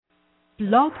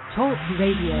Blog Talk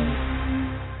Radio.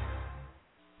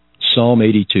 Psalm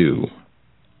 82,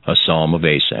 a psalm of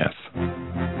Asaph.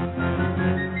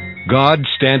 God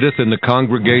standeth in the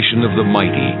congregation of the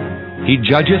mighty. He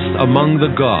judgeth among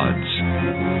the gods.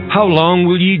 How long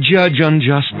will ye judge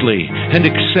unjustly, and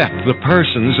accept the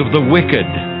persons of the wicked?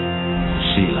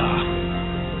 Selah.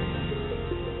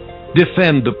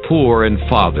 Defend the poor and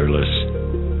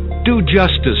fatherless. Do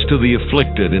justice to the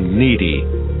afflicted and needy.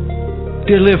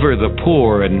 Deliver the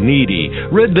poor and needy.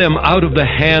 Rid them out of the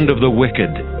hand of the wicked.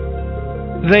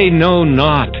 They know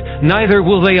not, neither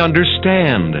will they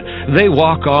understand. They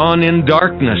walk on in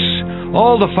darkness.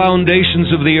 All the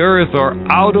foundations of the earth are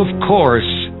out of course.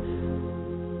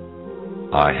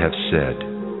 I have said,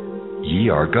 Ye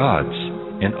are gods,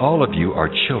 and all of you are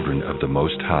children of the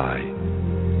Most High.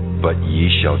 But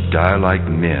ye shall die like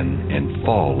men, and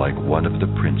fall like one of the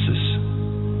princes.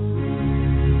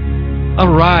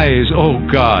 Arise, O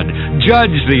God,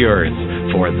 judge the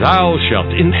earth, for thou shalt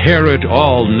inherit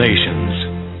all nations.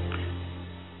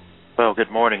 Well, good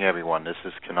morning, everyone. This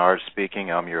is Kennard speaking.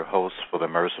 I'm your host for the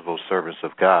Merciful Service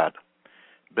of God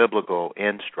Biblical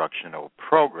Instructional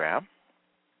Program.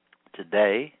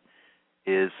 Today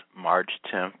is March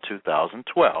 10th,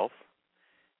 2012.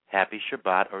 Happy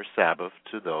Shabbat or Sabbath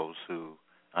to those who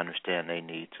understand they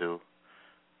need to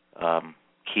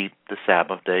keep the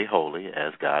Sabbath day holy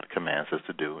as God commands us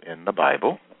to do in the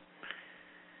Bible.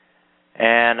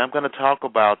 And I'm going to talk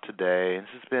about today, this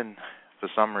has been, for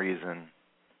some reason,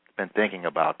 been thinking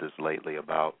about this lately,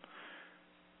 about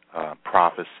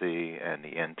prophecy and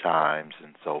the end times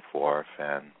and so forth.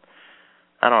 And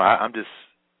I don't know,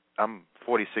 I'm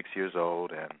 46 years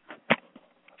old, and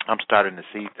I'm starting to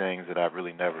see things that I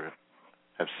really never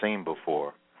have seen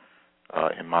before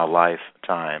in my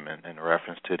lifetime in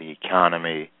reference to the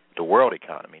economy, the world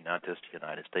economy, not just the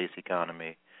United States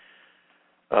economy,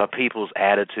 people's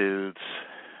attitudes,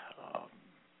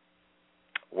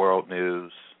 world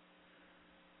news.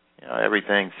 You know,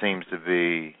 everything seems to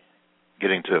be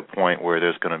getting to a point where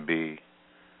there's going to be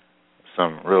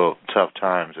some real tough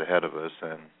times ahead of us,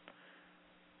 and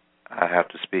I have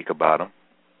to speak about them.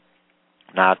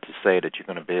 Not to say that you're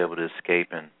going to be able to escape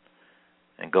and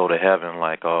go to heaven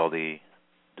like all the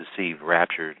deceived,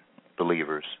 raptured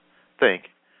believers think,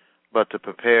 but to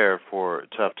prepare for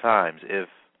tough times if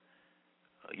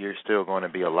you're still going to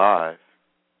be alive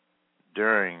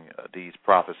during these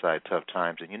prophesied tough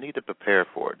times, and you need to prepare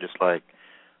for it, just like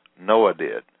Noah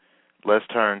did. Let's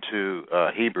turn to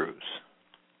Hebrews.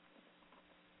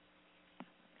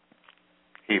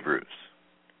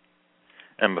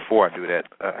 And before I do that,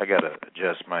 I got to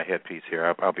adjust my headpiece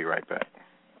here. I'll be right back.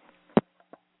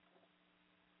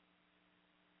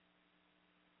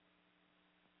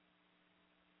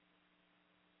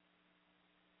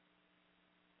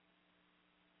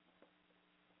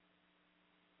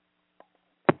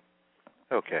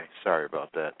 Okay, sorry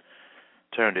about that.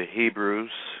 Turn to Hebrews.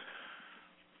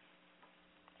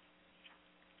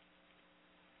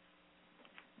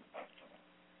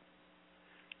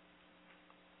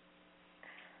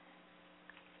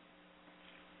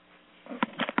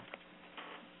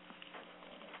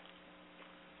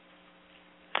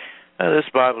 This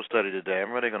Bible study today,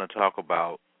 I'm really going to talk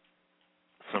about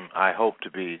some, I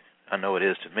know it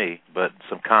is to me, but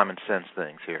some common sense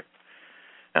things here.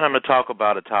 And I'm going to talk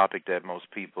about a topic that most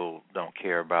people don't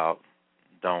care about,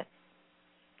 don't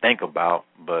think about,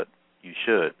 but you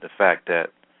should. The fact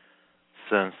that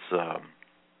since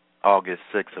August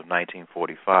 6th of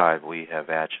 1945, we have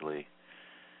actually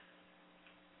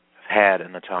had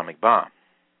an atomic bomb.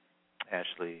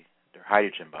 Actually, they're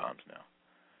hydrogen bombs now.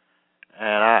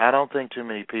 And I don't think too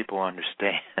many people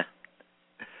understand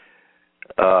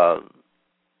the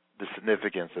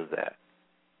significance of that.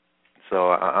 So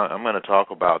I'm going to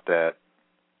talk about that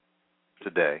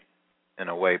today in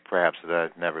a way perhaps that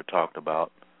I've never talked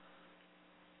about,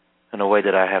 in a way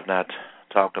that I have not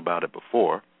talked about it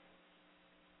before.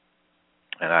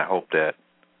 And I hope that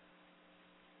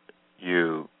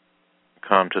you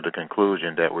come to the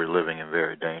conclusion that we're living in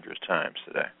very dangerous times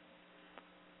today.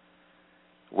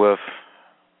 With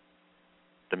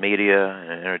the media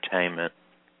and entertainment,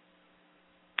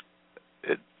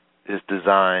 it is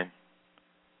designed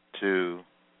to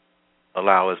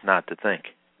allow us not to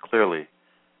think clearly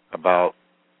about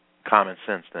common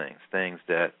sense things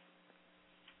that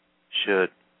should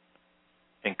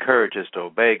encourage us to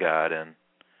obey God. And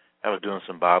I was doing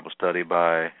some Bible study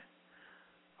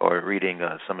reading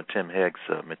some of Tim Hegg's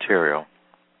material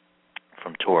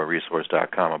from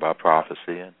TorahResource.com about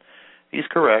prophecy, and he's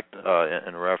correct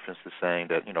in reference to saying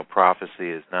that, prophecy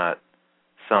is not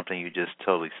something you just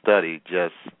totally study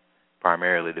just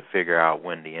primarily to figure out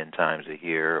when the end times are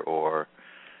here or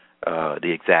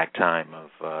the exact time of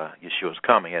Yeshua's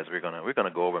coming. As we're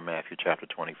gonna go over Matthew chapter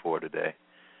 24 today,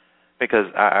 because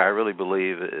I really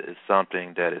believe it's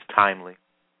something that is timely.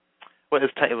 Well,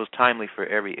 it was timely for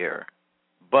every era,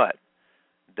 but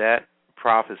that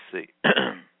prophecy,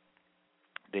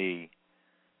 the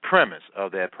premise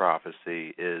of that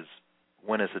prophecy is,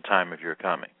 when is the time of your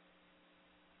coming?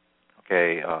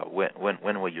 Okay,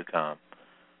 when will you come?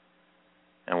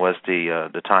 And what's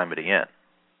the time of the end?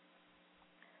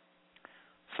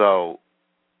 So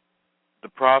the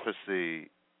prophecy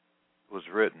was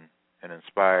written and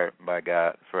inspired by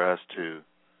God for us to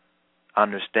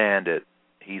understand that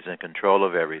He's in control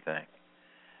of everything,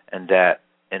 and that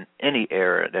in any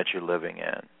era that you're living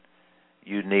in,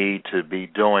 you need to be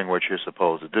doing what you're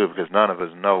supposed to do, because none of us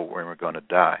know when we're going to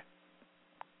die.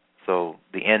 So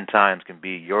the end times can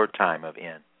be your time of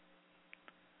end.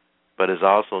 But it's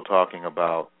also talking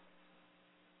about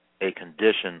a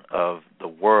condition of the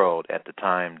world at the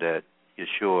time that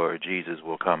Yeshua or Jesus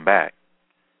will come back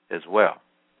as well.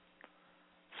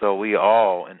 So we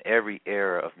all, in every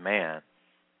era of man,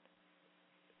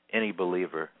 any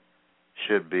believer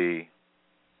should be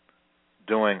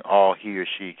doing all he or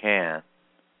she can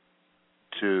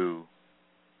to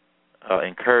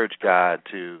encourage God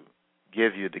to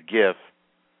give you the gift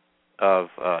of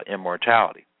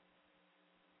immortality.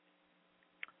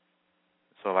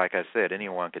 So like I said,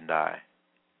 anyone can die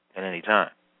at any time.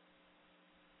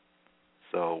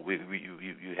 So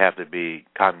you have to be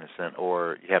cognizant,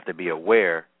 or you have to be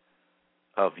aware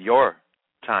of your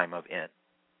time of end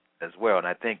as well. And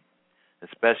I think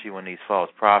especially when these false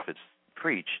prophets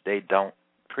preach, they don't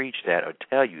preach that or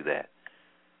tell you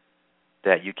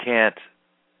that you can't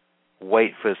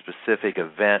wait for a specific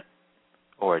event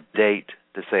or a date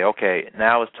to say, okay,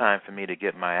 now it's time for me to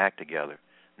get my act together.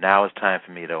 Now it's time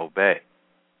for me to obey.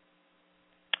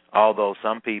 Although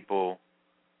some people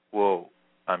will,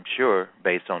 I'm sure,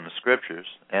 based on the scriptures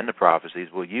and the prophecies,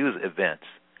 will use events,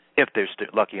 if they're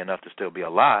lucky enough to still be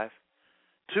alive,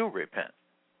 to repent.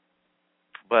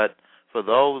 But for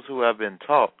those who have been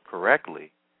taught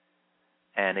correctly,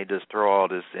 and they just throw all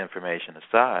this information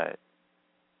aside,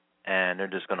 and they're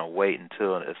just going to wait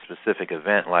until a specific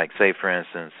event, like, say, for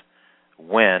instance,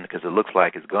 when, because it looks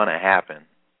like it's going to happen,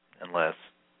 unless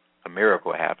a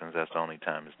miracle happens. That's the only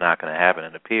time it's not going to happen.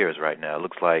 It appears right now. It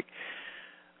looks like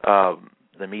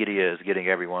the media is getting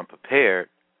everyone prepared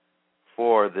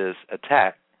for this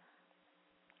attack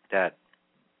that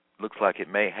looks like it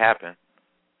may happen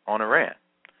on Iran.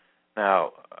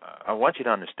 Now, I want you to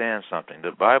understand something.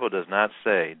 The Bible does not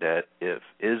say that if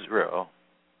Israel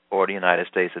or the United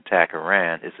States attack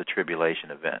Iran, it's a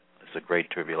tribulation event. It's a great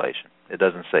tribulation. It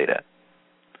doesn't say that.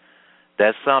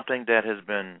 That's something that has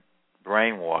been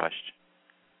brainwashed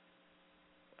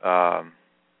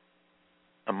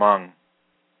among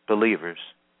believers,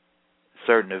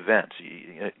 certain events.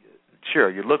 Sure,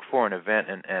 you look for an event,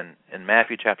 and in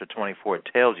Matthew chapter 24, it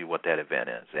tells you what that event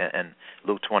is, and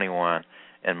Luke 21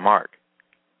 and Mark.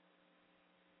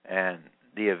 And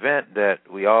the event that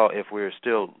we all, if we're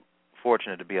still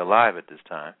fortunate to be alive at this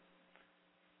time,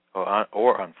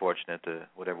 or unfortunate, to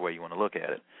whatever way you want to look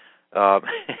at it,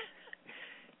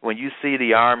 when you see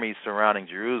the armies surrounding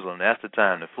Jerusalem, that's the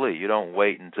time to flee. You don't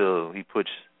wait until he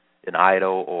puts an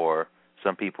idol, or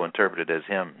some people interpret it as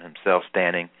himself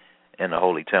standing in the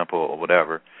holy temple or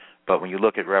whatever. But when you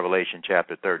look at Revelation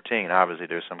chapter 13, obviously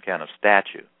there's some kind of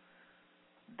statue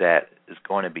that is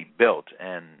going to be built,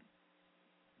 and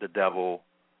the devil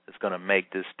is going to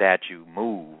make this statue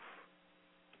move.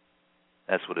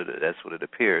 That's what it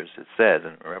appears. It says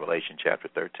in Revelation chapter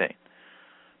 13.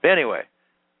 But anyway,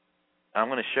 I'm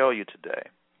going to show you today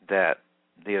that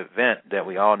the event that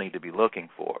we all need to be looking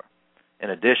for, in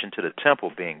addition to the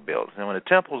temple being built, and when the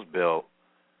temple's built,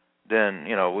 then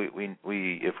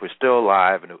we if we're still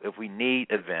alive, and if we need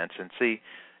events, and see,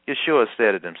 Yeshua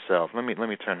said it himself. Let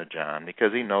me turn to John,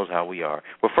 because he knows how we are.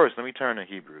 Well, first, let me turn to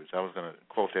Hebrews. I was going to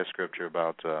quote that scripture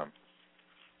about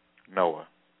Noah.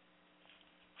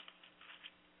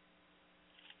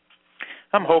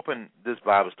 I'm hoping this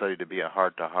Bible study to be a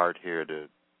heart-to-heart here to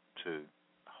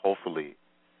hopefully,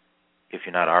 if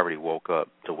you're not already woke up,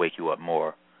 to wake you up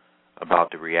more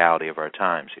about the reality of our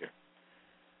times here.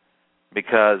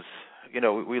 Because,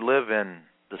 we live in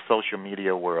the social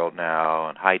media world now,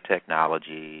 and high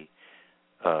technology,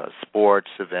 sports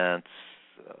events.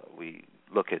 We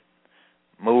look at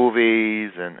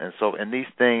movies, and these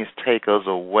things take us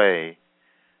away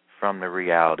from the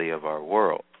reality of our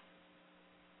world.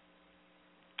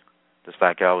 Just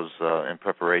like I was in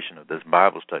preparation of this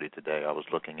Bible study today, I was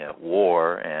looking at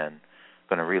war and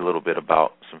going to read a little bit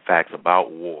about some facts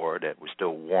about war, that we're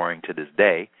still warring to this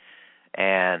day.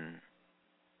 And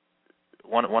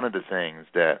one of the things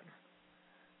that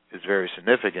is very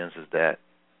significant is that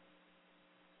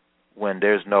when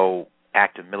there's no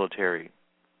active military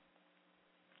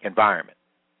environment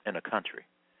in a country,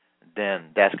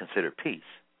 then that's considered peace.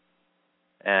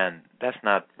 And that's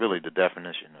not really the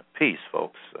definition of peace,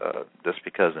 folks. Just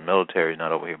because the military is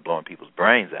not over here blowing people's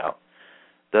brains out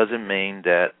doesn't mean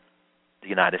that the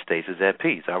United States is at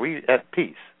peace. Are we at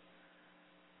peace?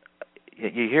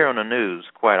 You hear on the news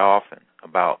quite often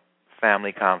about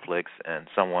family conflicts and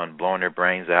someone blowing their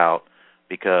brains out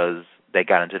because they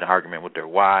got into an argument with their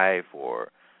wife,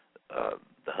 or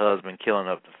the husband killing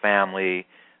up the family.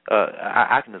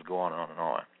 I can just go on and on and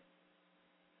on.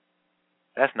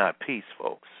 That's not peace,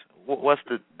 folks. What's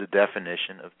the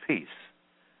definition of peace?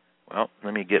 Well,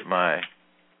 let me get my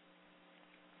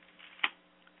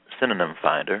synonym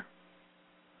finder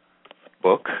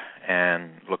book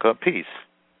and look up peace.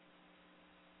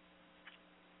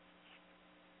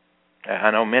 I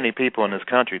know many people in this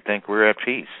country think we're at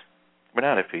peace. We're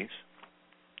not at peace.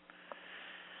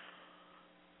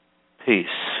 Peace.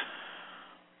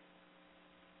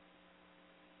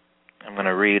 I'm going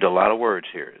to read a lot of words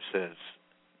here. It says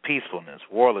peacefulness,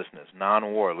 warlessness,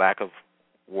 non-war, lack of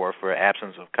warfare,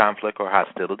 absence of conflict or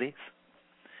hostilities.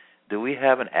 Do we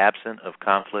have an absence of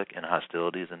conflict and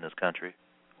hostilities in this country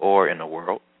or in the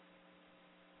world?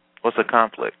 What's a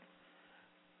conflict?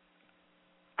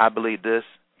 I believe this,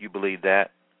 you believe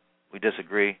that. We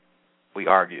disagree, we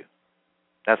argue.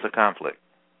 That's a conflict.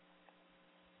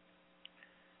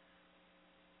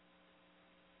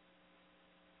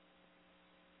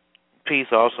 Peace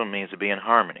also means to be in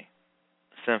harmony,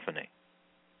 symphony,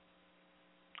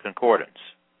 concordance,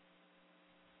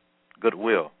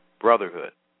 goodwill,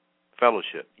 brotherhood,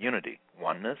 fellowship, unity,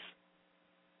 oneness.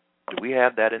 Do we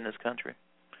have that in this country?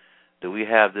 Do we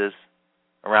have this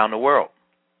around the world?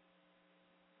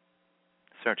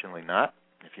 Certainly not,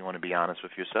 if you want to be honest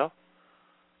with yourself.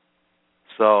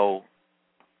 So,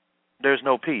 there's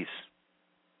no peace.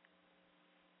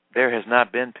 There has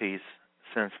not been peace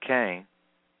since Cain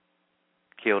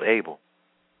killed Abel.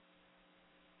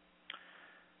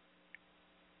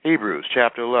 Hebrews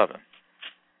chapter 11,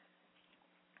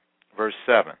 verse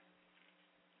 7.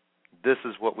 This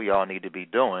is what we all need to be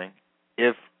doing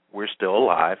if we're still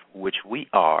alive, which we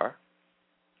are.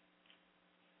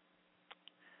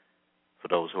 For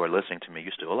those who are listening to me,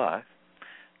 you're still alive.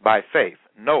 By faith,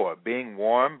 Noah, being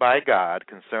warned by God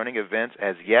concerning events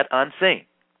as yet unseen.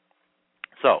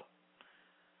 So,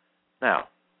 now,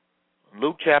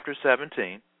 Luke chapter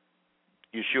 17,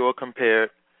 Yeshua compared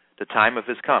the time of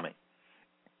his coming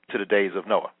to the days of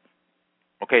Noah.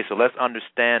 Okay, so let's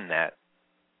understand that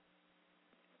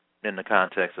in the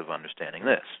context of understanding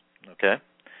this. Okay?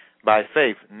 By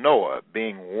faith, Noah,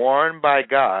 being warned by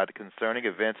God concerning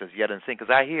events as yet unseen. Because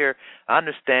I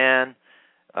understand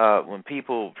when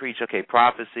people preach, okay,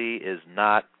 prophecy is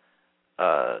not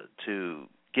to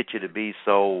get you to be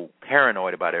so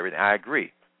paranoid about everything. I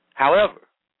agree. However,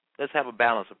 let's have a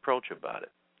balanced approach about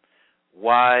it.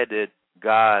 Why did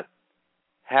God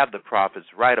have the prophets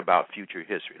write about future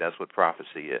history? That's what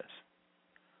prophecy is.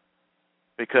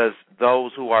 Because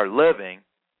those who are living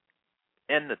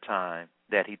in the time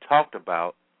that he talked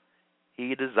about,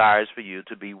 he desires for you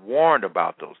to be warned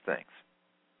about those things.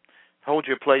 Hold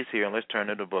your place here and let's turn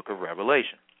to the book of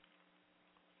Revelation.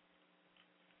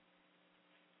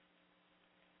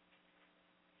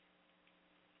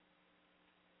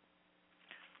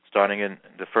 Starting in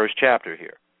the first chapter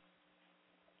here.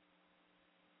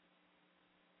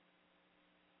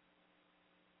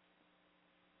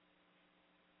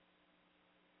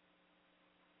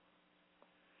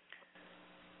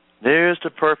 There's the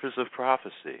purpose of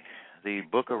prophecy. The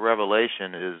book of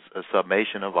Revelation is a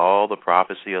summation of all the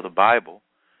prophecy of the Bible.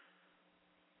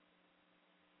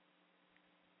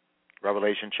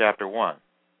 Revelation chapter 1,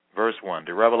 verse 1.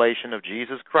 The revelation of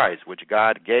Jesus Christ, which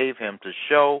God gave him to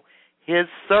show his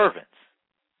servants,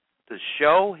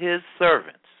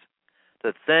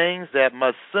 the things that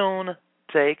must soon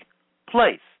take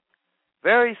place.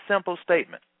 Very simple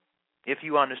statement, if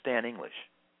you understand English.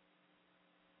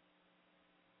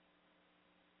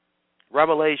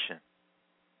 Revelation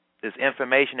is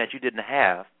information that you didn't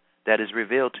have that is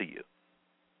revealed to you.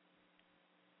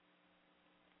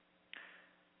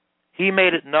 He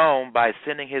made it known by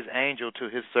sending his angel to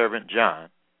his servant John,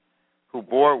 who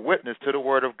bore witness to the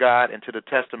word of God and to the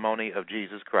testimony of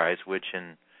Jesus Christ, which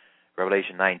in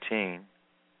Revelation 19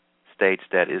 states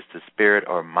that is the spirit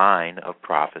or mind of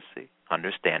prophecy,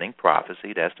 understanding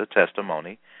prophecy. That's the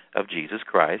testimony of Jesus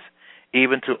Christ,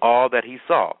 even to all that he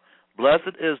saw.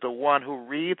 Blessed is the one who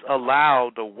reads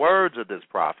aloud the words of this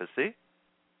prophecy.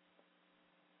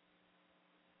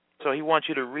 So he wants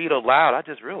you to read aloud. I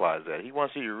just realized that. He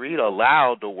wants you to read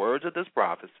aloud the words of this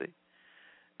prophecy.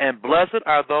 And blessed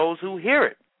are those who hear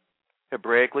it.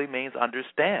 Hebraically means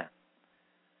understand.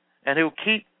 And who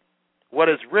keep what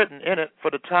is written in it,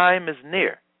 for the time is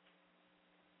near.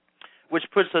 Which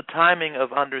puts the timing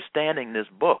of understanding this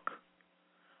book.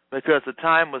 Because the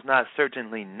time was not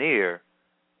certainly near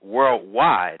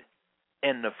worldwide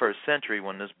in the first century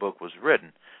when this book was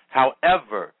written.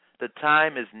 However, the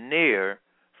time is near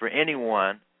for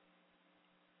anyone.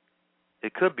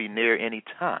 It could be near any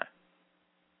time.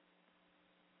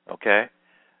 Okay?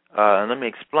 Let me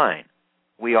explain.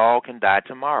 We all can die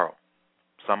tomorrow.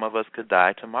 Some of us could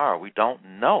die tomorrow. We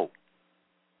don't know.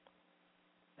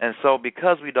 And so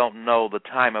because we don't know the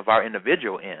time of our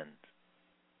individual end,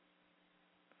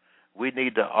 we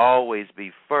need to always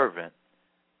be fervent,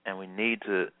 and we need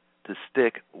to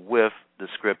stick with the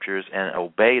Scriptures and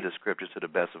obey the Scriptures to the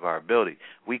best of our ability.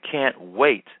 We can't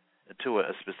wait to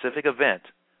a specific event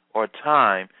or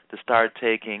time to start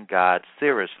taking God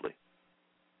seriously.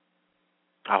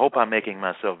 I hope I'm making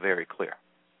myself very clear.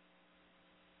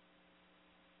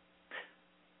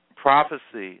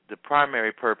 Prophecy, the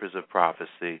primary purpose of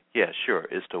prophecy, yeah, sure,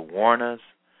 is to warn us,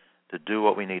 to do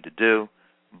what we need to do,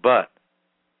 but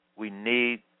we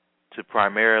need to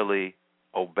primarily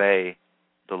obey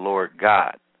the Lord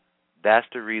God. That's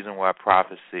the reason why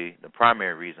prophecy, the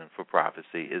primary reason for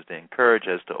prophecy, is to encourage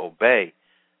us to obey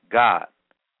God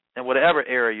in whatever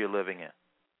era you're living in.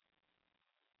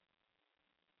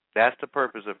 That's the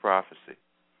purpose of prophecy,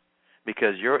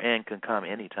 because your end can come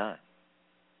anytime.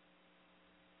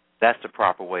 That's the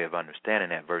proper way of understanding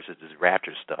that versus this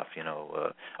rapture stuff, he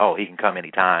can come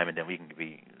anytime and then we can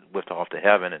be whipped off to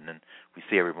heaven and then we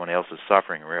see everyone else is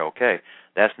suffering and we're okay.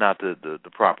 That's not the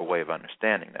proper way of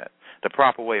understanding that. The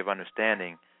proper way of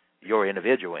understanding your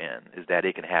individual end is that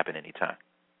it can happen anytime.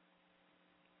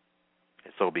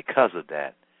 And so because of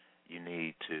that, you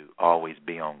need to always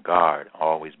be on guard,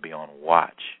 always be on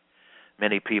watch.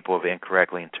 Many people have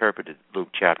incorrectly interpreted Luke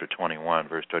chapter 21,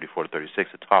 verse 34 to 36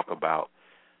 to talk about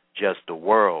just the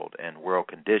world and world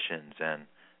conditions and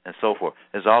so forth.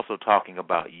 It's also talking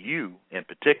about you in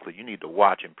particular. You need to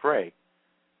watch and pray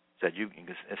so that you can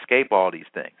escape all these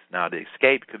things. Now, the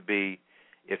escape could be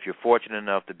if you're fortunate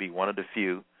enough to be one of the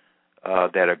few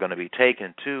that are going to be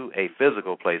taken to a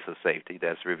physical place of safety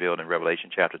that's revealed in Revelation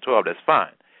chapter 12, that's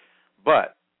fine.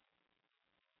 But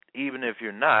even if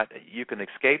you're not, you can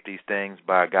escape these things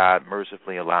by God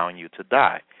mercifully allowing you to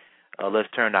die. Let's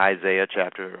turn to Isaiah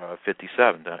chapter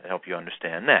 57 to help you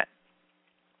understand that.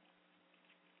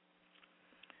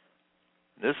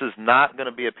 This is not going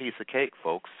to be a piece of cake,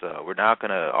 folks. We're not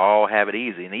going to all have it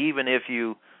easy. And even if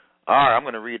you are, I'm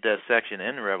going to read that section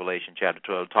in Revelation chapter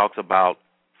 12. It talks about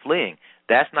fleeing.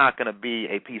 That's not going to be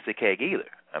a piece of cake either.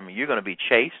 I mean, you're going to be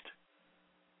chased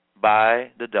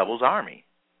by the devil's army,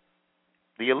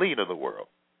 the elite of the world,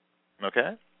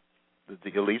 okay?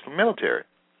 The elite military.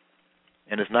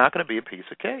 And it's not going to be a piece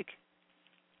of cake.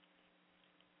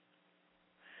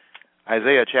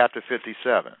 Isaiah chapter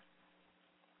 57,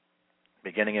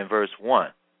 beginning in verse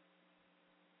 1,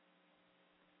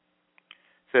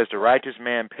 says, "The righteous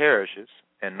man perishes,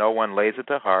 and no one lays it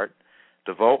to heart.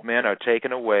 Devout men are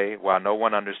taken away, while no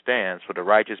one understands, for the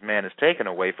righteous man is taken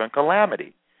away from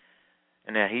calamity.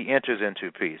 And then he enters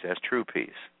into peace." That's true peace.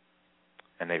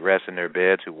 "And they rest in their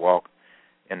beds who walk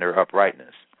in their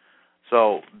uprightness."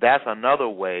 So that's another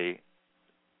way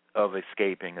of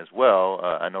escaping as well.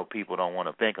 I know people don't want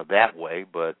to think of that way,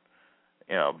 but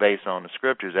based on the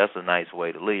Scriptures, that's a nice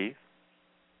way to leave.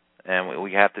 And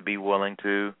we have to be willing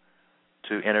to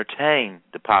entertain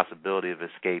the possibility of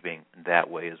escaping that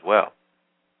way as well.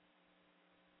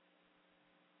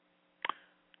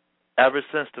 Ever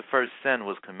since the first sin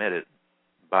was committed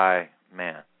by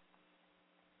man,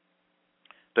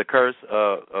 the curse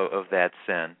of that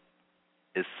sin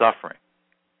is suffering.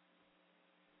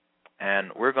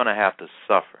 And we're going to have to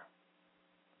suffer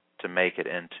to make it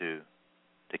into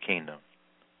the kingdom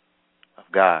of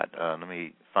God. Let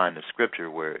me find the scripture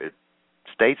where it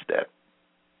states that.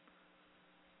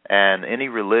 And any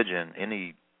religion,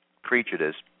 any preacher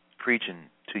that's preaching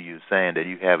to you saying that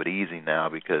you have it easy now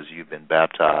because you've been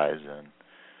baptized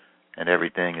and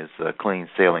everything is clean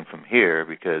sailing from here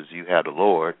because you have the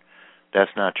Lord,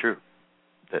 that's not true.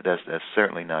 That's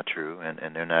certainly not true,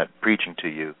 and they're not preaching to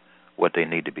you what they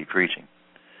need to be preaching.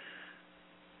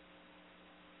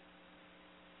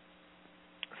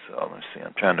 So let's see.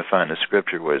 I'm trying to find the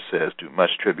scripture where it says, "Through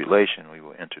much tribulation we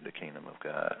will enter the kingdom of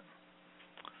God."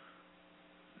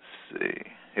 Let's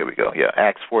see. Here we go. Yeah,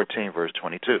 Acts 14, verse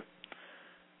 22.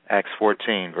 Acts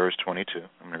 14, verse 22.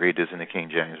 I'm going to read this in the King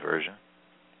James Version.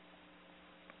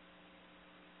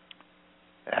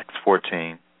 Acts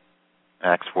 14,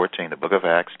 the book of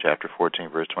Acts, chapter 14,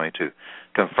 verse 22.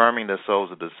 Confirming the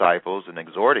souls of disciples and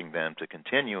exhorting them to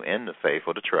continue in the faith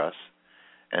or the trust,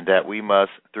 and that we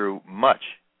must, through much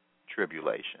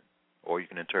tribulation, or you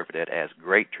can interpret that as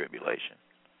great tribulation,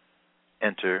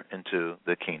 enter into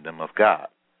the kingdom of God,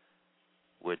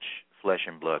 which flesh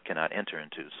and blood cannot enter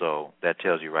into. So that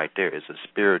tells you right there it's a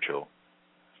spiritual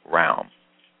realm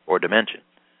or dimension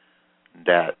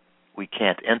that we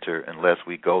can't enter unless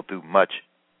we go through much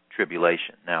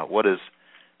tribulation. Now, what does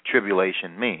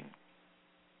tribulation mean?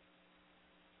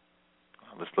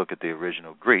 Let's look at the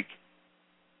original Greek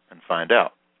and find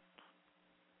out.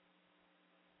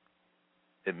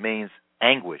 It means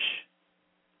anguish,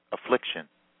 affliction,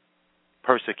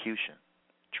 persecution,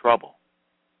 trouble.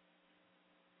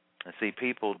 And see,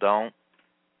 people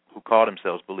who call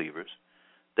themselves believers,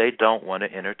 they don't want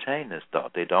to entertain this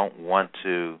thought. They don't want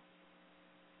to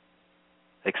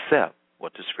accept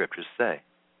what the Scriptures say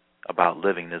about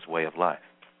living this way of life.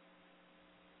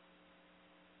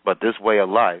 But this way of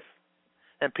life,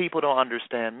 and people don't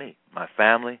understand me. My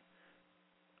family,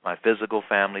 my physical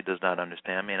family does not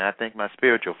understand me, and I think my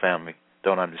spiritual family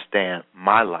don't understand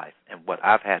my life and what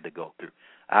I've had to go through.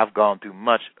 I've gone through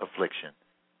much affliction,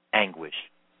 anguish,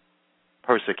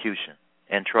 persecution,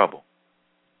 and trouble.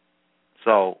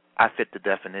 So I fit the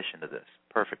definition of this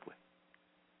perfectly.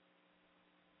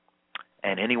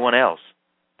 And anyone else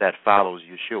that follows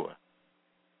Yeshua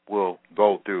will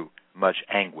go through much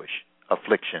anguish,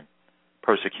 affliction,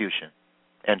 persecution,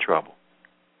 and trouble.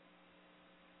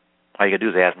 All you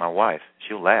gotta do is ask my wife.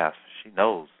 She'll laugh. She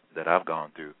knows that I've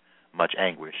gone through much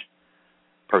anguish,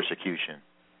 persecution,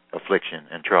 affliction,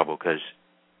 and trouble, because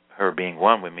her being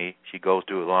one with me, she goes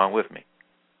through it along with me.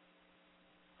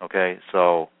 Okay,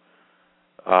 so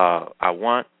I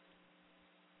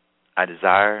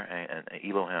desire, and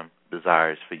Elohim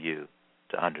desires for you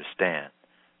to understand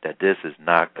that this is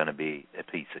not going to be a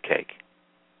piece of cake.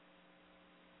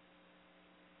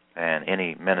 And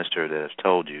any minister that has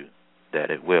told you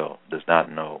that it will does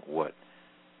not know what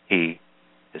he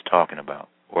is talking about,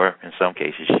 or in some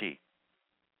cases she.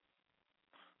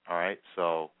 All right,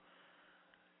 so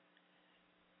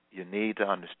you need to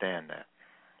understand that.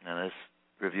 Now let's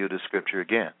review the scripture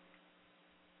again.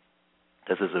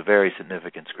 This is a very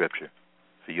significant scripture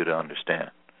for you to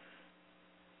understand.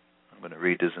 I'm going to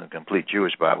read this in a complete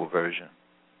Jewish Bible version.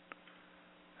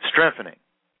 Strengthening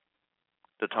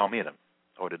the Talmidim,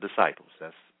 or the disciples.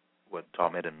 That's what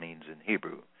Talmidim means in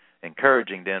Hebrew.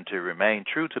 Encouraging them to remain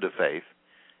true to the faith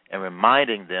and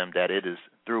reminding them that it is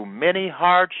through many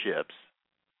hardships,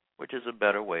 which is a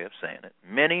better way of saying it,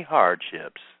 many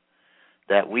hardships,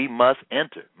 that we must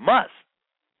enter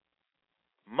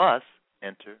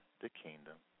the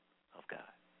kingdom of God.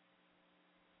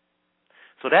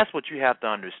 So that's what you have to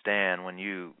understand when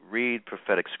you read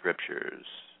prophetic scriptures.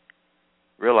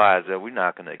 Realize that we're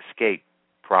not going to escape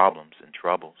problems and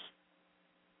troubles.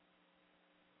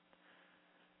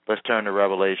 Let's turn to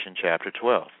Revelation chapter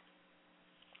 12.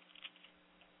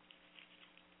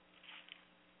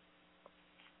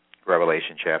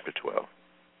 Revelation chapter 12.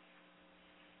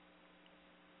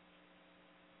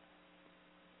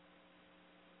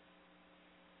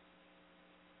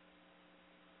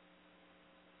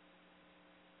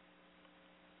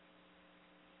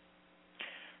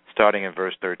 Starting in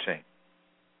verse 13.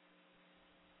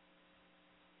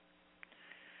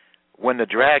 When the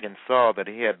dragon saw that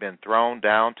he had been thrown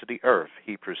down to the earth,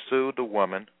 he pursued the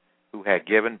woman who had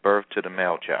given birth to the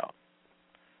male child.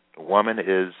 The woman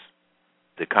is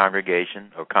the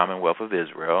congregation or Commonwealth of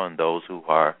Israel and those who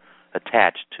are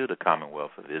attached to the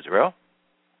Commonwealth of Israel,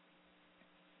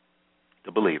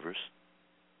 the believers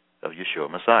of Yeshua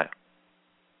Messiah.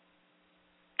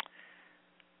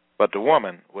 But the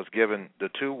woman was given the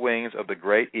two wings of the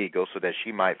great eagle so that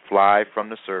she might fly from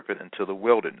the serpent into the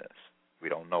wilderness. We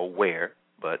don't know where,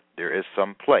 but there is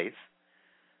some place,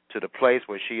 to the place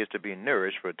where she is to be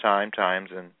nourished for times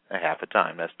and a half a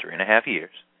time. That's 3.5 years.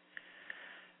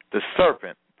 The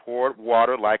serpent poured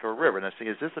water like a river. Now, see,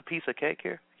 is this a piece of cake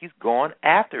here? He's going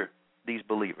after these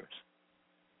believers.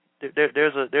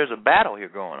 There's a battle here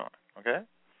going on, okay?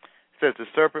 It says the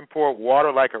serpent poured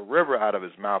water like a river out of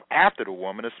his mouth after the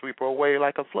woman to sweep her away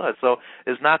like a flood. So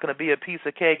it's not going to be a piece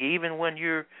of cake, even when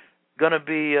you're going to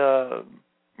be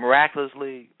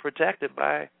miraculously protected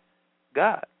by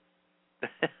God.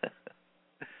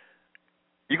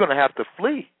 You're going to have to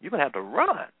flee. You're going to have to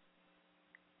run.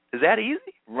 Is that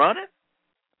easy? Running?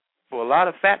 For a lot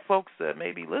of fat folks that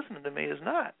may be listening to me, is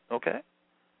not, okay?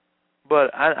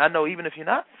 But I know even if you're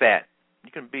not fat,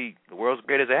 you can be the world's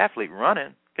greatest athlete.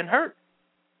 Running can hurt.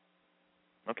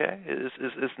 Okay?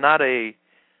 It's not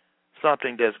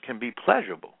something that can be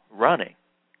pleasurable, running,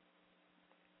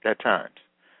 at times.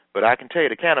 But I can tell you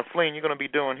the kind of fleeing you're going to be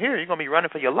doing here, you're going to be running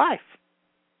for your life.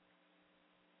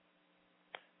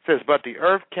 It says, but the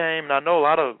earth came, and I know a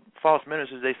lot of false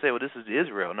ministers, they say, well, this is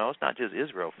Israel. No, it's not just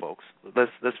Israel, folks.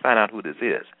 Let's find out who this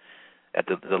is at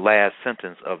the last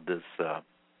sentence of this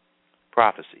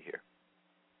prophecy here,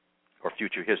 or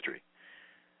future history.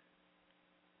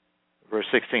 Verse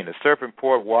 16, the serpent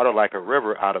poured water like a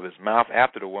river out of his mouth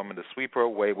after the woman to sweep her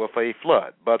away with a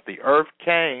flood. But the earth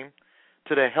came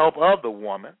to the help of the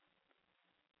woman,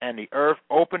 and the earth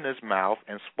opened his mouth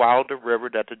and swallowed the river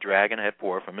that the dragon had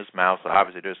poured from his mouth. So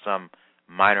obviously there's some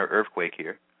minor earthquake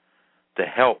here to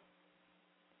help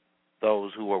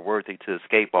those who are worthy to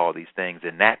escape all these things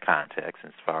in that context,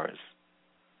 as far as,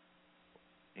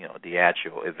 you know, the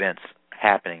actual events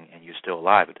happening and you're still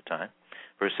alive at the time.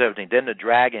 Verse 17, then the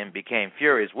dragon became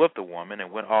furious with the woman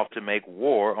and went off to make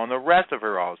war on the rest of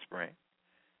her offspring.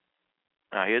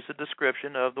 Now here's the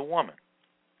description of the woman.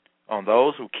 On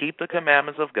those who keep the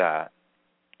commandments of God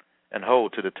and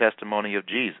hold to the testimony of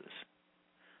Jesus.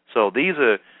 So these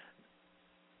are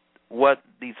what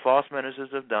these false ministers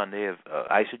have done. They have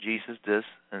eisegesis this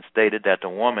and stated that the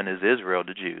woman is Israel,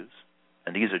 the Jews.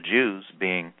 And these are Jews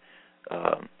being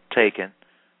taken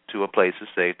to a place of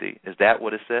safety. Is that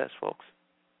what it says, folks?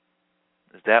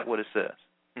 Is that what it says?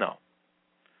 No.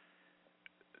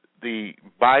 The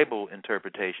Bible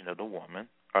interpretation of the woman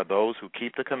are those who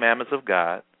keep the commandments of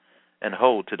God and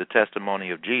hold to the testimony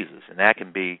of Jesus. And that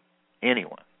can be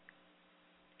anyone,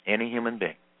 any human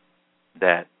being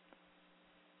that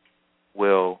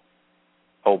will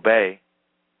obey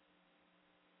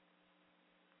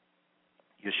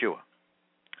Yeshua.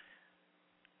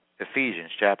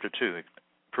 Ephesians chapter 2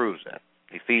 proves that.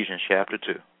 Ephesians chapter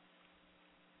 2.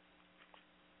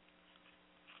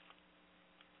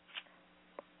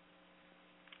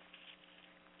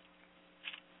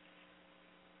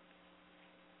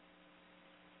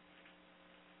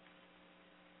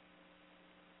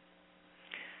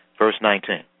 Verse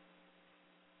 19.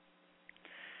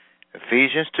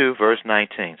 Ephesians 2, verse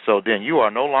 19. So then you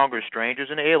are no longer strangers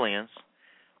and aliens,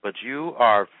 but you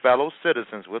are fellow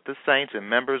citizens with the saints and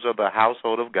members of the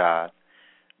household of God,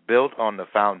 built on the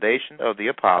foundation of the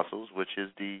apostles, which is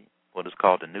what is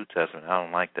called the New Testament. I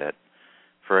don't like that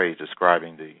phrase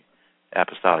describing the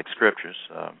apostolic scriptures,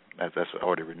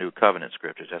 or the Renewed Covenant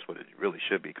scriptures. That's what it really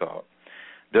should be called.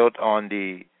 Built on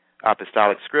the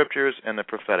apostolic scriptures and the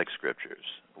prophetic scriptures,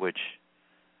 which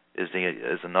is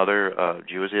another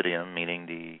Jewish idiom meaning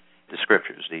the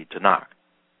scriptures, the Tanakh.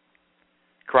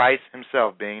 Christ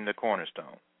himself being the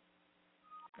cornerstone.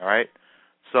 All right?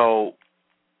 So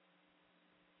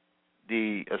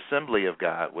the assembly of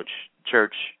God, which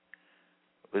church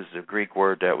is the Greek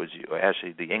word that was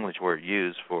actually the English word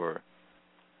used for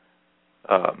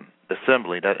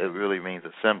assembly, that it really means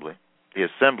assembly. The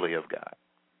assembly of God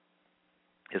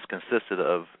is consisted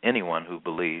of anyone who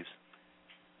believes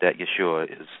that Yeshua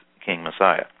is King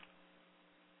Messiah.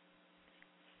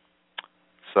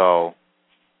 So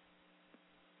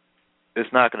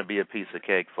it's not going to be a piece of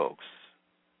cake, folks,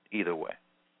 either way.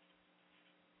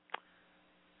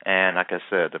 And like I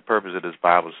said, the purpose of this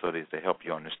Bible study is to help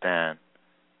you understand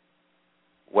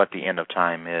what the end of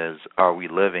time is. Are we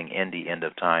living in the end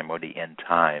of time or the end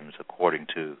times according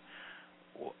to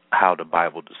how the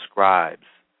Bible describes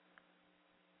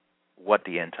what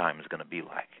the end time is going to be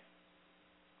like?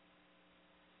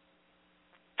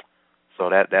 So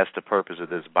that's the purpose of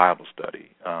this Bible study.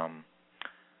 I'm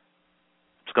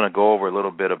just going to go over a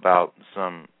little bit about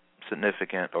some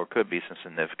significant, or could be some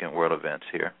significant world events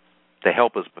here to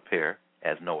help us prepare,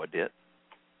 as Noah did.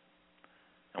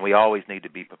 And we always need to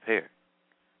be prepared.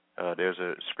 There's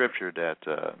a scripture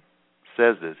that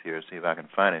says this here. See if I can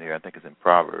find it here. I think it's in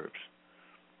Proverbs.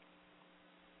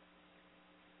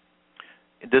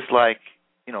 Just like,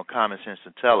 common sense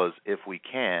to tell us, if we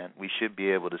can, we should be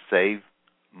able to save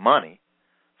money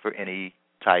for any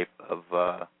type of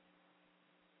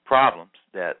problems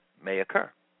that may occur.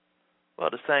 Well,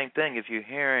 the same thing if you're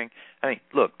hearing,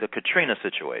 look, the Katrina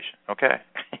situation, okay?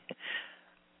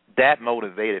 That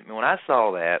motivated me. When I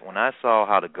saw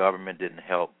how the government didn't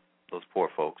help those poor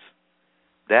folks,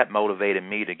 that motivated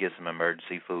me to get some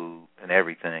emergency food and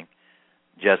everything,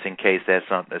 just in case that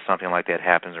something like that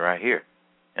happens right here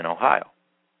in Ohio.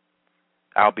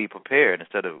 I'll be prepared.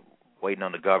 Instead of waiting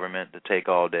on the government to take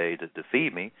all day to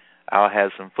feed me, I'll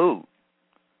have some food.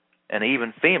 And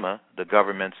even FEMA, the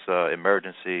government's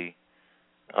emergency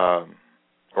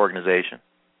organization,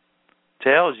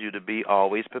 tells you to be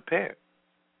always prepared.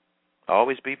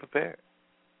 Always be prepared.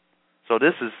 So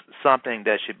this is something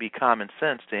that should be common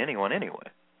sense to anyone anyway.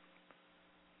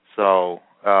 So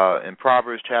in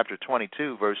Proverbs chapter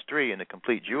 22, verse 3, in the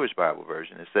Complete Jewish Bible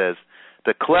Version, it says,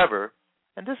 the clever,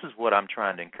 and this is what I'm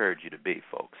trying to encourage you to be,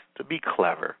 folks, to be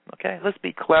clever, okay? Let's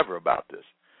be clever about this.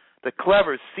 The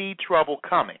clever see trouble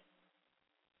coming.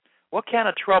 What kind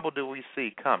of trouble do we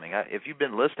see coming? If you've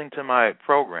been listening to my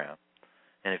program,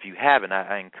 and if you haven't,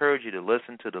 I encourage you to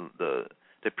listen to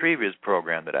the previous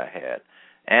program that I had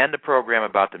and the program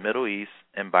about the Middle East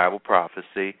and Bible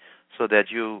prophecy so that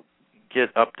you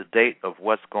get up to date of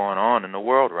what's going on in the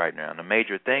world right now and the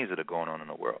major things that are going on in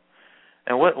the world.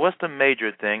 And what's the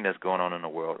major thing that's going on in the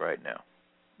world right now?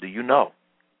 Do you know?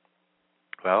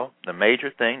 Well, the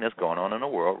major thing that's going on in the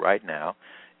world right now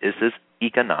is this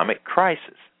economic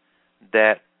crisis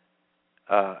that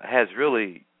has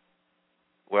really,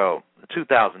 well,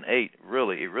 2008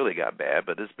 really got bad,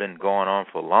 but it's been going on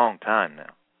for a long time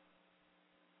now.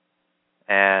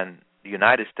 And the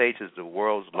United States is the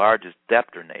world's largest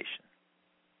debtor nation.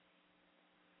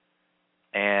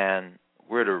 And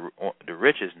we're the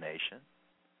richest nation,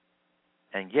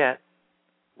 and yet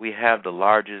we have the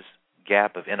largest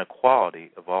gap of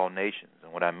inequality of all nations.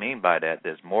 And what I mean by that,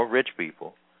 there's more rich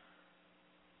people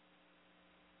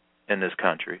in this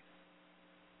country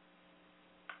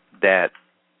that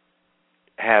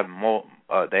have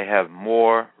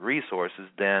more resources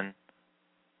than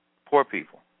poor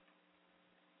people.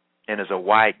 And there's a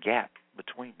wide gap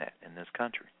between that in this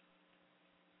country.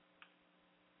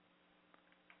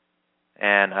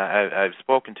 And I've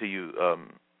spoken to you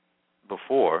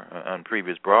before on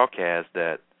previous broadcasts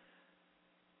that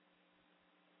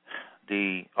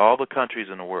all the countries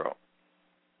in the world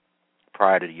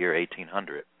prior to the year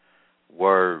 1800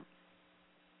 were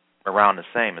around the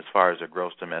same as far as their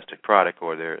gross domestic product,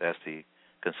 or that's the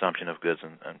consumption of goods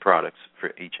and products for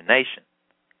each nation.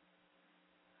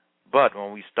 But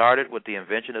when we started with the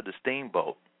invention of the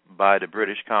steamboat by the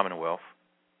British Commonwealth,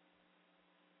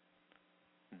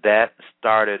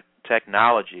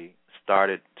 technology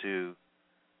started to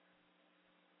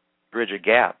bridge a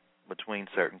gap between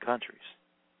certain countries.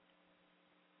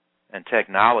 And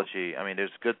technology, I mean,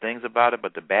 there's good things about it,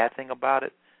 but the bad thing about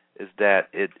it is that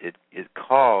it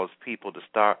caused people to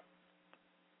start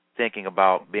thinking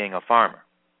about being a farmer,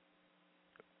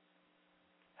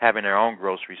 having their own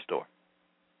grocery store.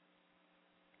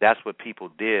 That's what people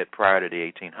did prior to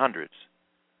the 1800s.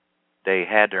 They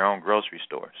had their own grocery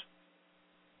stores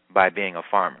by being a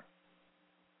farmer.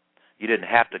 You didn't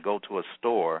have to go to a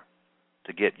store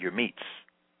to get your meats.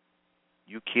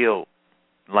 You killed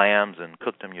lambs and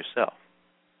cooked them yourself.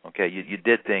 Okay, you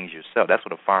did things yourself. That's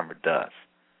what a farmer does.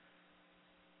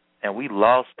 And we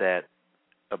lost that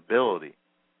ability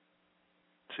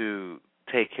to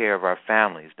take care of our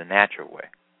families the natural way.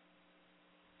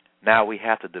 Now we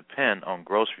have to depend on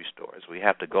grocery stores. We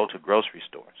have to go to grocery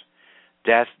stores.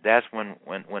 That's when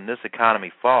this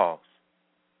economy falls.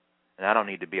 And I don't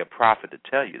need to be a prophet to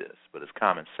tell you this, but it's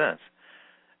common sense.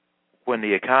 When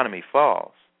the economy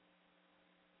falls,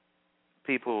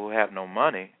 people who have no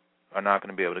money are not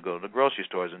going to be able to go to the grocery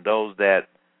stores. And those that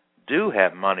do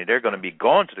have money, they're going to be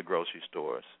going to the grocery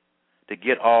stores to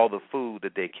get all the food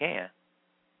that they can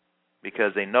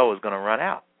because they know it's going to run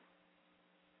out.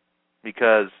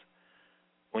 Because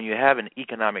when you have an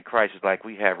economic crisis like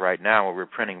we have right now, where we're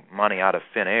printing money out of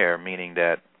thin air, meaning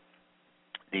that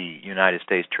the United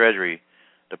States Treasury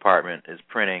Department is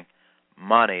printing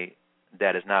money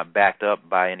that is not backed up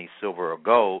by any silver or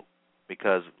gold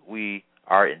because we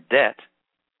are in debt.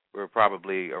 We're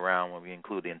probably around, when we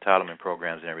include the entitlement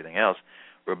programs and everything else,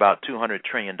 we're about $200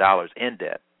 trillion in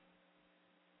debt.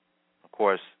 Of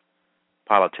course,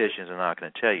 politicians are not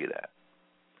going to tell you that.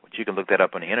 But you can look that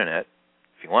up on the Internet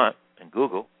if you want, and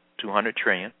Google, 200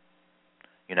 trillion,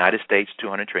 United States,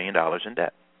 $200 trillion in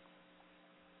debt.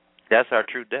 That's our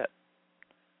true debt.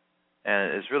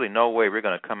 And there's really no way we're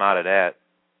going to come out of that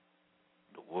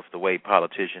with the way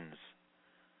politicians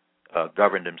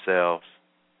govern themselves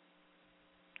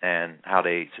and how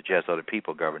they suggest other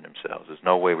people govern themselves. There's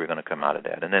no way we're going to come out of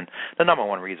that. And then the number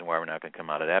one reason why we're not going to come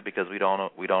out of that, because we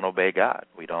don't obey God.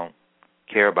 We don't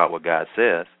care about what God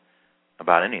says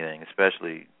about anything,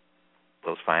 especially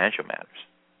those financial matters.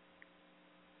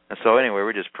 And so anyway,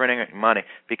 we're just printing money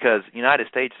because United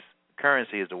States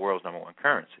currency is the world's number one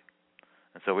currency.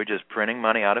 And so we're just printing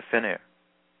money out of thin air.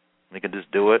 We can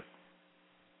just do it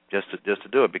just to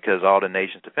do it because all the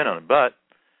nations depend on it. But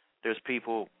there's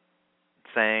people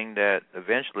saying that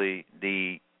eventually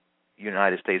the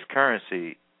United States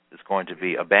currency is going to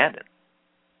be abandoned.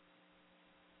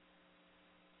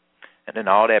 And then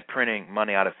all that printing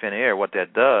money out of thin air, what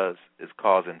that does is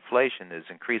cause inflation, is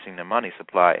increasing the money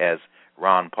supply, as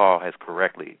Ron Paul has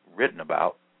correctly written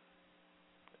about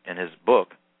in his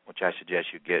book, which I suggest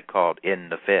you get, called In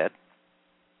the Fed.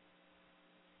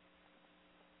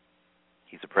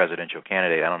 He's a presidential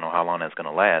candidate. I don't know how long that's going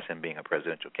to last, him being a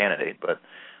presidential candidate, but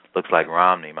looks like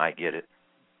Romney might get it.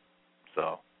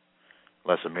 So,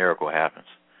 unless a miracle happens.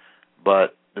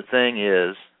 But the thing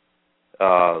is,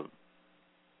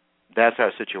 that's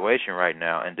our situation right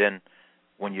now. And then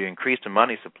when you increase the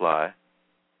money supply,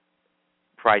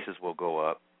 prices will go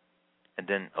up. And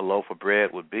then a loaf of bread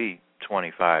would be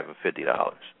 $25 or $50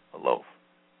 a loaf.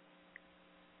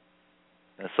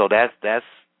 And so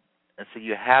and so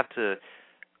you have to,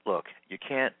 look, you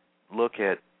can't look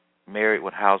at Married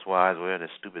with Housewives, whatever the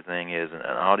stupid thing is, and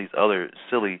all these other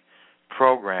silly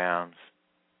programs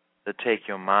that take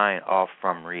your mind off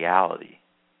from reality.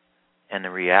 And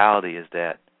the reality is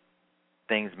that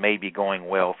things may be going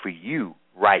well for you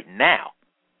right now.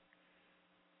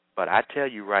 But I tell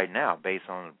you right now, based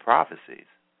on the prophecies,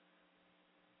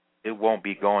 it won't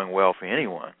be going well for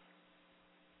anyone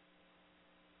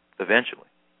eventually.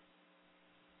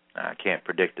 Now, I can't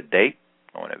predict a date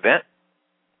or an event.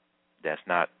 That's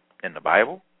not in the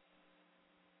Bible.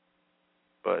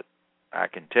 But I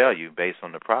can tell you, based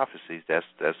on the prophecies, that's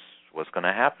what's going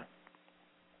to happen.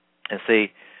 And see,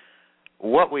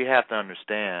 what we have to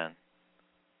understand,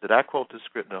 did I quote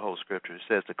the whole scripture? It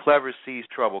says, the clever sees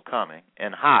trouble coming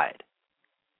and hide.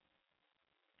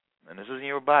 And this is in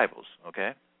your Bibles,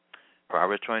 okay?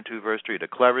 Proverbs 22, verse 3. The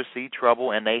clever see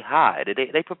trouble and they hide.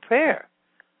 They prepare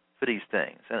for these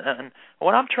things. And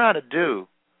what I'm trying to do,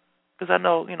 because I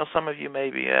know, some of you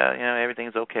maybe,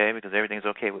 everything's okay because everything's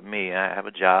okay with me. I have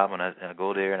a job and I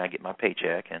go there and I get my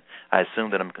paycheck, and I assume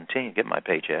that I'm going to continue to get my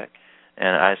paycheck,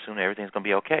 and I assume that everything's going to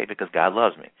be okay because God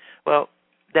loves me. Well,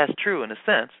 that's true in a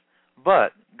sense,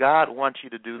 but God wants you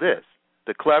to do this.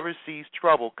 The clever sees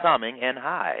trouble coming and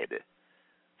hide.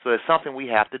 So it's something we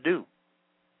have to do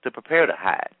to prepare to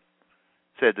hide.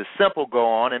 Said the simple go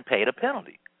on and pay the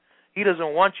penalty. He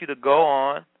doesn't want you to go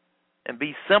on and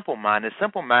be simple-minded.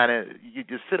 Simple-minded, you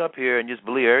just sit up here and just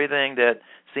believe everything that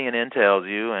CNN tells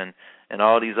you and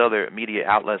all these other media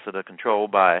outlets that are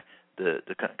controlled by the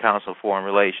Council of Foreign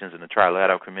Relations and the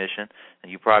Trilateral Commission,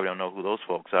 and you probably don't know who those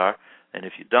folks are. And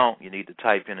if you don't, you need to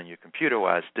type in on your computer,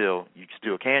 you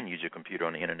still can use your computer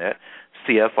on the Internet,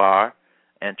 CFR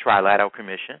and Trilateral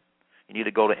Commission. You need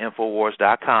to go to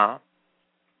Infowars.com.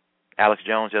 Alex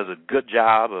Jones does a good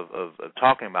job of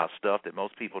talking about stuff that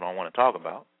most people don't want to talk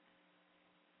about.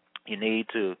 You need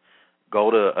to go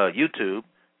to YouTube,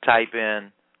 type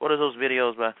in, what are those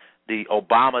videos about? The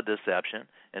Obama deception,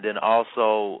 and then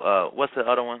also, what's the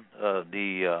other one?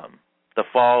 The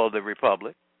Fall of the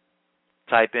Republic.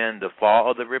 Type in the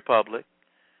Fall of the Republic,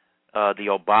 the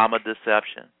Obama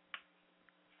deception.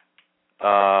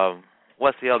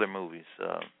 What's the other movies?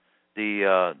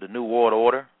 The New World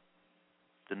Order.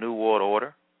 The New World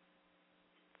Order.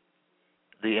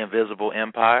 The Invisible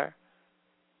Empire.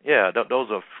 Yeah, those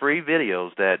are free videos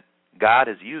that God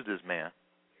has used this man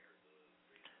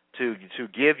to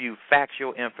give you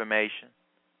factual information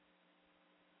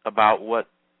about what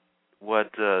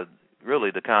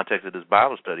really the context of this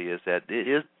Bible study is, that it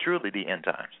is truly the end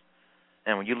times.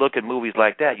 And when you look at movies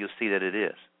like that, you'll see that it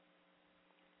is.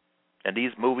 And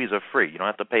these movies are free. You don't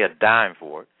have to pay a dime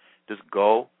for it. Just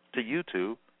go to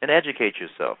YouTube and educate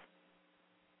yourself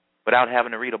without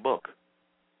having to read a book.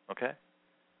 Okay?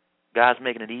 God's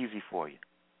making it easy for you.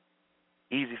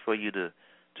 Easy for you to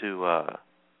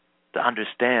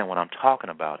understand what I'm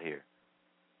talking about here.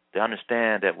 To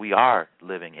understand that we are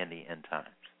living in the end times.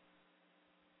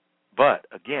 But,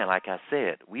 again, like I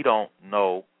said, we don't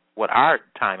know what our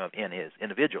time of end is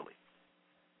individually.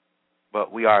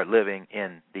 But we are living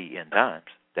in the end times.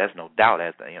 There's no doubt.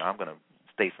 I'm going to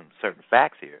state some certain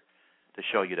facts here to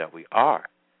show you that we are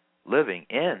living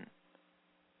in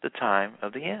the time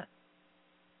of the end.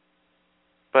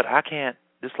 But I can't,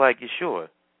 just like Yeshua,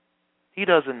 he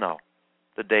doesn't know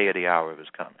the day or the hour of his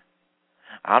coming.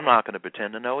 I'm not going to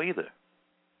pretend to know either.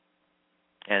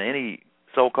 And any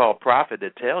so-called prophet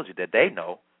that tells you that they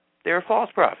know, they're a false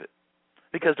prophet.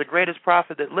 Because the greatest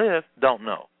prophet that lived don't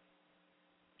know.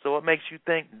 So what makes you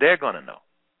think they're going to know?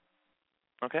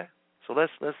 Okay? So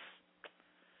let's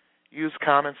use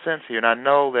common sense here. And I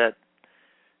know that,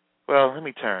 well, let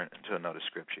me turn to another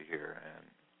scripture here.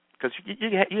 Because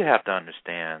you have to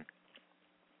understand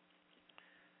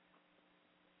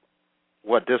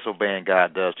what disobeying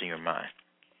God does to your mind.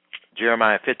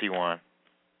 Jeremiah 51.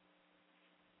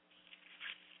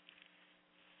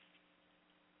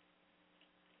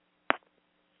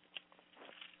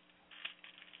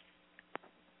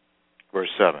 verse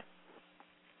 7.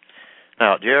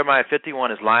 Now, Jeremiah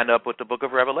 51 is lined up with the book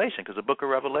of Revelation, because the book of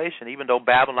Revelation, even though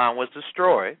Babylon was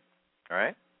destroyed,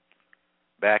 right,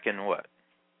 back in what?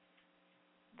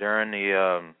 During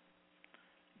the,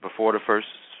 before the first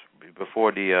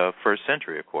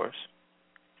century, of course,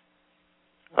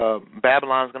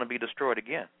 Babylon's going to be destroyed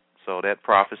again. So that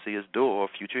prophecy is dual, or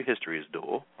future history is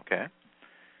dual, okay?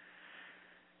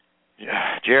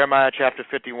 Jeremiah chapter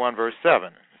 51, verse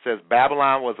 7. Says,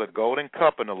 Babylon was a golden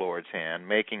cup in the Lord's hand,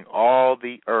 making all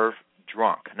the earth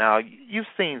drunk. Now, you've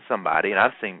seen somebody, and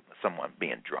I've seen someone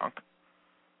being drunk.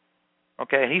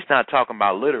 Okay, and he's not talking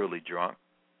about literally drunk,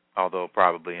 although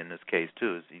probably in this case,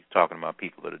 too, he's talking about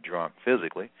people that are drunk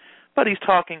physically. But he's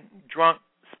talking drunk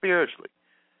spiritually.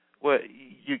 Well,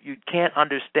 you can't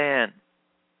understand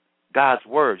God's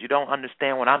words. You don't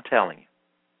understand what I'm telling you,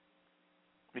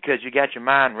 because you got your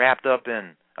mind wrapped up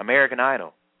in American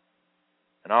Idol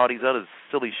and all these other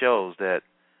silly shows that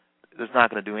is not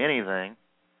going to do anything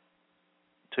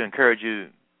to encourage you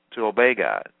to obey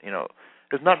God. You know,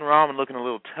 there's nothing wrong with looking at a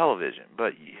little television,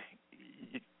 but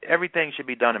everything should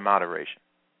be done in moderation.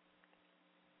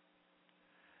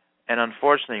 And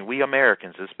unfortunately, we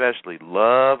Americans especially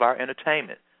love our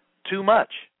entertainment too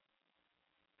much.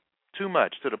 Too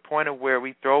much, to the point of where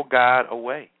we throw God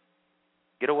away.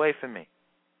 Get away from me.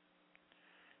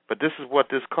 But this is what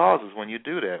this causes when you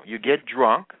do that. You get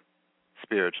drunk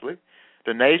spiritually.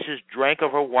 The nations drank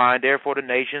of her wine, therefore the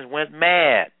nations went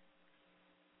mad.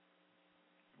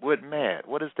 Went mad.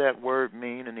 What does that word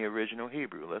mean in the original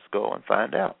Hebrew? Let's go and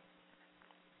find out.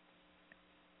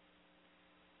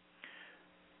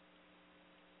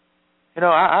 You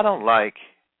know, I don't like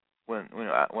when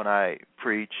I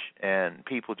preach and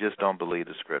people just don't believe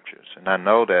the scriptures. And I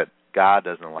know that God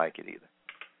doesn't like it either.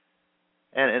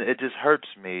 And it just hurts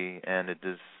me, and it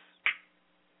just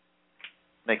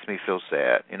makes me feel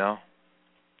sad, you know.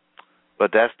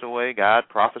 But that's the way God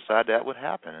prophesied that would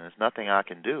happen, and there's nothing I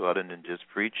can do other than just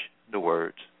preach the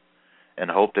words and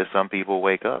hope that some people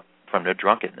wake up from their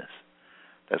drunkenness.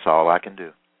 That's all I can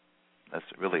do. That's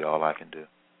really all I can do.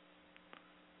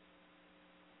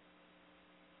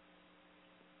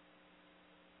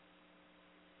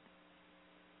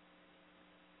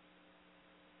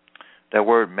 That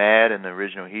word mad in the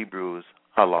original Hebrew is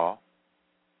halal.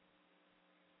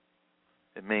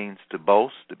 It means to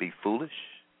boast, to be foolish,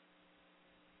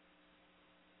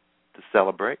 to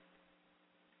celebrate.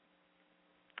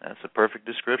 That's a perfect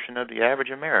description of the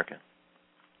average American.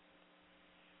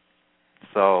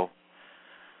 So,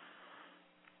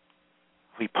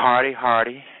 we party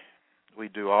hardy. We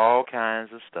do all kinds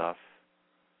of stuff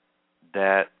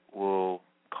that will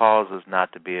cause us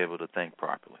not to be able to think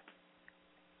properly.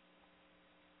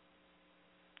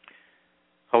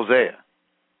 Hosea.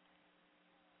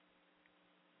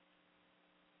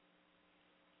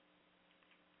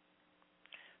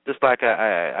 Just like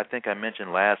I think I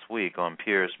mentioned last week on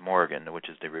Piers Morgan, which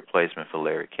is the replacement for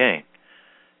Larry King,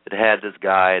 it had this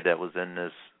guy that was in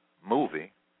this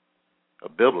movie, a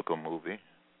biblical movie.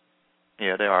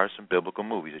 Yeah, there are some biblical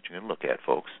movies that you can look at,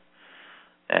 folks.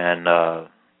 And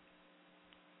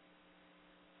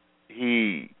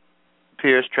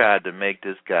Pierce tried to make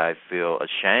this guy feel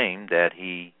ashamed that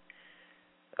he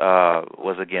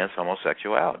was against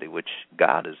homosexuality, which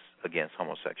God is against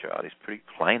homosexuality. It's pretty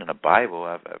plain in the Bible.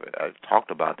 I've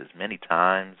talked about this many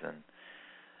times,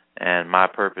 and my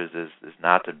purpose is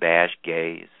not to bash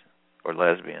gays or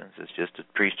lesbians. It's just to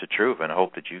preach the truth and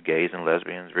hope that you gays and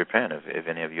lesbians repent, if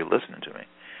any of you are listening to me.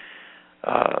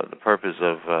 The purpose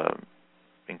of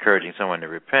encouraging someone to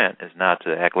repent is not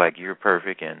to act like you're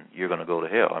perfect and you're going to go to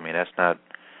hell. I mean, that's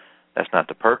not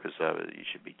the purpose of it. You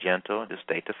should be gentle and just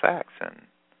state the facts, and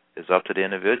it's up to the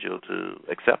individual to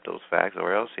accept those facts,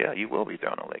 or else, yeah, you will be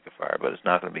thrown in a lake of fire, but it's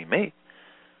not going to be me.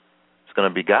 It's going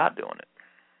to be God doing it.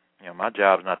 You know, my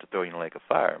job is not to throw you in a lake of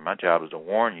fire. My job is to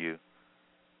warn you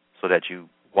so that you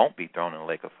won't be thrown in a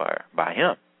lake of fire by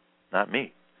Him, not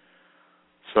me.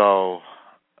 So,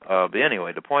 but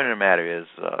anyway, the point of the matter is,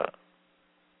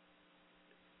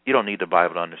 you don't need the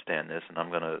Bible to understand this, and I'm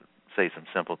going to say some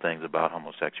simple things about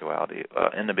homosexuality.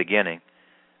 In the beginning,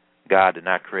 God did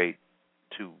not create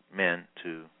two men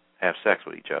to have sex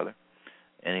with each other,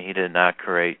 and He did not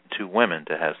create two women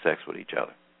to have sex with each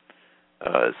other.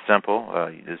 It's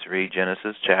simple. You just read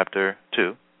Genesis chapter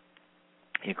 2.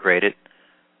 He created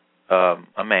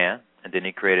a man, and then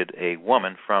He created a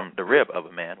woman from the rib of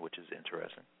a man, which is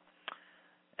interesting.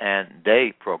 And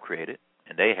they procreated,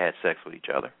 and they had sex with each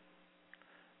other.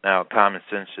 Now, common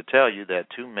sense should tell you that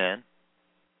two men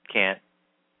can't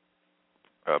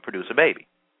produce a baby.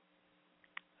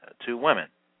 Two women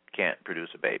can't produce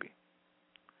a baby.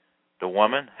 The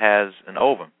woman has an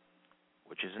ovum,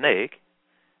 which is an egg,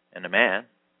 and the man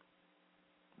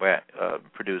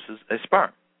produces a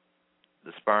sperm.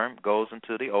 The sperm goes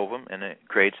into the ovum and it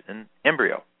creates an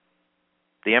embryo.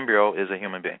 The embryo is a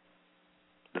human being,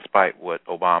 despite what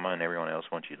Obama and everyone else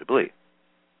wants you to believe.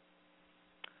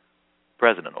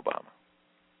 President Obama.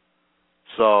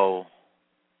 So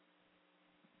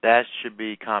that should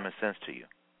be common sense to you.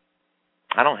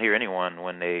 I don't hear anyone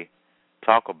when they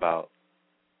talk about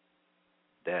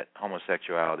that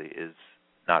homosexuality is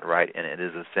not right and it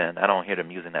is a sin. I don't hear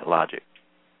them using that logic.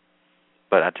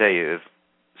 But I tell you, if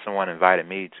someone invited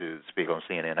me to speak on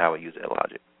CNN, I would use that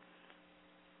logic.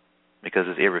 Because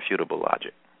it's irrefutable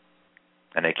logic.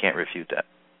 And they can't refute that.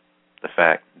 The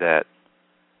fact that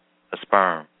a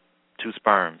sperm, two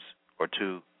sperms, or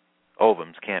two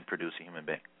ovums can't produce a human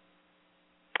being.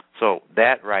 So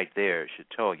that right there should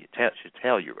tell you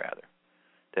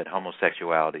that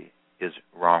homosexuality is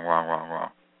wrong,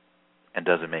 and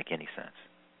doesn't make any sense.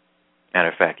 Matter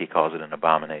of fact, he calls it an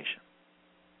abomination.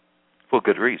 For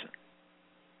good reason.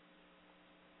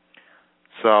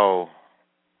 So,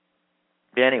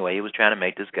 anyway, he was trying to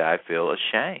make this guy feel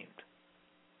ashamed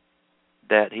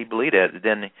that he believed that.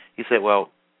 Then he said,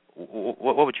 well,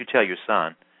 what would you tell your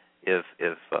son if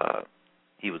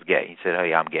he was gay? He said,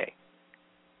 hey, I'm gay.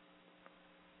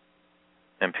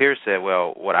 And Pierce said,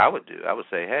 well, what I would do, I would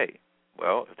say, hey,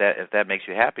 well, if that makes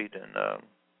you happy, then,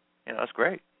 that's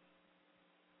great.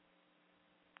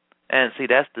 And see,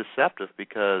 that's deceptive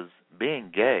because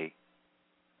being gay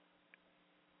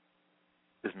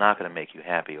is not going to make you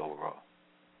happy overall.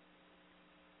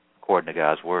 According to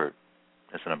God's word,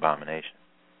 it's an abomination.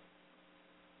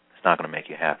 It's not going to make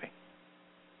you happy.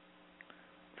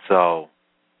 So,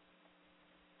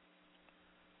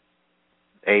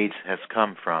 AIDS has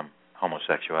come from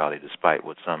homosexuality, despite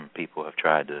what some people have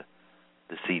tried to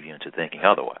deceive you into thinking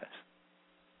otherwise.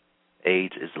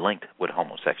 AIDS is linked with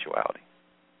homosexuality,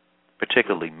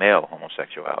 particularly male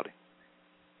homosexuality.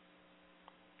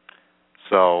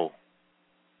 So,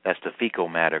 that's the fecal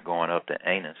matter going up the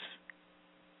anus,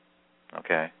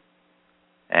 okay?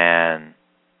 And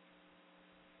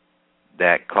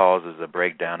that causes a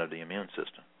breakdown of the immune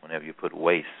system whenever you put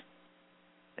waste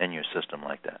in your system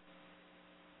like that.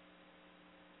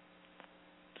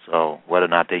 So whether or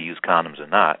not they use condoms or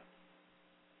not,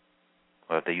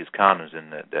 well, if they use condoms,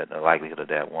 then the likelihood of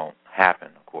that won't happen,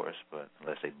 of course, but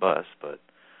unless they bust. But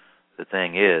the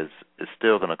thing is, it's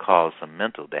still going to cause some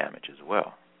mental damage as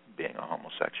well, being a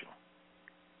homosexual.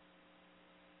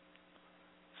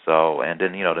 So, and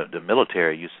then, the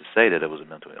military used to say that it was a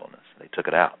mental illness. They took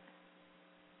it out.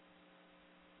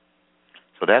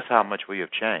 So that's how much we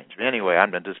have changed. Anyway,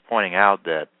 I'm just pointing out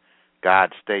that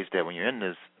God states that when you're in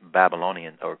this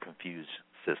Babylonian or confused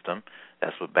system,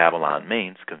 that's what Babylon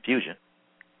means, confusion.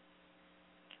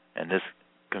 And this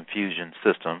confusion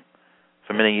system,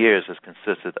 for many years, has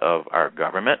consisted of our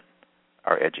government,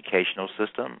 our educational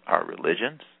system, our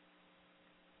religions.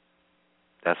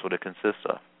 That's what it consists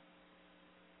of.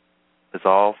 It's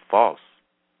all false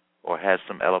or has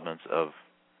some elements of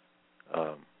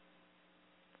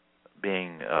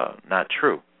being not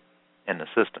true in the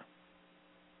system.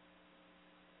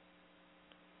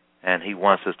 And he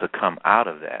wants us to come out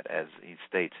of that, as he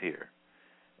states here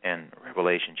in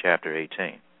Revelation chapter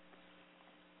 18.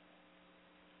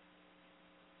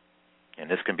 And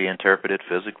this can be interpreted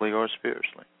physically or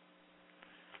spiritually.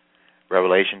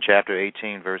 Revelation chapter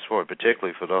 18, verse 4,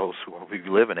 particularly for those who are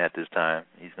living at this time,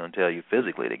 he's going to tell you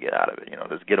physically to get out of it.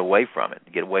 Just get away from it.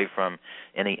 Get away from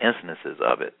any instances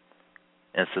of it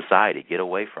in society. Get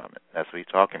away from it. That's what he's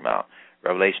talking about.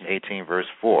 Revelation 18, verse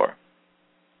 4.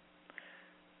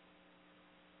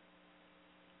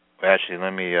 Actually,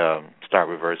 let me start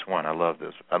with verse 1. I love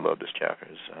this. I love this chapter.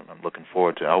 I'm looking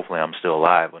forward to it. Hopefully I'm still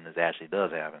alive when this actually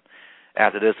does happen.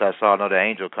 After this, I saw another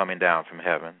angel coming down from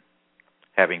heaven,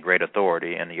 having great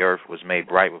authority, and the earth was made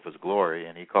bright with his glory,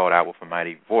 and he called out with a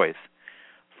mighty voice,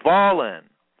 Fallen!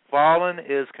 Fallen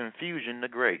is confusion the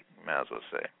great, you might as well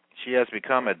say. She has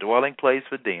become a dwelling place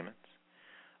for demons,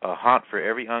 a haunt for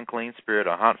every unclean spirit,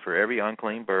 a haunt for every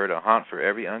unclean bird, a haunt for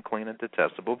every unclean and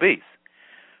detestable beast.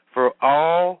 For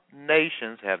all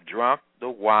nations have drunk the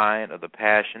wine of the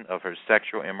passion of her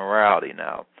sexual immorality.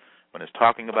 Now, when it's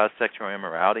talking about sexual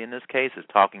immorality in this case, it's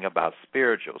talking about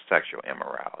spiritual sexual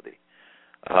immorality,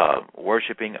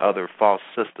 worshiping other false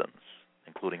systems,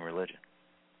 including religion,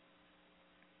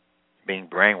 being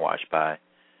brainwashed by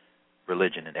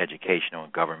religion and educational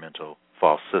and governmental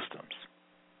false systems.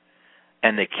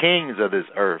 And the kings of this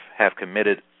earth have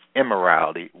committed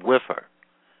immorality with her.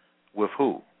 With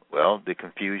who? Well, the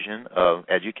confusion of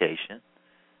education,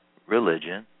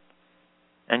 religion,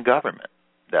 and government.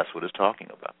 That's what it's talking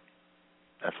about.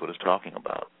 That's what it's talking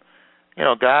about. You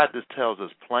know, God just tells us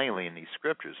plainly in these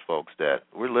scriptures, folks, that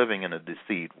we're living in a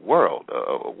deceived world,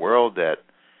 a world that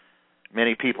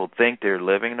many people think they're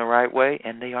living the right way,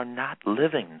 and they are not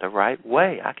living the right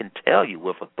way. I can tell you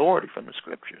with authority from the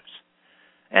scriptures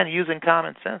and using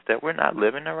common sense that we're not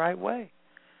living the right way.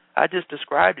 I just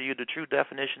described to you the true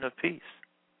definition of peace.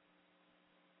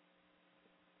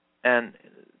 And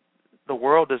the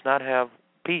world does not have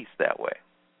peace that way,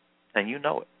 and you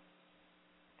know it.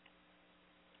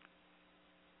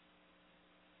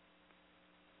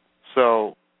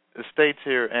 So it states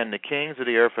here, and the kings of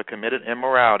the earth have committed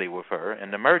immorality with her,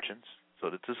 and the merchants, so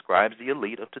that describes the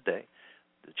elite of today,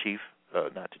 the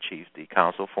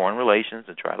Council of Foreign Relations,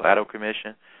 the Trilateral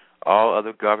Commission, all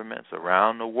other governments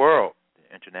around the world,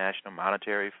 the International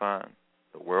Monetary Fund,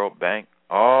 the World Bank,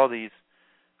 all these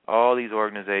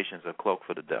organizations are cloaked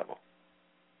for the devil.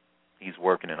 He's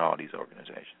working in all these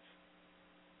organizations.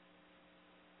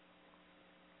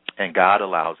 And God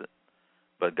allows it.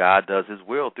 But God does his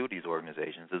will through these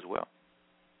organizations as well.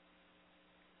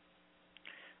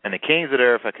 And the kings of the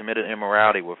earth have committed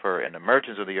immorality with her, and the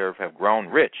merchants of the earth have grown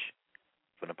rich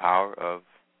from the power of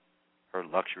her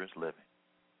luxurious living.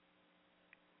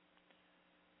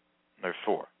 Verse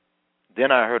 4.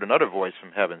 Then I heard another voice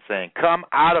from heaven saying, come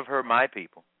out of her, my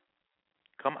people.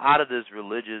 Come out of this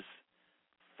religious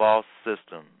false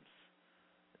systems,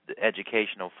 the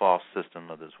educational false system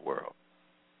of this world.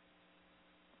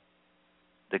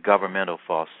 The governmental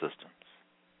false systems.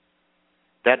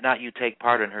 That not you take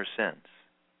part in her sins.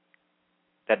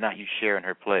 That not you share in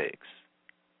her plagues.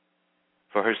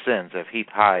 For her sins have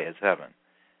heaped high as heaven,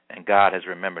 and God has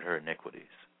remembered her iniquities.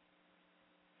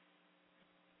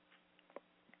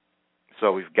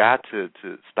 So we've got to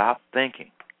stop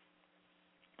thinking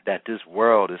that this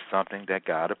world is something that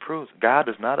God approves. God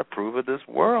does not approve of this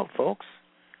world, folks.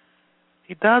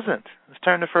 He doesn't. Let's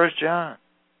turn to 1 John.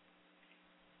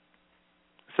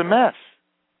 It's a mess.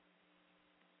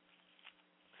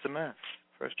 It's a mess.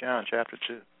 1 John chapter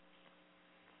 2.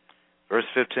 Verse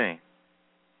 15.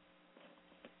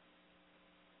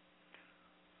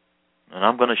 And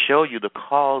I'm going to show you the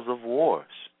cause of wars.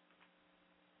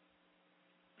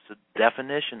 It's a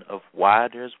definition of why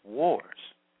there's wars.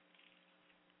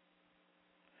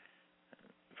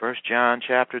 1 John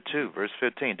chapter 2, verse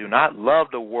 15. Do not love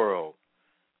the world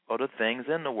or the things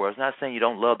in the world. It's not saying you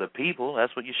don't love the people.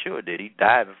 That's what Yeshua did. He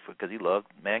died because he loved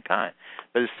mankind.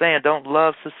 But it's saying don't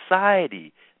love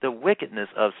society, the wickedness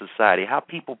of society, how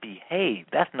people behave.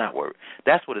 That's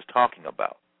what it's talking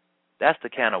about. That's the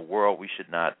kind of world we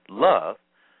should not love,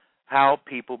 how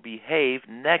people behave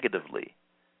negatively.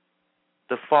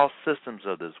 The false systems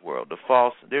of this world,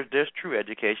 there's true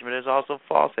education, but there's also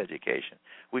false education.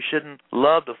 We shouldn't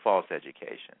love the false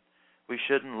education. We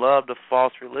shouldn't love the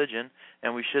false religion,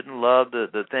 and we shouldn't love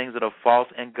the things that are false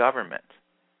in government.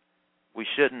 We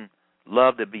shouldn't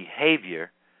love the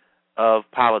behavior of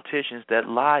politicians that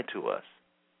lie to us,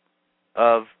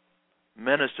 of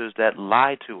ministers that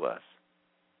lie to us,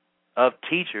 of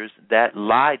teachers that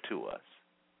lie to us.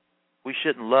 We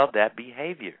shouldn't love that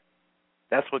behavior.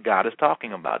 That's what God is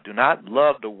talking about. Do not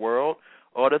love the world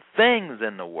or the things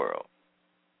in the world.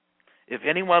 If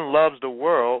anyone loves the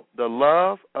world, the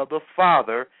love of the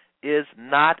Father is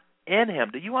not in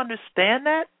him. Do you understand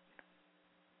that?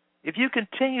 If you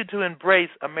continue to embrace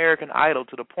American Idol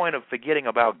to the point of forgetting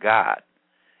about God,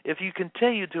 if you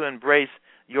continue to embrace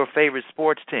your favorite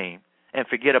sports team and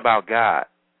forget about God,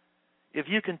 if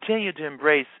you continue to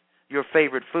embrace your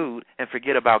favorite food and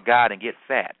forget about God and get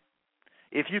fat,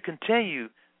 if you continue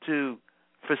to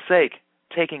forsake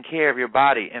taking care of your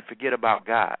body and forget about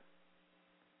God,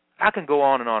 I can go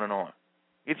on and on and on.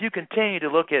 If you continue to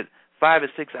look at 5 or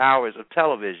 6 hours of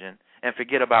television and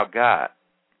forget about God,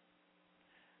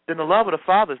 then the love of the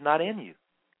Father is not in you.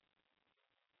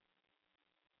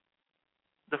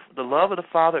 The love of the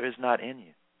Father is not in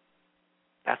you.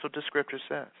 That's what the Scripture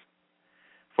says.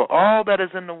 For all that is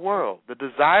in the world, the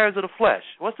desires of the flesh.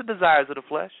 What's the desires of the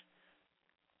flesh?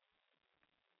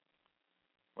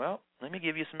 Well, let me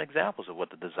give you some examples of what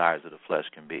the desires of the flesh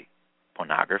can be.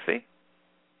 Pornography.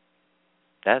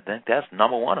 That's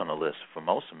number one on the list for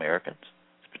most Americans,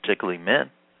 particularly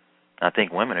men. I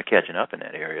think women are catching up in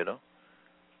that area, though.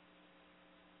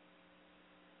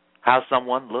 How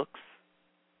someone looks,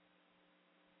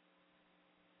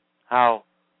 how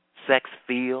sex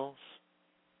feels,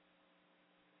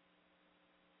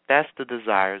 that's the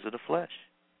desires of the flesh.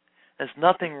 There's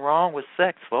nothing wrong with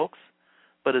sex, folks,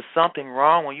 but there's something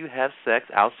wrong when you have sex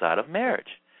outside of marriage.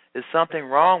 Is something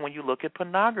wrong when you look at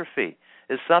pornography?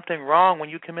 Is something wrong when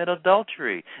you commit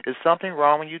adultery? Is something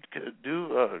wrong when you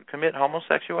commit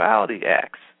homosexuality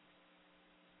acts?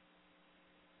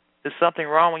 Is something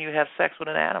wrong when you have sex with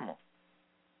an animal?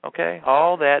 Okay?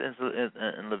 All that is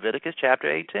in Leviticus chapter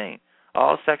 18.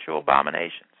 All sexual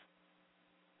abominations.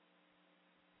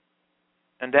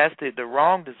 And that's the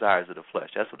wrong desires of the flesh.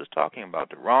 That's what it's talking about.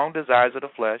 The wrong desires of the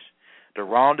flesh, the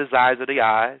wrong desires of the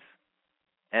eyes,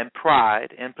 and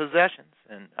pride in possessions.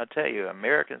 And I tell you,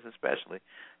 Americans especially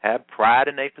have pride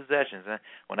in their possessions. And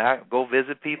when I go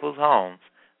visit people's homes,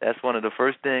 that's one of the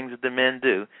first things that the men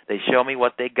do. They show me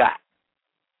what they got.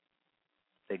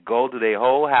 They go to their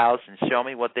whole house and show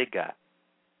me what they got.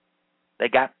 They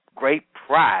got great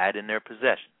pride in their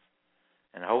possessions.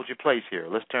 And hold your place here.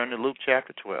 Let's turn to Luke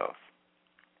chapter 12.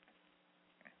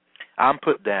 I'm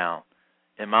put down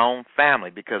in my own family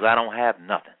because I don't have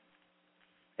nothing.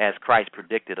 As Christ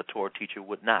predicted, a Torah teacher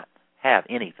would not have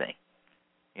anything.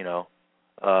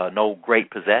 No great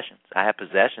possessions. I have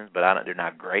possessions, but they're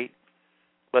not great.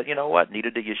 But you know what? Neither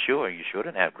did Yeshua. Yeshua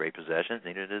didn't have great possessions.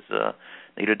 Neither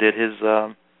did his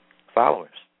followers.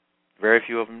 Very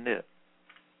few of them did.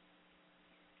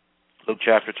 Luke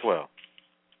chapter 12.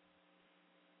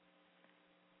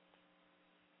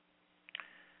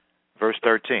 Verse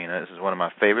 13. This is one of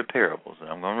my favorite parables, and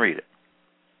I'm going to read it.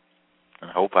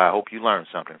 And I hope you learned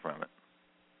something from it.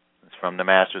 It's from the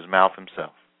Master's mouth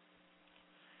himself.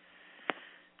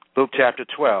 Luke chapter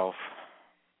 12,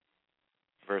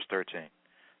 verse 13.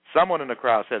 Someone in the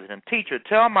crowd said to him, "Teacher,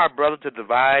 tell my brother to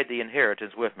divide the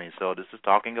inheritance with me." So this is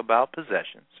talking about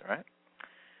possessions, right?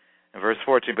 In verse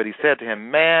 14, but he said to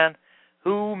him, "Man,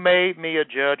 who made me a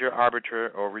judge or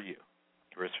arbiter over you?"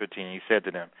 Verse 15, he said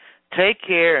to them, "Take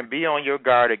care and be on your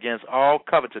guard against all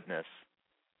covetousness,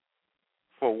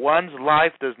 for one's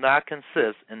life does not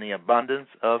consist in the abundance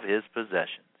of his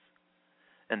possessions."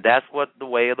 And that's what the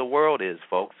way of the world is,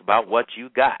 folks, about what you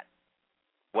got.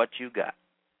 What you got.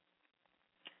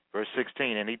 Verse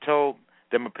 16, and he told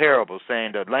them a parable,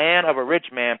 saying, "The land of a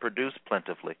rich man produced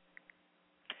plentifully.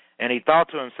 And he thought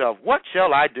to himself, what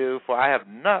shall I do, for I have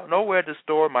nowhere to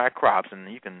store my crops."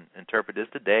 And you can interpret this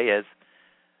today as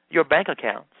your bank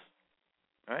accounts,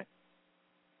 right?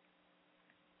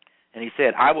 And he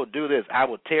said, "I will do this. I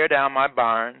will tear down my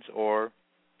barns," or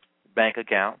bank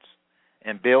accounts,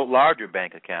 "and build larger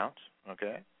bank accounts,"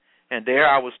 okay? "And there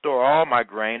I will store all my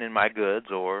grain and my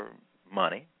goods," or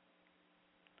money.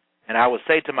 "And I will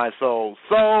say to my soul,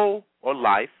 soul," or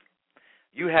life,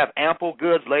 "you have ample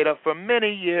goods laid up for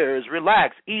many years.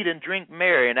 Relax, eat, and drink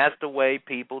merry." And that's the way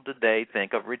people today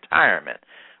think of retirement.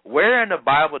 Where in the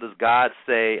Bible does God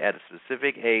say at a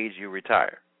specific age you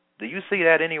retire? Do you see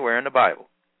that anywhere in the Bible?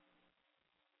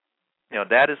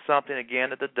 That is something,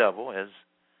 again, that the devil has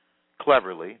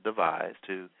cleverly devised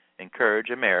to encourage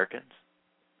Americans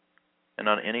and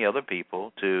any other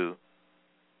people to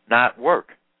not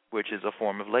work, which is a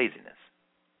form of laziness.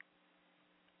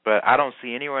 But I don't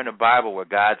see anywhere in the Bible where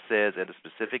God says at a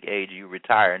specific age you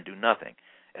retire and do nothing,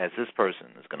 as this person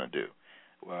is going to do,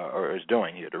 or is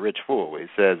doing here, the rich fool. He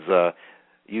says,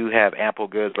 "You have ample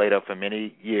goods laid up for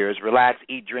many years. Relax,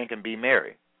 eat, drink, and be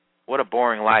merry." What a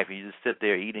boring life. You just sit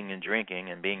there eating and drinking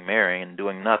and being merry and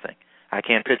doing nothing. I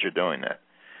can't picture doing that.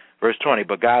 Verse 20,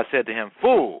 but God said to him,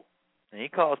 "Fool." And he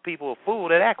calls people a fool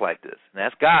that act like this. And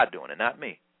that's God doing it, not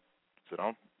me. So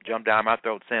don't jump down my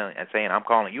throat saying I'm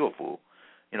calling you a fool.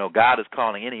 God is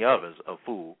calling any of us a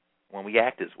fool when we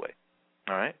act this way.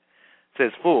 All right? It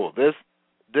says, "Fool,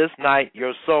 this night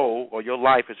your soul or your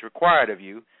life is required of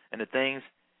you, and the things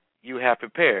you have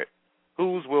prepared,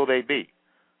 whose will they be?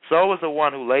 So is the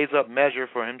one who lays up measure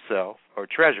for himself, or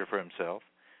treasure for himself,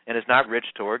 and is not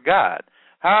rich toward God."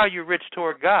 How are you rich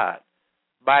toward God?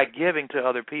 By giving to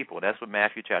other people. That's what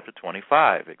Matthew chapter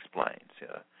 25 explains.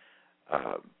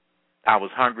 I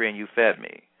was hungry and you fed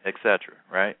me, etc.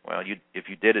 Right? Well, if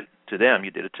you did it to them,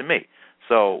 you did it to me.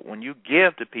 So when you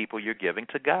give to people, you're giving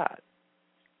to God.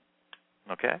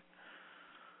 Okay?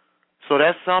 So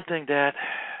that's something that,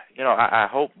 I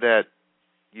hope that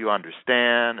you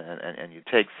understand and you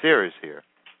take serious here.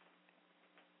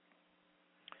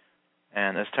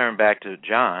 And let's turn back to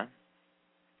John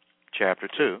chapter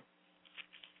 2.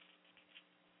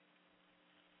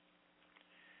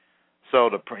 So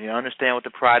you understand what the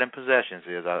pride and possessions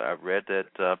is. I've read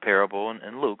that parable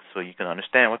in Luke, so you can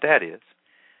understand what that is.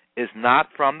 It's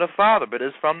not from the Father, but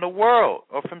it's from the world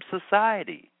or from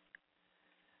society.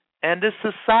 And this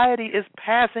society is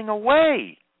passing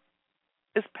away.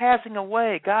 It's passing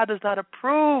away. God does not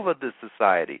approve of this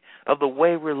society, of the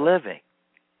way we're living,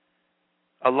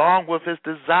 along with his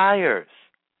desires.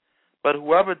 But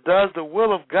whoever does the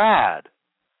will of God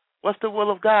What's the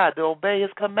will of God? To obey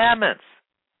his commandments.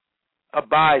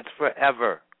 Abides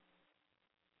forever.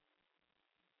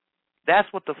 That's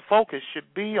what the focus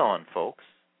should be on, folks.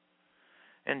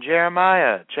 In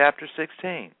Jeremiah chapter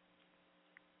 16.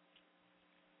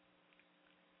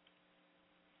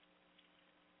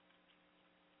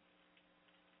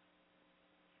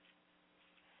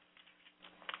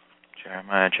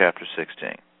 Jeremiah chapter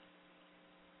 16.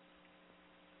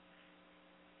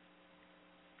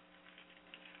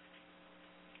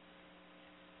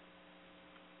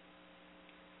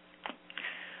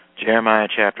 Jeremiah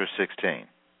chapter 16.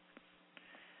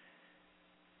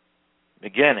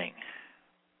 Beginning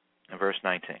in verse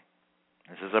 19.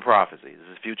 This is a prophecy.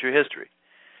 This is future history.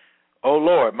 O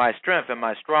Lord, my strength and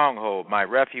my stronghold, my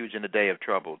refuge in the day of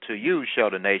trouble, to you shall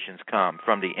the nations come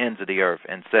from the ends of the earth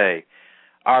and say,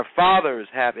 our fathers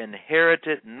have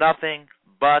inherited nothing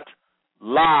but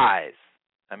lies.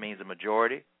 That means the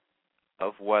majority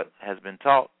of what has been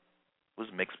taught was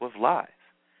mixed with lies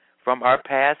from our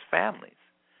past families.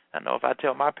 I know if I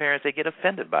tell my parents, they get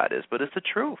offended by this, but it's the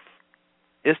truth.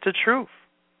 It's the truth.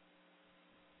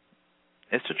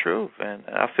 It's the truth. And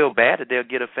I feel bad that they'll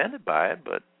get offended by it,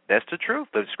 but that's the truth.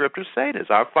 The scriptures say this.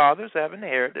 Our fathers have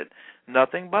inherited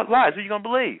nothing but lies. Who are you going to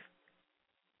believe?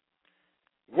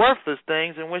 Worthless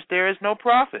things in which there is no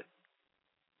profit.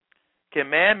 Can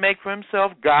man make for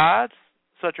himself gods?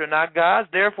 Such are not gods.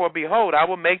 Therefore, behold, I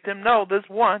will make them know this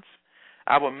once.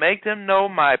 I will make them know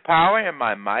my power and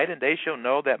my might, and they shall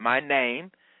know that my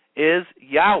name is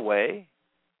Yahweh,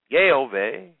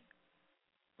 Yehovah.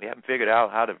 We haven't figured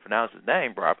out how to pronounce his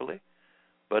name properly,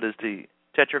 but it's the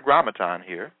tetragrammaton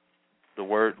here. The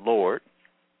word Lord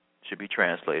should be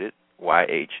translated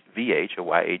YHVH or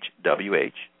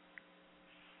YHWH.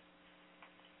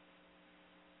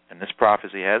 And this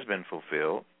prophecy has been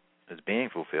fulfilled, is being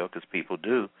fulfilled, because people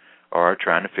are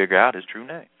trying to figure out his true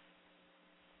name.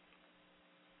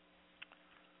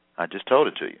 I just told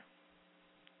it to you.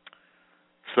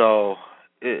 So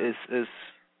it's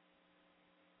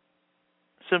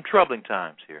some troubling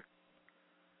times here.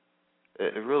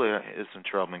 It really is some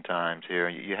troubling times here.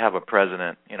 You have a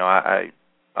president, I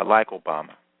like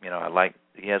Obama.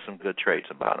 He has some good traits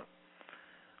about him.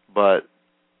 But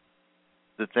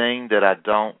the thing that I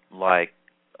don't like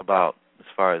about, as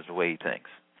far as the way he thinks,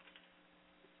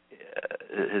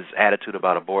 his attitude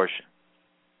about abortion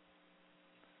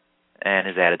and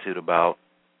his attitude about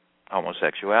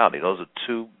homosexuality. Those are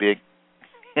two big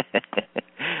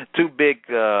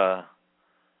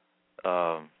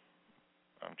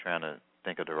I'm trying to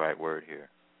think of the right word here.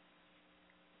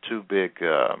 Two big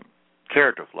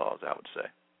character flaws, I would say,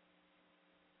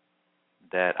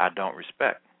 that I don't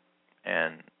respect.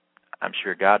 And I'm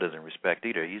sure God doesn't respect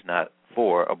either. He's not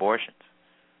for abortions.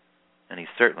 And he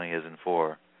certainly isn't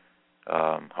for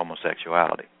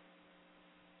homosexuality.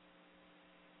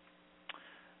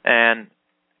 And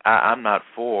I'm not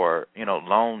for,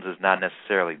 loans is not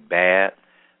necessarily bad,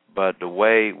 but the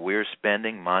way we're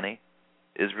spending money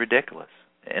is ridiculous.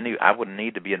 And I wouldn't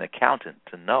need to be an accountant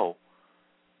to know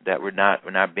that we're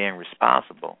not being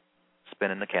responsible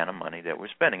spending the kind of money that we're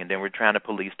spending. And then we're trying to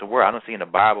police the world. I don't see in the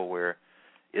Bible where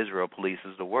Israel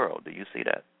polices the world. Do you see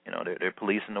that? They're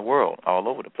policing the world all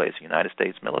over the place, the United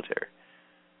States military.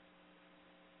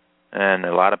 And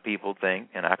a lot of people think,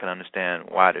 and I can understand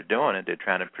why they're doing it, they're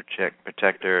trying to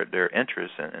protect their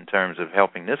interests in terms of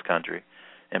helping this country,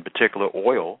 in particular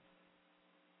oil.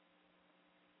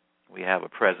 We have a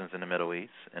presence in the Middle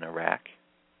East, in Iraq,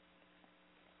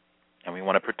 and we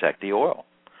want to protect the oil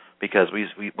because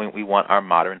we want our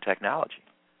modern technology,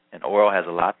 and oil has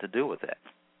a lot to do with that.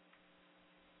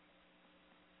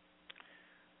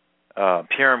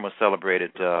 Purim was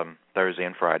celebrated Thursday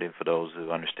and Friday for those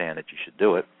who understand that you should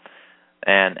do it.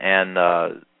 And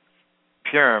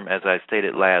Purim, as I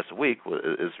stated last week,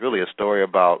 is really a story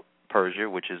about Persia,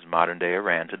 which is modern-day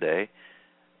Iran today,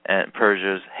 and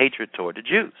Persia's hatred toward the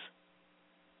Jews,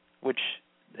 which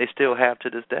they still have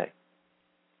to this day.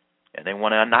 And they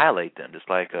want to annihilate them, just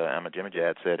like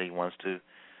Ahmadinejad said he wants to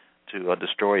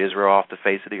destroy Israel off the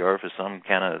face of the earth, or some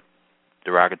kind of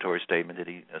derogatory statement that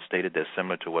he stated that's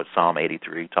similar to what Psalm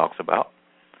 83 talks about.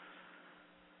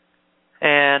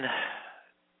 And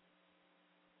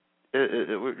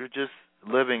we're just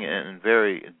living in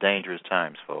very dangerous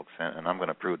times, folks, and I'm going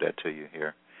to prove that to you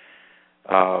here.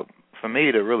 For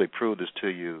me to really prove this to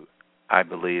you, I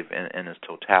believe in its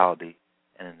totality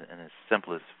and in its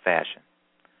simplest fashion,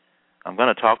 I'm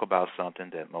going to talk about something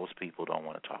that most people don't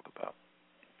want to talk about.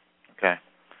 Okay?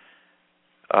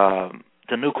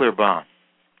 The nuclear bomb.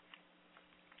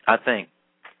 I think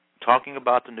talking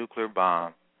about the nuclear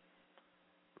bomb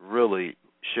really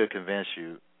should convince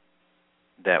you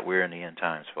that we're in the end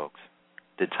times, folks.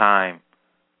 The time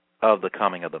of the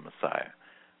coming of the Messiah.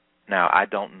 Now, I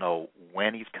don't know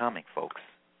when he's coming, folks.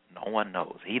 No one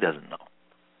knows. He doesn't know.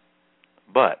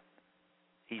 But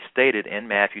he stated in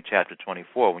Matthew chapter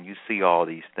 24, when you see all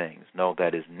these things, know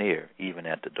that is near, even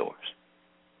at the doors.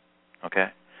 Okay?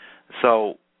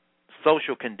 So,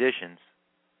 social conditions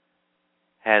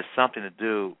has something to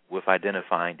do with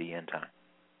identifying the end time.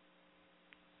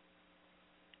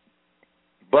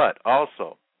 But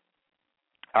also,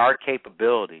 our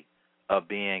capability of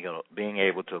being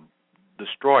able to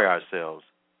destroy ourselves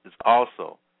is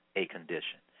also a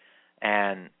condition.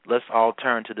 And let's all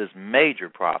turn to this major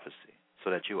prophecy so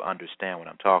that you understand what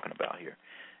I'm talking about here.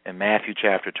 In Matthew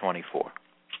chapter 24.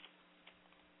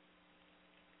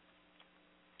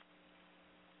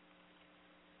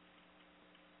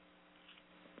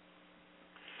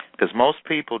 Because most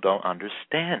people don't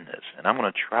understand this. And I'm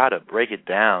going to try to break it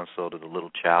down so that the little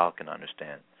child can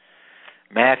understand.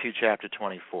 Matthew chapter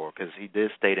 24, because he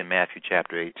did state in Matthew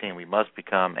chapter 18, we must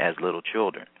become as little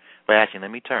children. But actually,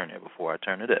 let me turn there before I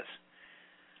turn to this.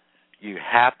 You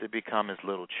have to become as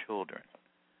little children.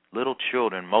 Little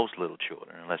children, most little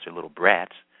children, unless they're little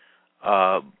brats,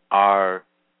 are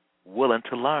willing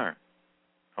to learn.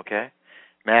 Okay?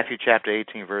 Matthew chapter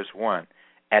 18, verse 1.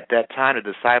 At that time the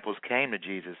disciples came to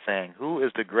Jesus, saying, "Who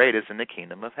is the greatest in the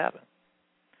kingdom of heaven?"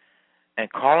 And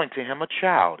calling to him a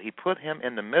child, he put him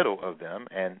in the middle of them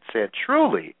and said,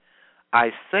 "Truly,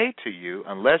 I say to you,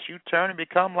 unless you turn and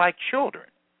become like children,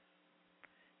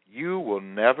 you will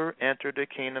never enter the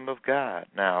kingdom of God."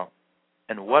 Now,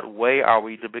 in what way are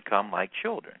we to become like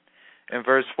children? In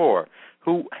verse 4,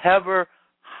 whoever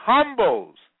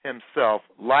humbles himself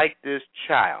like this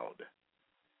child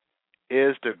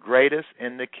is the greatest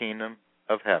in the kingdom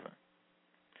of heaven.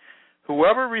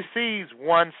 Whoever receives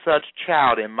one such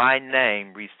child in my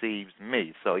name receives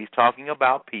me. So he's talking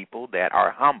about people that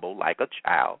are humble like a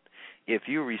child. If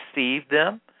you receive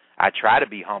them, I try to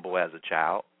be humble as a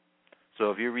child. So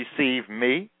if you receive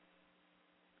me,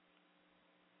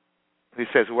 he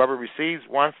says, whoever receives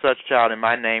one such child in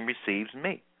my name receives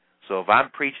me. So if I'm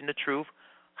preaching the truth,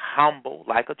 humble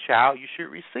like a child, you should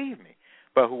receive me.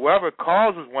 But whoever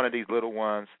causes one of these little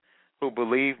ones who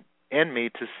believe in me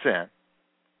to sin,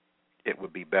 it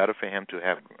would be better for him to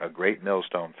have a great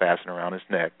millstone fastened around his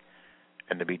neck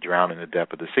and to be drowned in the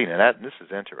depth of the sea. Now, this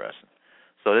is interesting.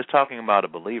 So it's talking about a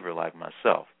believer like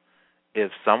myself.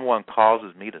 If someone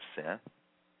causes me to sin,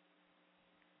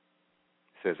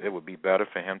 it says it would be better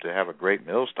for him to have a great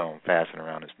millstone fastened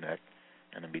around his neck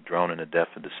and to be drowned in the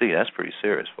depth of the sea. That's pretty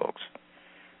serious, folks.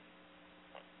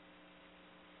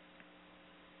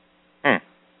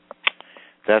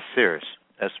 That's serious.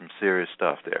 That's some serious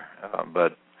stuff there.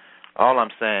 But all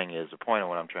I'm saying is, the point of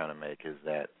what I'm trying to make is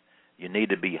that you need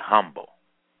to be humble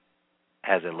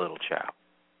as a little child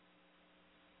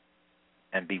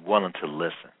and be willing to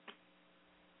listen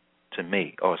to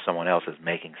me or someone else is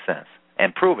making sense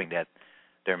and proving that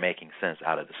they're making sense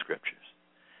out of the scriptures.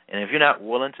 And if you're not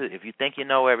willing to, if you think you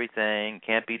know everything,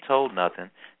 can't be told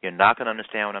nothing, you're not going to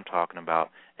understand what I'm talking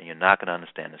about, and you're not going to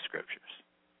understand the scriptures.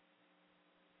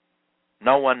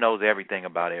 No one knows everything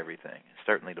about everything.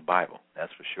 Certainly the Bible,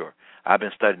 that's for sure. I've been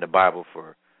studying the Bible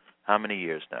for how many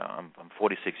years now? I'm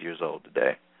 46 years old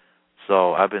today.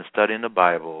 So I've been studying the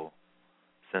Bible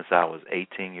since I was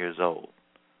 18 years old.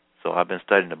 So I've been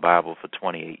studying the Bible for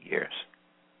 28 years.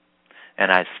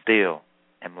 And I still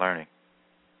am learning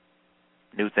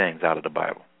new things out of the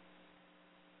Bible.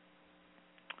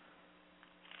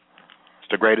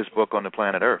 It's the greatest book on the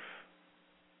planet Earth,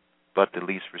 but the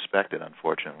least respected,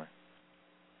 unfortunately.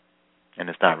 And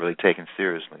it's not really taken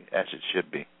seriously, as it should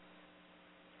be.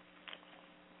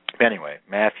 Anyway,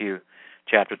 Matthew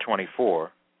chapter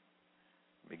 24,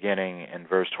 beginning in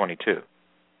verse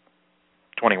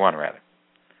 21 rather.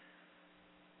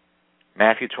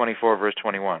 Matthew 24, verse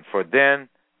 21. For then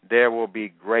there will be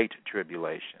great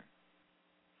tribulation.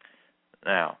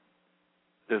 Now,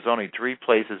 there's only 3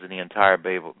 places in the entire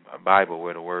Bible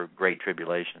where the word great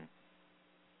tribulation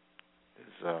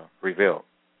is revealed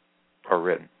or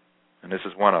written. And this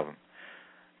is one of them.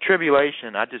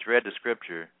 Tribulation, I just read the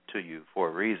scripture to you for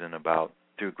a reason about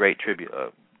through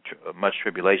much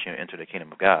tribulation enter the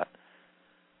kingdom of God.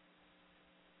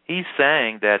 He's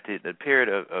saying that the period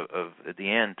of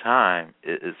the end time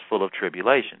is full of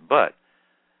tribulation. But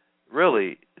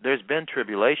really, there's been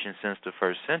tribulation since the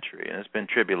first century, and there's been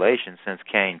tribulation since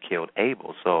Cain killed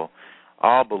Abel. So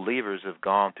all believers have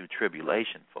gone through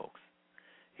tribulation, folks.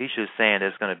 He's just saying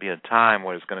there's going to be a time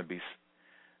where it's going to be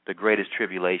the greatest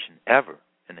tribulation ever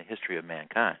in the history of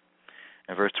mankind.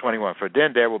 And verse 21, for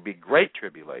then there will be great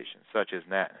tribulation, such as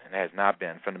has not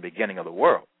been from the beginning of the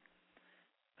world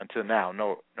until now,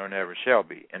 nor never shall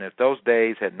be. And if those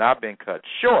days had not been cut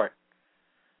short,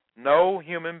 no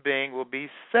human being will be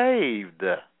saved.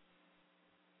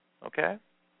 Okay?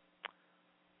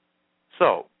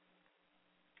 So,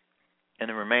 in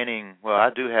the remaining, well, I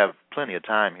do have plenty of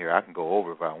time here. I can go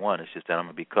over if I want. It's just that I'm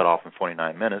going to be cut off in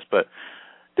 49 minutes. But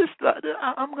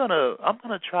I'm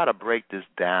gonna try to break this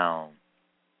down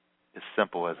as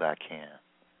simple as I can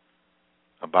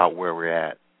about where we're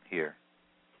at here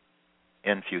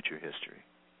in future history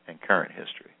and current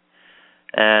history.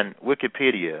 And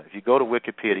Wikipedia, if you go to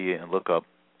Wikipedia and look up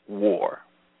war,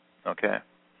 okay,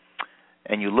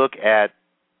 and you look at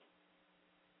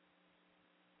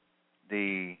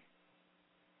they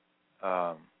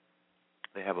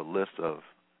have a list of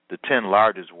the 10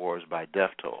 largest wars by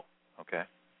death toll, okay?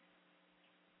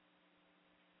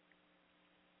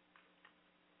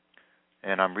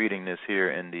 And I'm reading this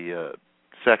here in the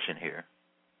section here.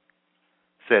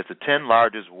 It says the 10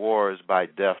 largest wars by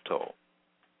death toll.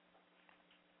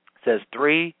 It says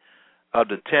 3 of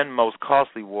the 10 most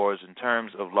costly wars in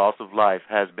terms of loss of life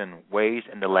has been waged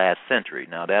in the last century.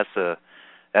 Now that's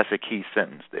a key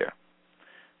sentence there.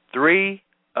 3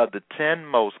 of the 10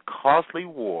 most costly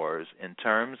wars in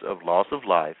terms of loss of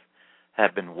life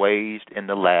have been waged in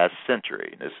the last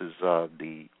century. This is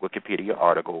the Wikipedia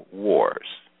article, Wars.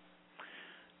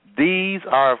 These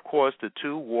are, of course, the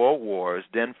 2 world wars,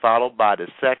 then followed by the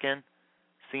Second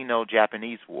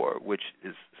Sino-Japanese War, which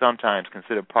is sometimes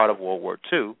considered part of World War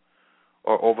II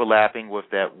or overlapping with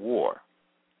that war.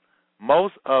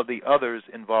 Most of the others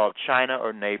involve China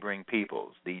or neighboring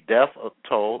peoples. The death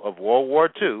toll of World War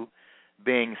II,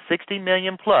 being 60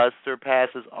 million plus,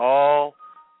 surpasses all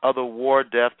other war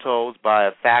death tolls by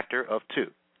a factor of 2.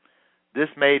 This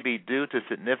may be due to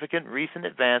significant recent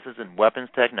advances in weapons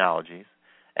technologies,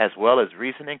 as well as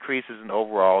recent increases in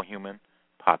overall human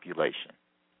population.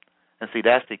 And see,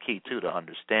 that's the key, too, to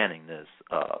understanding this.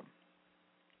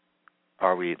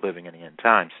 Are we living in the end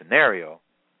time scenario?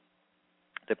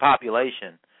 The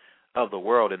population of the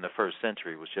world in the first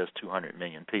century was just 200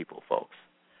 million people, folks.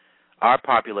 Our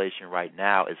population right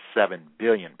now is 7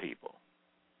 billion people.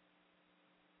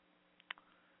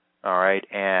 All right,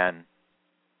 and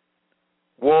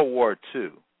World War II,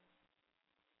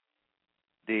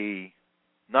 the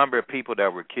number of people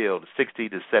that were killed, 60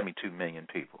 to 72 million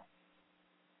people.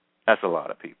 That's a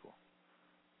lot of people.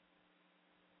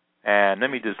 And let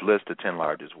me just list the 10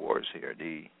 largest wars here.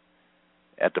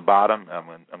 At the bottom, I'm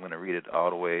going to read it all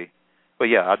the way. But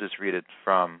yeah, I'll just read it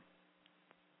from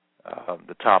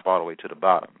the top all the way to the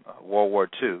bottom. World War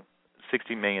II,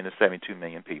 60 million to 72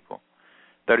 million people.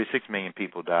 36 million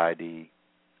people died. The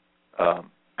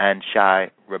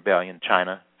Anshai Rebellion,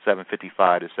 China,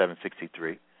 755 to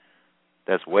 763.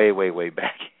 That's way, way, way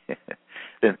back.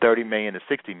 Then 30 million to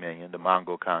 60 million, the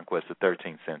Mongol conquest of the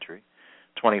 13th century.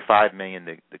 25 million,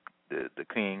 the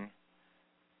Qing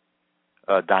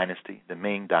dynasty, the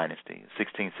Ming dynasty,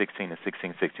 1616 to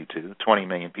 1662. 20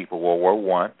 million people, World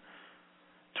War I.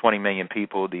 20 million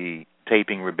people, the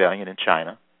Taiping Rebellion in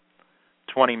China.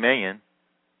 20 million,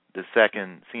 the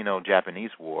Second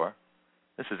Sino-Japanese War.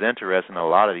 This is interesting. A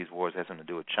lot of these wars have something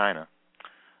to do with China.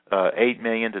 8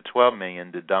 million to 12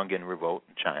 million, the Dungan Revolt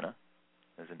in China.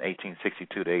 This is in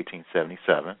 1862 to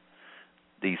 1877.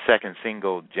 The Second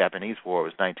Sino-Japanese War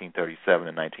was 1937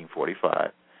 and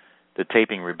 1945. The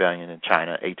Taiping Rebellion in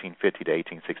China, 1850 to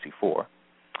 1864.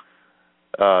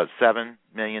 7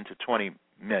 million to 20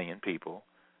 million people.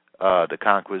 The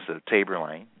conquest of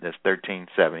Tamerlane, that's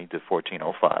 1370 to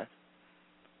 1405.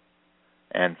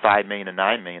 And 5 million to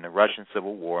 9 million, the Russian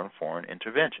Civil War and foreign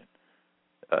intervention,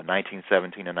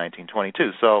 1917 to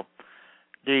 1922. So,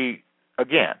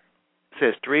 again, it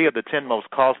says 3 of the 10 most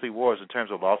costly wars in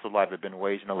terms of loss of life have been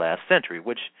waged in the last century,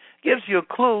 which gives you a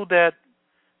clue that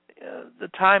the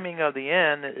timing of the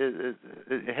end,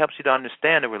 it helps you to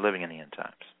understand that we're living in the end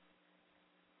times.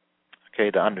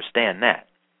 Okay, to understand that.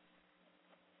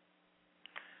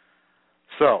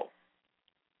 So,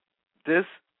 this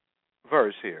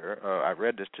verse here, I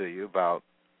read this to you about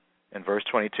in verse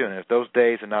 22, and if those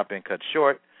days had not been cut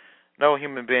short, no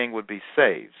human being would be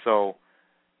saved. So,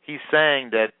 he's saying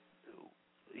that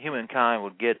humankind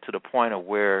would get to the point of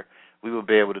where we will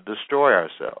be able to destroy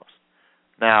ourselves.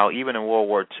 Now, even in World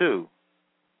War II,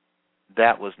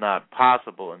 that was not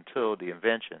possible until the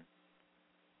invention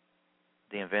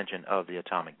of the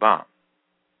atomic bomb,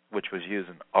 which was used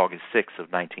on August 6th of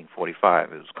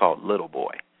 1945. It was called Little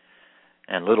Boy.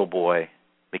 And Little Boy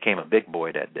became a big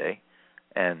boy that day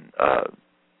and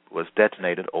was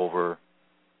detonated over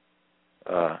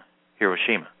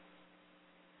Hiroshima.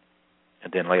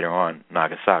 And then later on,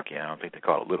 Nagasaki. I don't think they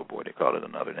call it Little Boy. They call it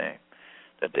another name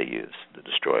that they use to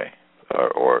destroy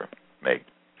or make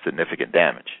significant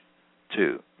damage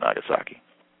to Nagasaki.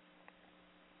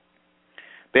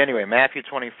 But anyway, Matthew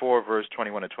 24, verse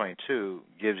 21 to 22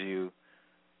 gives you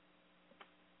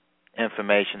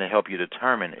information to help you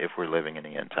determine if we're living in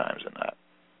the end times or not.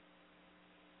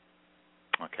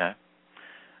 Okay?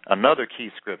 Another key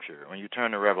scripture, when you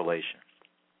turn to Revelation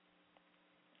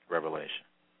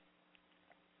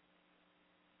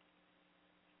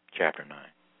chapter 9.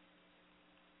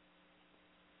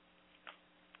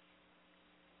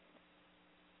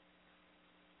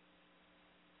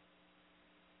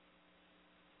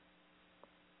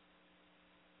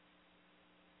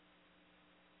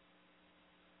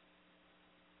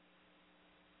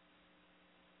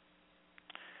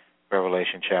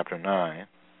 Revelation chapter 9,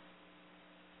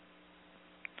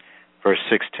 verse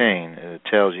 16, it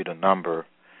tells you the number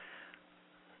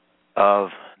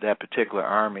of that particular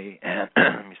army. And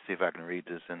let me see if I can read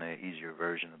this in an easier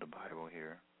version of the Bible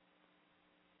here.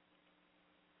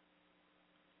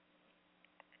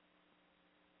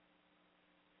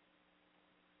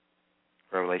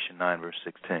 Revelation 9, verse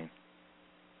 16.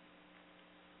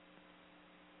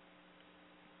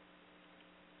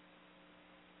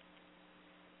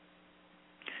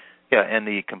 Yeah, in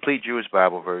the complete Jewish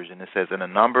Bible version, it says, and the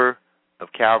number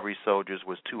of cavalry soldiers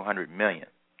was 200 million.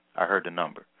 I heard the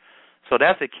number. So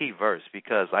that's a key verse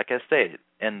because, like I said,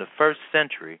 in the first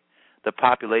century, the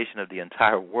population of the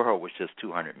entire world was just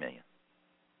 200 million.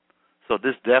 So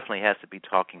this definitely has to be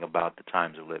talking about the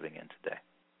times we're living in today.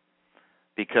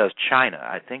 Because China,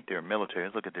 I think their military,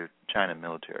 let's look at their China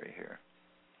military here.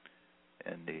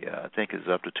 And I think it's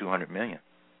up to 200 million.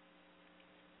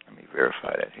 Let me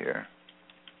verify that here.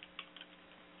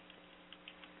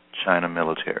 China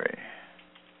military.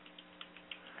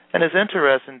 And it's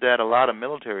interesting that a lot of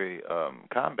military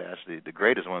combats, the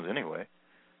greatest ones anyway,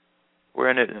 were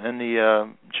in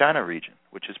the China region,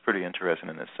 which is pretty interesting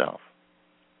in itself.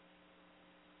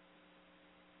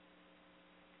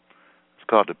 It's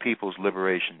called the People's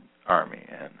Liberation Army,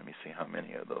 and let me see how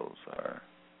many of those are.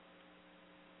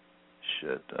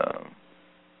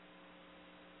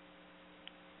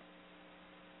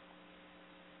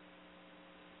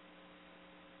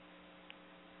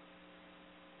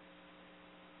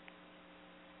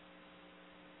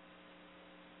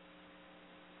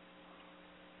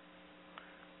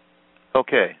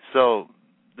 Okay, so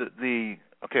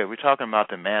we're talking about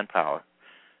the manpower.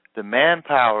 The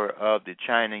manpower of the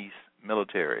Chinese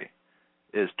military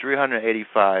is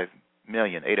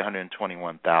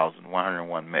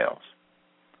 385,821,101 males.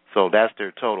 So that's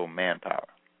their total manpower.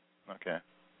 Okay,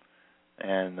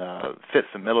 and fit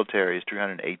for military is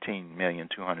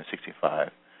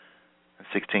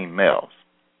 318,265,16 males.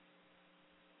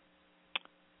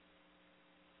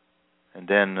 And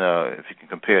then if you can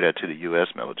compare that to the U.S.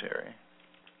 military.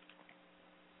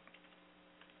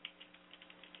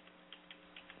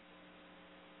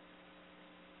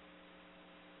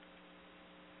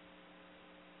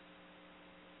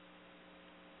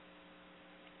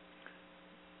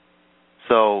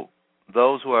 So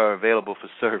those who are available for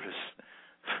service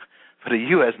for the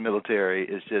U.S. military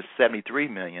is just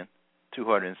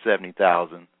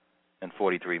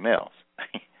 73,270,043 males.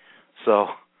 So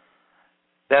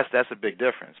that's a big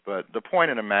difference. But the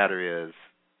point of the matter is,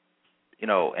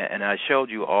 and I showed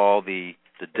you all the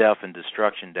death and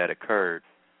destruction that occurred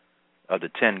of the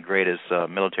 10 greatest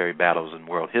military battles in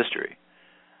world history.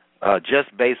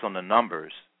 Just based on the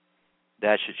numbers,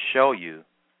 that should show you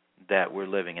that we're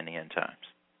living in the end times.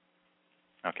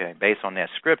 Okay, based on that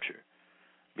scripture.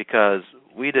 Because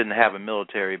we didn't have a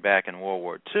military back in World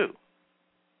War II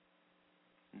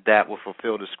that will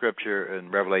fulfill the scripture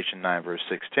in Revelation 9, verse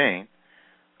 16,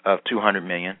 of 200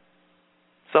 million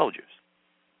soldiers,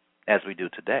 as we do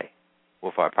today,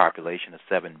 with our population of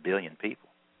 7 billion people.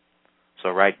 So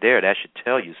right there, that should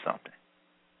tell you something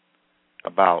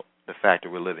about the fact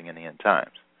that we're living in the end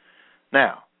times.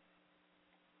 Now,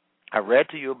 I read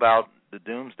to you about the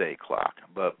doomsday clock,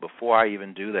 but before I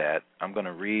even do that, I'm going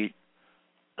to read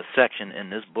a section in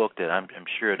this book that I'm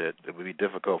sure that it would be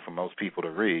difficult for most people to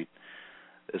read.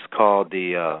 It's called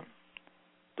The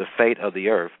Fate of the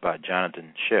Earth by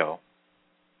Jonathan Shell,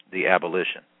 The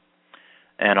Abolition.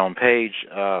 And on page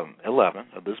 11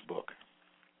 of this book,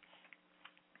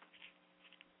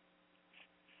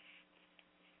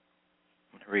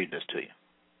 I'm going to read this to you.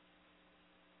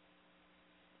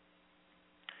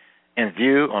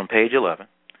 On page 11,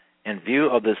 in view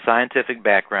of the scientific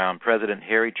background, President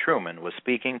Harry Truman was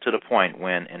speaking to the point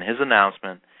when, in his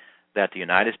announcement that the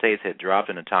United States had dropped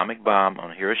an atomic bomb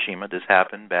on Hiroshima, this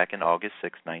happened back in August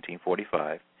 6,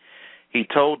 1945, He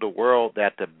told the world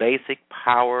that the basic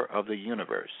power of the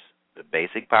universe,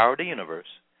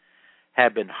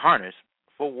 had been harnessed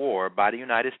for war by the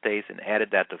United States, and added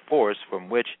that the force from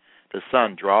which the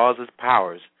sun draws its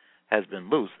powers has been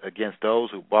loosed against those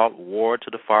who brought war to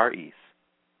the Far East.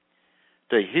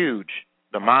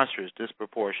 The monstrous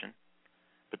disproportion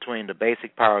between the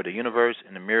basic power of the universe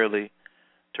and the merely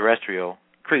terrestrial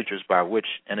creatures by which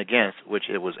and against which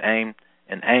it was aimed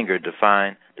and anger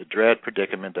define the dread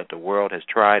predicament that the world has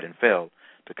tried and failed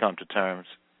to come to terms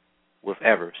with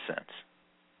ever since.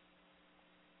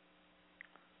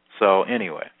 So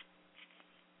anyway,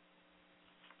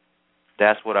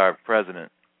 that's what our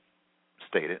president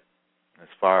stated as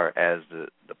far as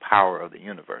the power of the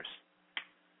universe.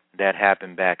 That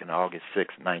happened back in August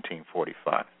 6,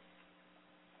 1945.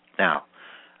 Now,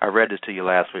 I read this to you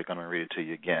last week. I'm going to read it to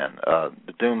you again.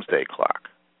 The Doomsday Clock.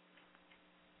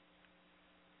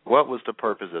 What was the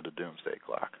purpose of the Doomsday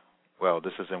Clock? Well,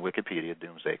 this is in Wikipedia,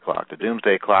 Doomsday Clock. The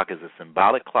Doomsday Clock is a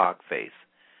symbolic clock face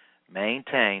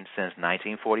maintained since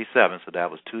 1947, so that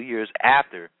was 2 years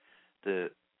after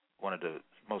one of the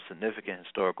most significant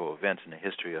historical events in the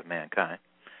history of mankind,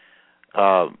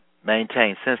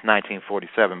 maintained since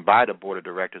 1947 by the Board of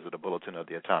Directors of the Bulletin of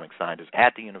the Atomic Scientists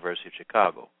at the University of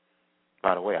Chicago.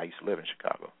 By the way, I used to live in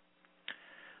Chicago.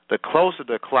 The closer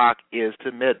the clock is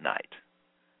to midnight,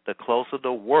 the closer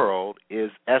the world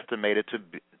is estimated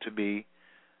to be.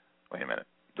 Wait a minute.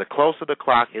 The closer the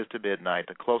clock is to midnight,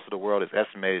 the closer the world is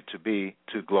estimated to be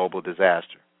to global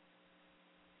disaster.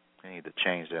 I need to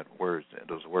change those words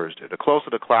there. The closer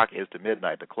the clock is to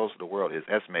midnight, the closer the world is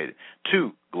estimated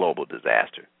to global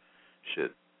disaster.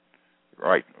 Should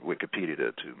write Wikipedia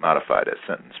to modify that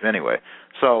sentence. Anyway,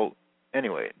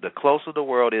 the closer the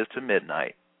world is to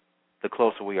midnight, the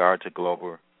closer we are to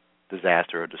global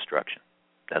disaster or destruction.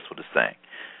 That's what it's saying.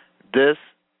 This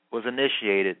was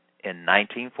initiated in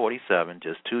 1947,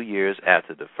 just 2 years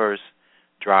after the first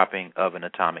dropping of an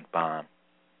atomic bomb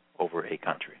over a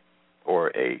country or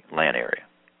a land area.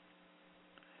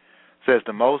 It says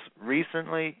the most recent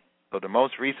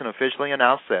officially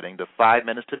announced setting, the 5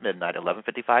 minutes to midnight,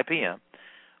 11:55 p.m.,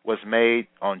 was made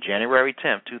on January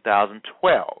 10,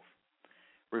 2012,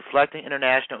 reflecting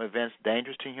international events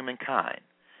dangerous to humankind.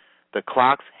 The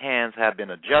clock's hands have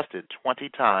been adjusted 20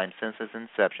 times since its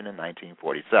inception in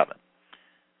 1947,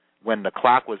 when the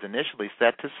clock was initially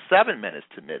set to 7 minutes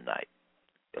to midnight,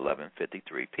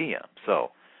 11:53 p.m.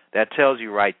 So that tells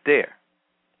you right there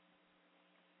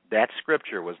that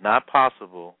scripture was not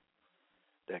possible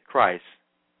that Christ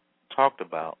talked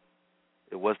about.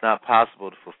 It was not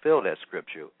possible to fulfill that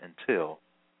scripture until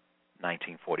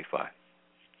 1945.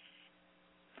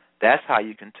 That's how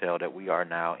you can tell that we are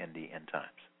now in the end times.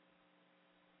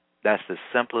 That's the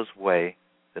simplest way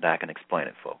that I can explain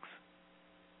it, folks.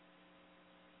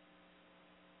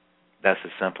 That's the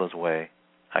simplest way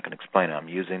I can explain it. I'm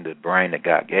using the brain that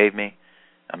God gave me.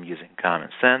 I'm using common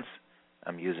sense.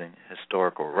 I'm using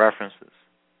historical references,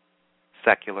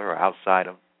 secular or outside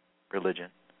of religion,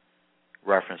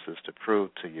 references to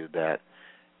prove to you that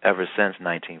ever since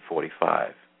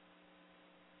 1945,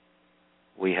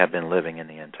 we have been living in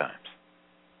the end times.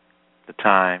 The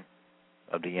time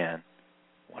of the end.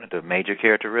 One of the major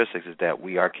characteristics is that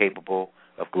we are capable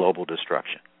of global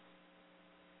destruction,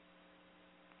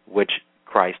 which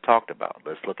Christ talked about.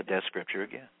 Let's look at that scripture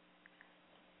again.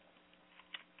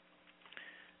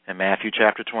 In Matthew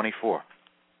chapter 24.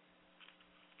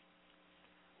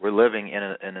 We're living in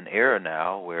an era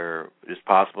now where it's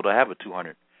possible to have a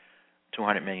 200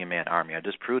 million man army. I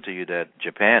just proved to you that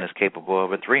Japan is capable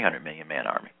of a 300 million man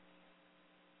army.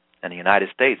 In the United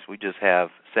States, we just have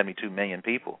 72 million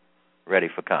people ready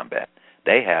for combat.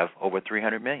 They have over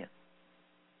 300 million.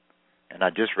 And I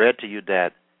just read to you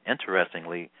that,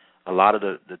 interestingly, a lot of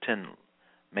the 10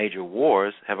 major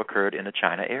wars have occurred in the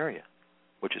China area,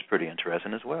 which is pretty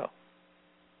interesting as well.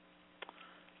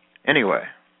 Anyway,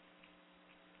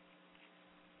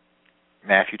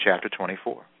 Matthew chapter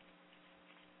 24.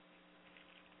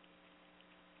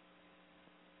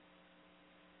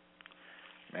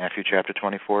 Matthew chapter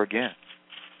 24 again.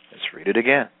 Let's read it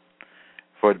again.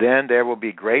 For then there will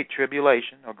be great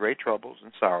tribulation or great troubles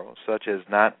and sorrows, such as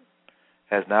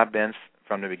has not been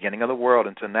from the beginning of the world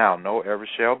until now, no ever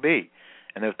shall be.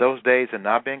 And if those days had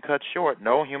not been cut short,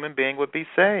 no human being would be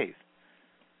saved.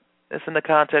 It's in the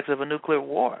context of a nuclear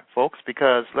war, folks,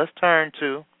 because let's turn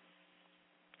to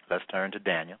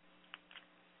Daniel.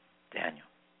 Daniel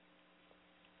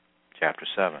chapter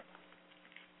 7.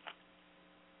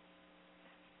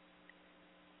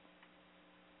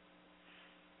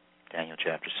 Daniel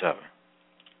chapter 7.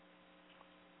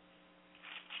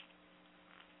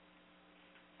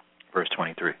 Verse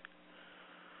 23.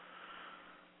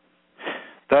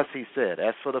 Thus he said,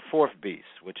 as for the fourth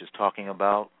beast, which is talking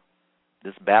about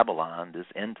this Babylon, this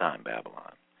end-time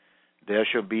Babylon, there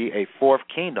shall be a fourth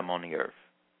kingdom on the earth,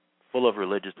 full of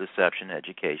religious deception,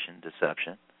 education,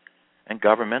 deception, and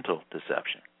governmental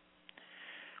deception,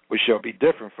 which shall be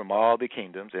different from all the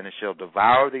kingdoms, and it shall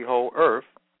devour the whole earth.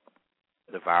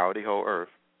 Devour the whole earth.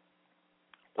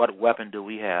 What weapon do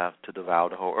we have to devour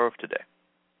the whole earth today?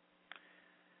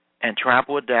 And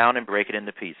trample it down and break it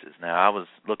into pieces. Now, I was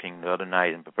looking the other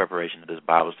night in preparation to this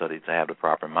Bible study to have the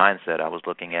proper mindset. I was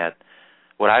looking at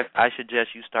what I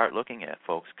suggest you start looking at,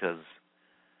 folks, because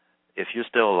if you're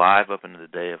still alive up into the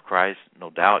day of Christ,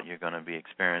 no doubt you're going to be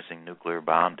experiencing nuclear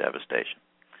bomb devastation.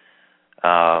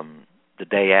 The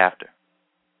day after.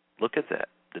 Look at that,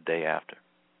 the day after,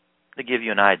 to give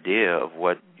you an idea of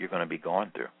what you're going to be going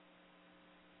through.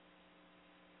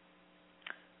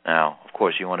 Now, of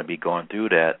course, you want to be going through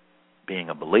that being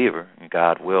a believer, and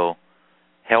God will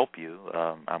help you.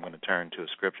 I'm going to turn to a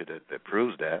scripture that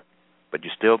proves that, but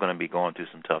you're still going to be going through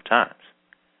some tough times.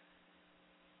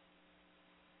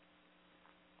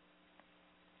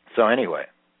 So anyway,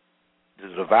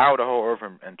 to devour the whole earth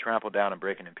and trample down and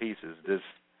break it in pieces, this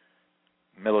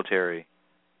military,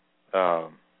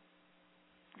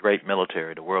 great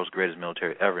military, the world's greatest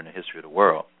military ever in the history of the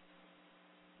world,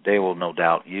 they will no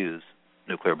doubt use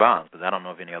nuclear bombs, but I don't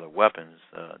know of any other weapons.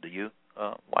 Do you,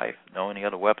 wife, know any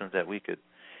other weapons that we could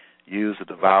use to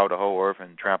devour the whole earth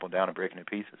and trample down and break it in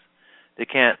pieces? They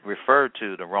can't refer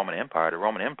to the Roman Empire. The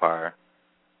Roman Empire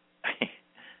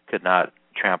could not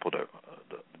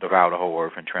devour the whole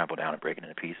earth and trample down and break it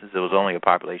into pieces. There was only a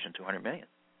population of 200 million.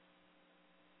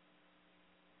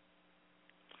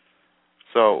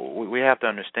 So we have to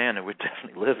understand that we're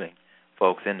definitely living,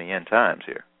 folks, in the end times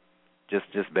here,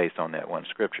 just based on that one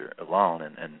scripture alone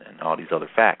and all these other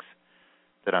facts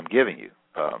that I'm giving you.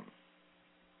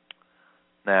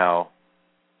 Now,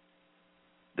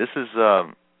 this is,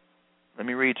 let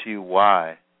me read to you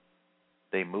why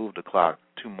they moved the clock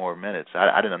 2 more minutes.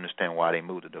 I didn't understand why they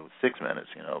moved it to 6 minutes,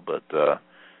 but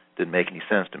didn't make any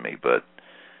sense to me. But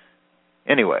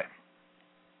anyway,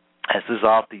 this is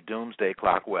off the Doomsday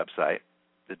Clock website,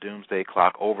 the Doomsday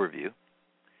Clock overview.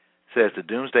 It says the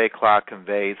Doomsday Clock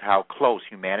conveys how close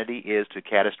humanity is to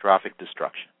catastrophic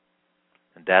destruction.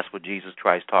 And that's what Jesus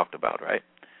Christ talked about, right?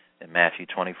 In Matthew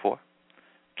 24,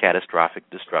 catastrophic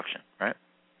destruction, right?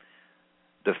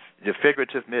 The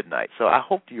figurative midnight. So I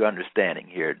hope you're understanding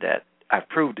here that I've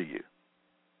proved to you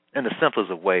in the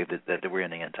simplest of ways that we're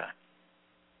in the end time.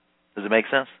 Does it make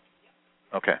sense?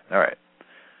 Okay, all right.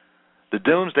 The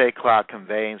Doomsday Clock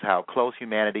conveys how close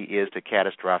humanity is to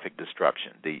catastrophic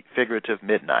destruction, the figurative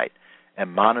midnight, and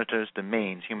monitors the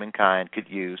means humankind could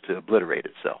use to obliterate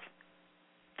itself.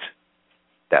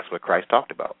 That's what Christ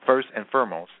talked about. First and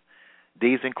foremost,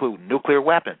 these include nuclear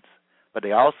weapons, but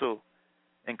they also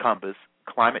encompass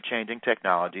climate-changing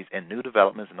technologies and new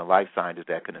developments in the life sciences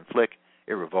that could inflict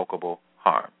irrevocable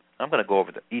harm. I'm going to go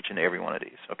over each and every one of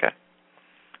these, okay,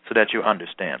 so that you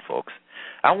understand, folks.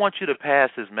 I want you to pass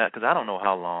this message, because I don't know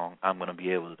how long I'm going to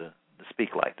be able to speak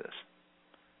like this.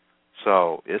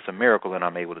 So it's a miracle that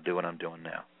I'm able to do what I'm doing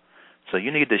now. So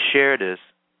you need to share this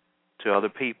to other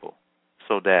people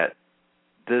so that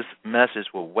this message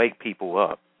will wake people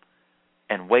up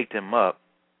and wake them up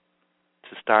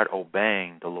to start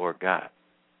obeying the Lord God.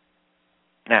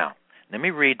 Now, let me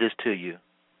read this to you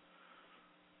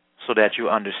so that you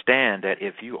understand that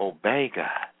if you obey God,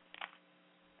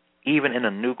 even in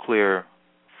a nuclear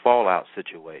fallout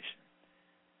situation,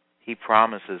 He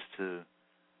promises to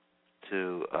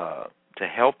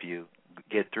help you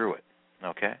get through it.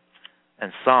 Okay?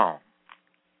 And Psalm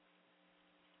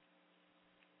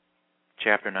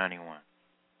chapter 91,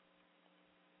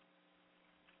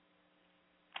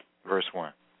 verse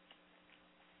 1.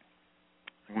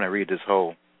 I'm going to read this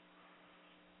whole.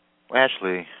 No,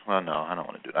 I don't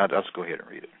want to do it. I'll just go ahead and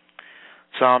read it.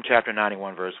 Psalm chapter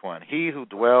 91, verse 1. He who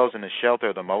dwells in the shelter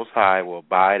of the Most High will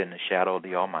abide in the shadow of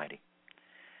the Almighty.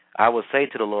 I will say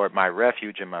to the Lord, my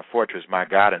refuge and my fortress, my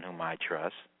God in whom I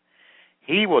trust.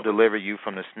 He will deliver you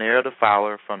from the snare of the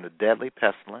fowler, from the deadly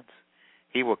pestilence.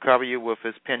 He will cover you with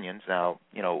His pinions. Now,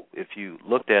 if you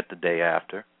looked at the day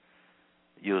after,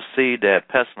 you'll see that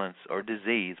pestilence or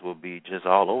disease will be just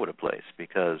all over the place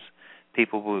because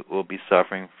people will be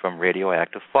suffering from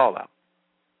radioactive fallout,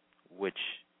 which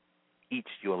eats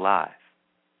you alive.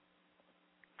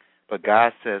 But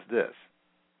God says this,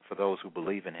 for those who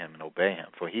believe in Him and obey Him,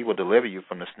 for He will deliver you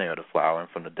from the snare of the fowler and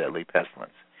from the deadly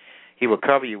pestilence. He will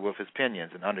cover you with His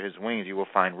pinions, and under His wings you will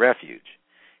find refuge.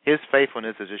 His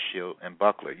faithfulness is a shield and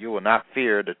buckler. You will not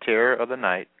fear the terror of the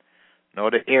night,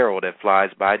 nor the arrow that flies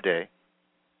by day,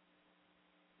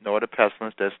 nor the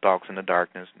pestilence that stalks in the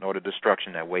darkness, nor the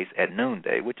destruction that wastes at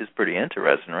noonday, which is pretty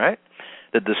interesting, right?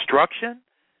 The destruction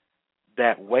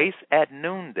that wastes at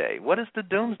noonday. What is the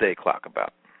doomsday clock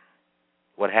about?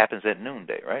 What happens at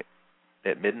noonday, right?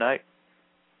 At midnight?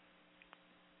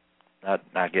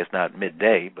 I guess not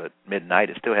midday, but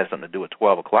midnight. It still has something to do with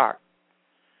 12 o'clock.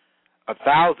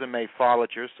 1,000 may fall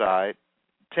at your side,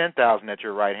 10,000 at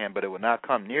your right hand, but it will not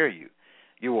come near you.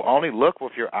 You will only look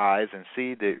with your eyes and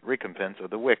see the recompense of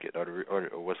the wicked, or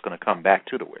what's going to come back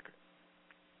to the wicked.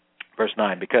 Verse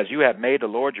 9, because you have made the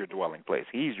Lord your dwelling place.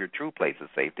 He's your true place of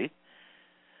safety.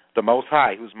 The Most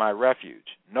High, who's my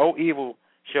refuge. No evil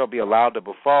shall be allowed to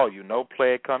befall you, no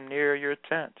plague come near your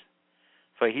tent.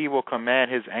 For he will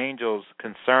command his angels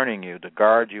concerning you to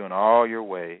guard you in all your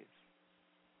ways.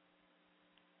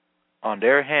 On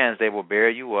their hands they will bear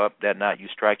you up, that not you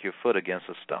strike your foot against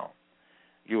a stone.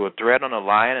 You will tread on the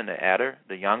lion and the adder,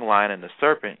 the young lion and the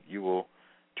serpent you will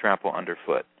trample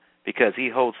underfoot. Because he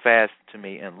holds fast to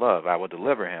me in love, I will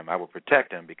deliver him, I will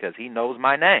protect him, because he knows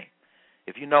my name.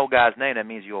 If you know God's name, that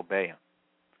means you obey him.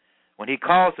 When he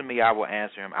calls to me, I will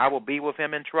answer him. I will be with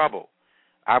him in trouble.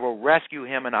 I will rescue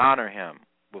him and honor him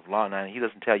with long. Now, he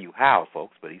doesn't tell you how,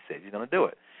 folks, but he says he's going to do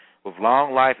it. With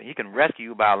long life, and he can rescue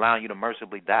you by allowing you to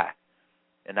mercifully die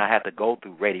and not have to go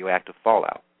through radioactive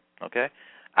fallout. Okay?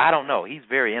 I don't know. He's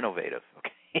very innovative.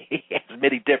 Okay? He has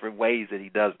many different ways that he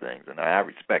does things, and I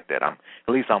respect that. At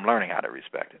least I'm learning how to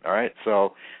respect it. All right? So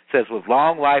it says, with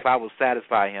long life I will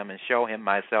satisfy him and show him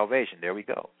my salvation. There we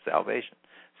go. Salvation.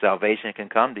 Salvation can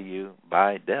come to you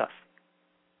by death.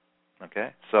 Okay?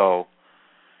 So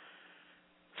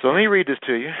let me read this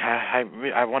to you.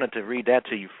 I wanted to read that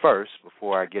to you first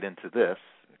before I get into this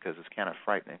because it's kind of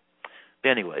frightening.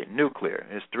 Anyway, nuclear.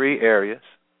 There's three areas.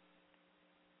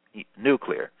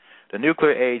 Nuclear. The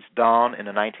nuclear age dawned in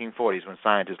the 1940s when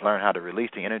scientists learned how to release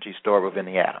the energy stored within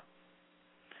the atom.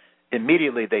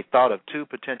 Immediately, they thought of two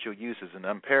potential uses, an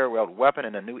unparalleled weapon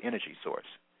and a new energy source.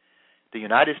 The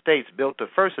United States built the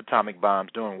first atomic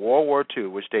bombs during World War II,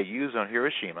 which they used on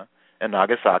Hiroshima and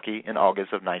Nagasaki in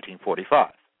August of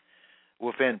 1945.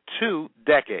 Within 2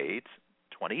 decades,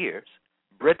 20 years,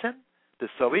 Britain, the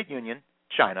Soviet Union,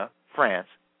 China, France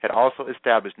had also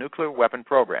established nuclear weapon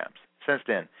programs. Since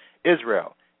then,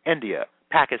 Israel, India,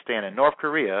 Pakistan, and North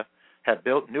Korea have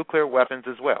built nuclear weapons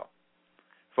as well.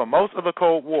 For most of the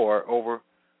Cold War,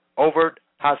 overt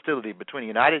hostility between the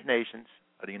United States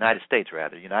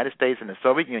and the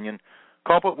Soviet Union,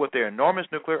 coupled with their enormous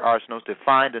nuclear arsenals,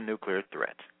 defined the nuclear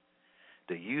threat.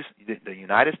 The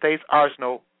United States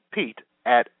arsenal peaked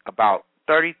at about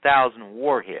 30,000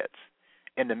 warheads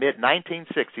in the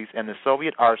mid-1960s, and the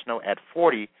Soviet arsenal at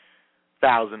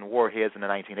 40,000 warheads in the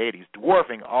 1980s,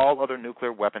 dwarfing all other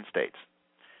nuclear weapon states.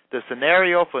 The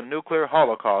scenario for nuclear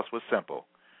holocaust was simple.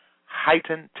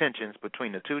 Heightened tensions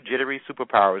between the two jittery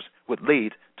superpowers would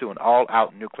lead to an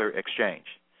all-out nuclear exchange.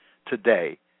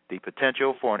 Today, the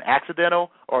potential for an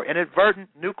accidental or inadvertent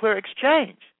nuclear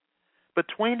exchange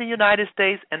between the United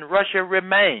States and Russia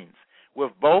remains,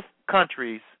 with both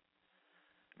countries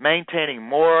maintaining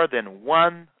more than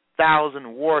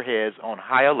 1,000 warheads on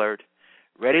high alert,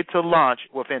 ready to launch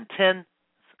within tens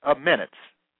of minutes.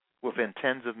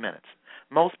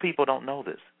 Most people don't know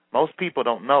this. Most people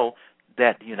don't know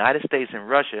that the United States and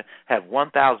Russia have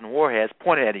 1,000 warheads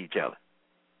pointed at each other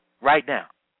right now.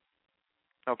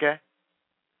 Okay?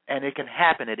 And it can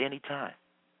happen at any time.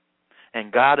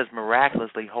 And God is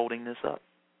miraculously holding this up.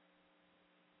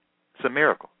 It's a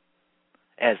miracle.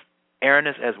 As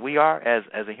erroneous as we are as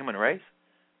a human race,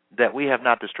 that we have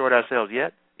not destroyed ourselves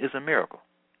yet is a miracle.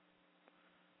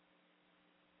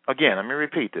 Again, let me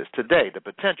repeat this. Today, the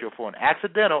potential for an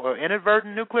accidental or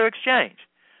inadvertent nuclear exchange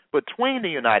between the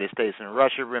United States and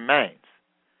Russia remains,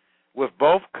 with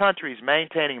both countries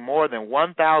maintaining more than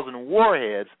 1,000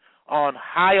 warheads on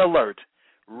high alert,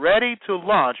 ready to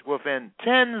launch within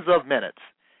tens of minutes,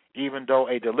 even though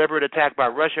a deliberate attack by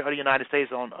Russia or the United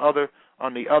States on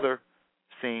the other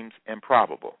seems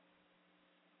improbable.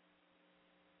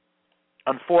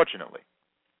 Unfortunately,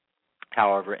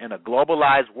 however, in a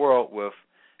globalized world with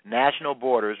national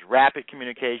borders, rapid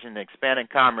communication, and expanding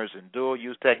commerce and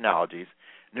dual-use technologies,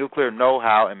 nuclear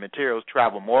know-how and materials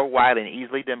travel more widely and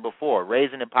easily than before,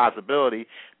 raising the possibility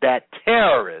that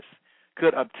terrorists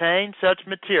could obtain such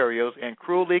materials and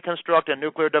cruelly construct a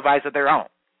nuclear device of their own.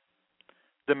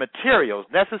 The materials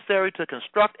necessary to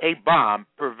construct a bomb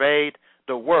pervade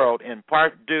the world, in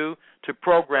part due to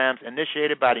programs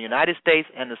initiated by the United States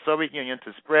and the Soviet Union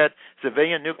to spread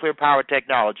civilian nuclear power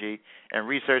technology and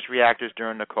research reactors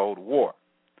during the Cold War.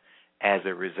 As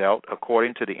a result,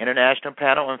 according to the International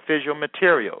Panel on Fissile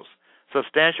Materials,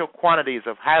 substantial quantities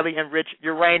of highly enriched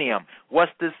uranium.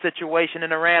 What's this situation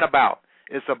in Iran about?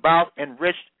 It's about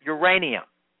enriched uranium.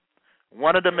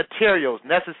 One of the materials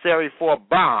necessary for a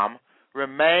bomb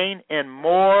remain in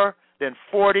more than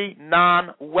 40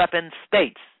 non-weapon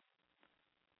states.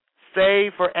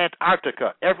 Save for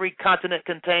Antarctica, every continent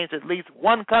contains at least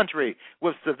one country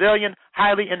with civilian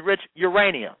highly enriched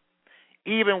uranium.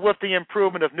 Even with the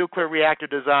improvement of nuclear reactor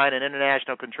design and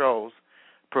international controls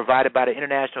provided by the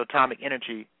International Atomic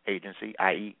Energy Agency,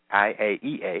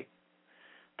 IAEA,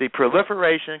 the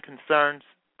proliferation concerns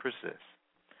persist,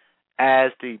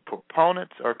 as the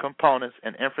proponents or components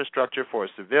and infrastructure for a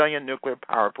civilian nuclear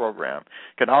power program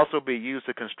can also be used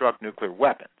to construct nuclear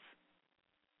weapons.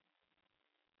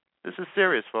 This is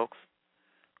serious, folks.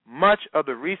 Much of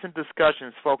the recent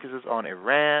discussions focuses on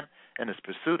Iran and its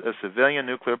pursuit of civilian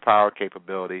nuclear power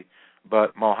capability,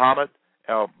 but Mohammed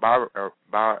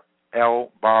El-Baridi,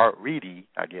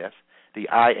 the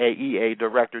IAEA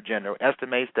Director General,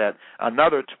 estimates that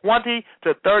another 20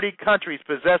 to 30 countries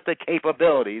possess the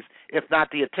capabilities, if not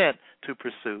the intent, to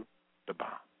pursue the bomb.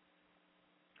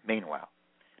 Meanwhile,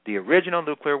 the original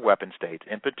nuclear weapon states,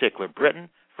 in particular Britain,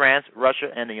 France,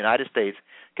 Russia, and the United States,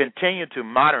 continue to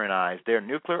modernize their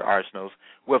nuclear arsenals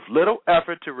with little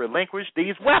effort to relinquish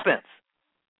these weapons,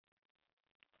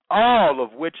 all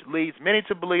of which leads many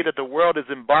to believe that the world is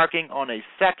embarking on a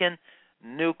second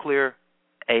nuclear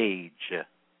age.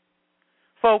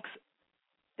 Folks,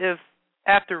 if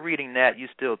after reading that you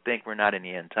still think we're not in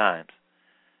the end times,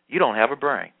 you don't have a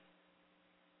brain.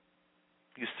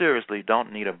 You seriously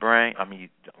don't need a brain. I mean,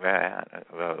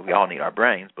 we all need our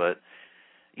brains, but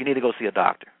you need to go see a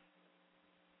doctor.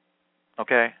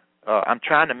 Okay? I'm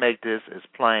trying to make this as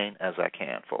plain as I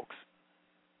can, folks.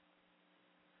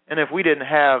 And if we didn't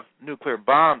have nuclear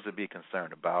bombs to be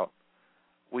concerned about,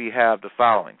 we have the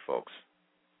following, folks.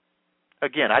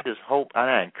 Again, I just hope and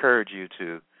I encourage you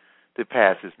to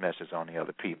pass this message on to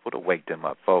other people, to wake them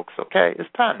up, folks. Okay?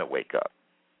 It's time to wake up.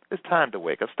 It's time to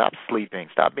wake up. Stop sleeping.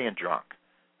 Stop being drunk.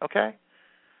 Okay?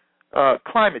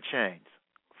 Climate change.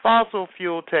 Fossil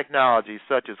fuel technologies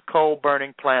such as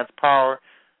coal-burning plants power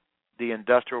the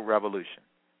Industrial Revolution,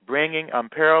 bringing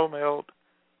unparalleled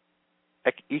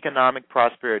economic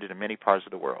prosperity to many parts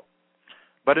of the world.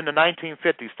 But in the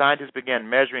 1950s, scientists began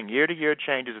measuring year-to-year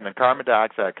changes in the carbon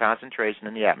dioxide concentration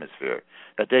in the atmosphere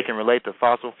that they can relate to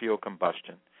fossil fuel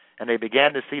combustion, and they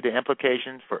began to see the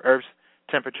implications for Earth's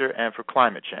temperature and for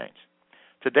climate change.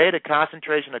 Today, the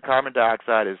concentration of carbon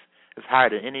dioxide is higher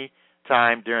than any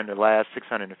time during the last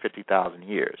 650,000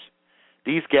 years.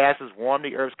 These gases warm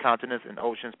the Earth's continents and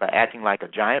oceans by acting like a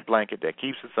giant blanket that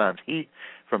keeps the sun's heat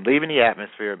from leaving the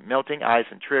atmosphere, melting ice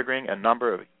and triggering a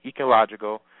number of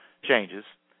ecological changes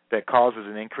that causes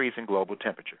an increase in global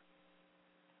temperature.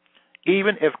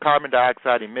 Even if carbon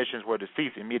dioxide emissions were to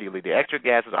cease immediately, the extra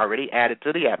gases already added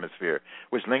to the atmosphere,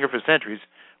 which linger for centuries,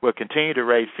 will continue to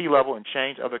raise sea level and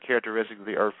change other characteristics of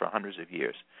the Earth for hundreds of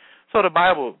years. So the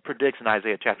Bible predicts in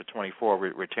Isaiah chapter 24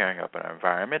 we're tearing up our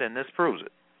environment, and this proves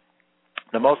it.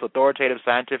 The most authoritative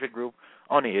scientific group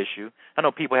on the issue, I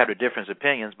know people have their different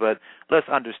opinions, but let's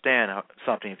understand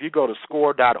something. If you go to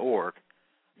score.org,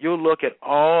 you'll look at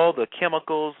all the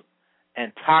chemicals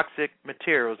and toxic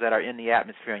materials that are in the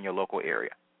atmosphere in your local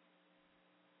area.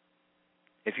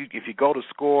 If you go to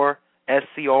score,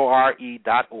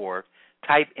 SCORE.org,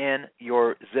 type in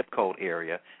your zip code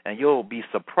area, and you'll be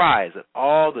surprised at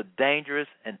all the dangerous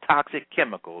and toxic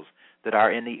chemicals that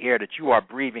are in the air that you are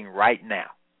breathing right now.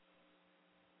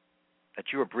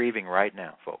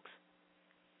 Folks.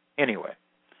 Anyway,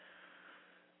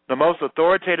 the most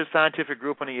authoritative scientific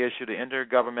group on the issue, the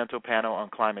Intergovernmental Panel on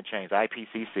Climate Change,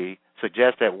 IPCC,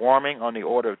 suggests that warming on the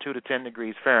order of 2 to 10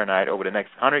 degrees Fahrenheit over the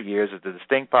next 100 years is a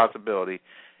distinct possibility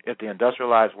if the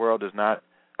industrialized world does not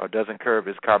or doesn't curb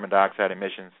its carbon dioxide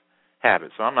emissions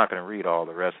habits. So I'm not going to read all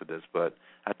the rest of this, but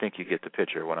I think you get the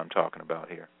picture of what I'm talking about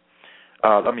here.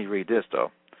 Let me read this,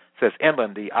 though. It says,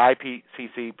 inland, the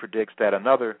IPCC predicts that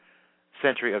another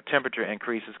century of temperature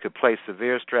increases could place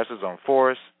severe stresses on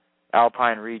forests,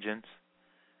 alpine regions,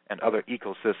 and other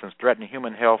ecosystems, threatening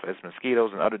human health as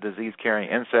mosquitoes and other disease-carrying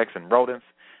insects and rodents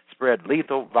spread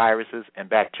lethal viruses and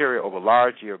bacteria over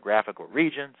large geographical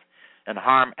regions and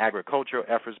harm agricultural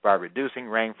efforts by reducing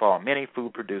rainfall in many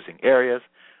food-producing areas,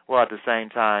 while at the same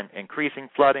time increasing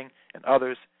flooding and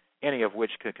others, any of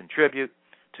which could contribute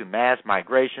to mass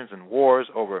migrations and wars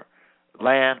over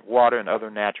land, water, and other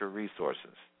natural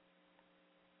resources.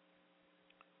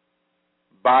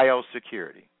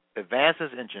 Biosecurity.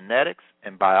 Advances in genetics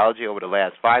and biology over the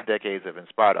last 5 decades have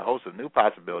inspired a host of new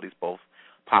possibilities, both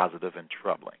positive and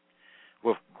troubling.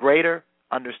 With greater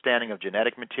understanding of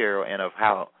genetic material and of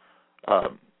how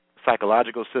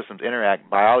psychological systems interact,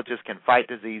 biologists can fight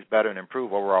disease better and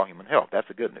improve overall human health. That's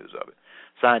the good news of it.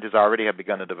 Scientists already have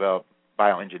begun to develop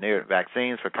bioengineered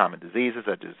vaccines for common diseases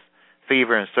such as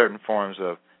fever and certain forms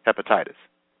of hepatitis.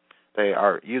 They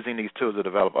are using these tools to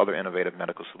develop other innovative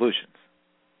medical solutions.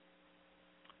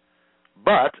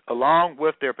 But along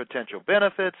with their potential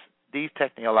benefits, these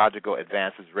technological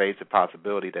advances raise the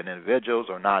possibility that individuals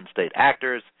or non-state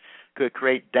actors could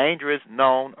create dangerous,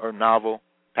 known, or novel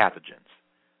pathogens.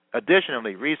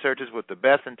 Additionally, researchers with the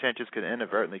best intentions could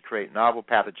inadvertently create novel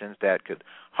pathogens that could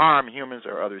harm humans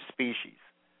or other species.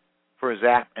 For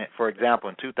example,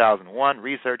 in 2001,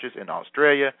 researchers in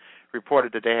Australia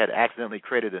reported that they had accidentally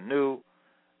created a new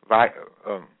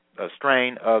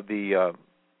strain of the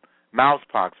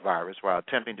mousepox virus while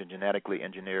attempting to genetically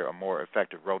engineer a more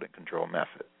effective rodent control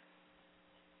method.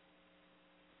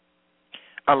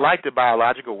 Unlike the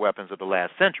biological weapons of the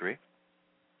last century,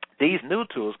 these new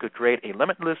tools could create a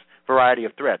limitless variety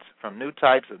of threats, from new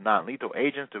types of non-lethal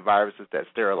agents to viruses that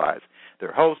sterilize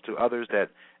their host to others that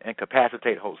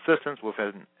incapacitate host systems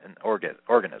within an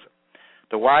organism.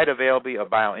 The wide availability of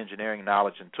bioengineering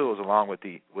knowledge and tools, along with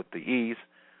the ease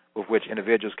with which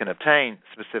individuals can obtain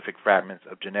specific fragments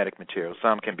of genetic material,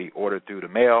 some can be ordered through the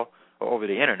mail or over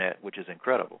the internet, which is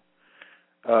incredible,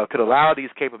 could allow these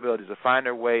capabilities to find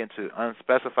their way into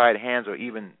unspecified hands or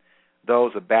even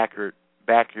those of backyard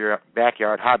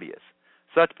hobbyists.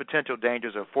 Such potential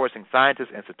dangers are forcing scientists,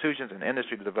 institutions, and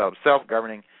industry to develop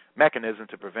self-governing mechanisms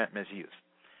to prevent misuse.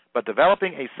 But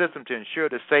developing a system to ensure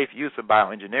the safe use of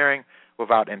bioengineering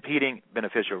without impeding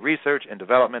beneficial research and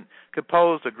development could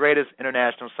pose the greatest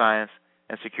international science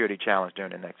and security challenge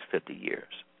during the next 50 years.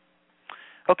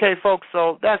 Okay, folks,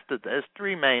 so there's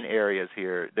three main areas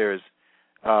here. There's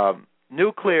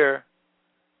nuclear,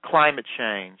 climate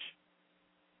change,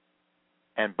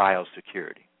 and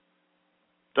biosecurity.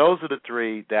 Those are the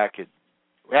three that could,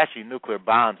 actually nuclear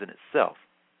bombs in itself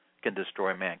can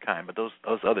destroy mankind, but those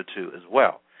other two as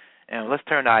well. And let's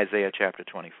turn to Isaiah chapter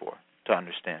 24 to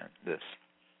understand this.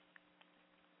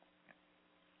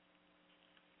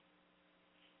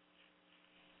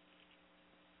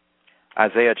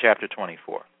 Isaiah chapter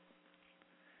 24.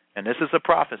 And this is a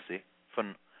prophecy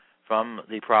from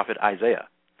the prophet Isaiah.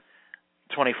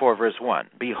 24 verse 1.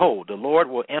 Behold, the Lord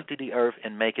will empty the earth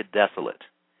and make it desolate,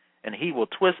 and he will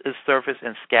twist its surface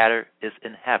and scatter its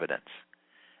inhabitants.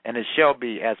 And it shall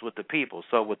be as with the people,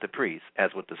 so with the priest,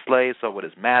 as with the slave, so with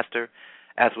his master,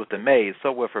 as with the maid,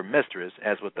 so with her mistress,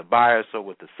 as with the buyer, so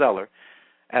with the seller,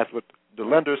 as with the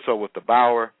lender, so with the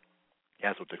borrower,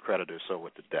 as with the creditor, so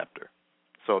with the debtor.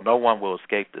 So no one will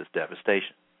escape this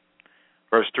devastation.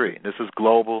 Verse 3, this is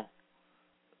global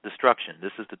destruction.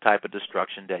 This is the type of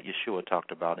destruction that Yeshua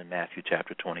talked about in Matthew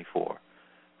chapter 24,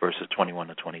 verses 21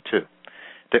 to 22.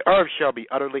 The earth shall be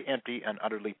utterly empty and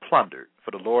utterly plundered,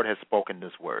 for the Lord has spoken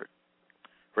this word.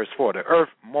 Verse 4, the earth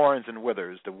mourns and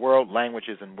withers, the world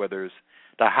languishes and withers,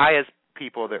 the highest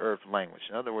people of the earth languish.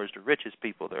 In other words, the richest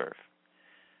people of the earth.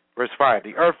 Verse 5,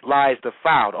 the earth lies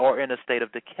defiled or in a state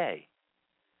of decay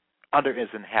under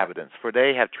its inhabitants, for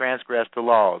they have transgressed the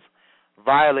laws,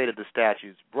 violated the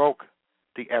statutes, broke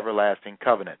the everlasting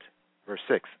covenant. Verse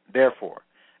 6, therefore,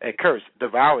 a curse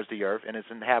devours the earth, and its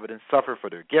inhabitants suffer for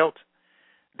their guilt.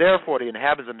 Therefore, the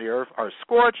inhabitants of the earth are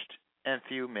scorched, and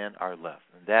few men are left.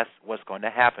 And that's what's going to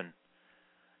happen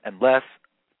unless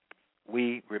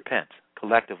we repent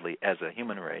collectively as a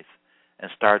human race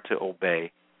and start to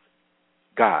obey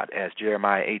God, as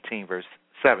Jeremiah 18, verse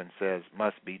 7 says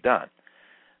must be done.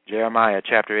 Jeremiah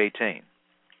chapter 18.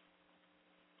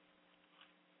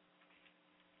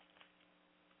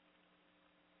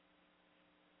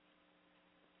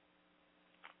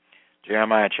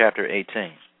 Jeremiah chapter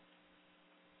 18.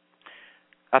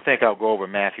 I think I'll go over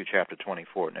Matthew chapter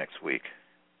 24 next week.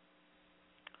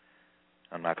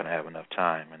 I'm not going to have enough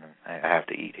time, and I have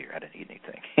to eat here. I didn't eat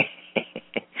anything.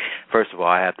 First of all,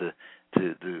 I have to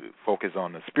focus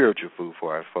on the spiritual food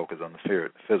before I focus on the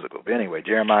physical. But anyway,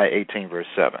 Jeremiah 18, verse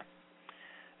 7.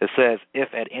 It says,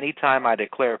 if at any time I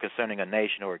declare concerning a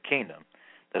nation or a kingdom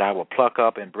that I will pluck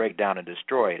up and break down and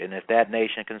destroy it, and if that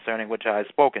nation concerning which I have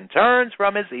spoken turns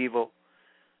from its evil.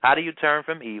 How do you turn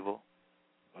from evil?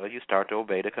 Well, you start to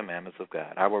obey the commandments of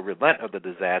God. I will relent of the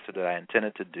disaster that I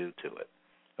intended to do to it.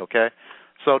 Okay?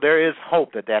 So there is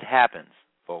hope that happens,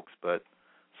 folks, but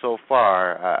so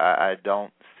far I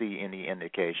don't see any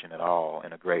indication at all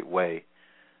in a great way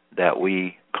that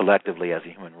we collectively as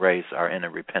a human race are in a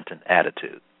repentant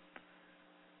attitude.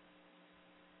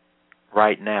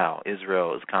 Right now,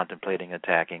 Israel is contemplating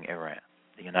attacking Iran.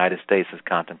 The United States is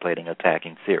contemplating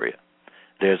attacking Syria.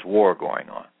 There's war going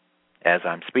on as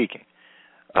I'm speaking.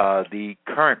 the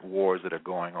current wars that are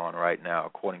going on right now,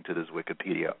 according to this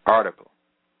Wikipedia article.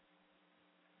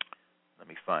 Let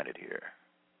me find it here.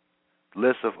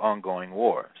 List of ongoing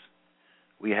wars.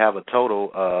 We have a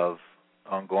total of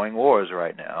ongoing wars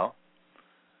right now.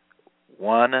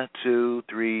 1, 2,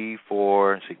 3,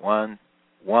 4. See, 1,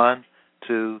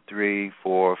 2, 3,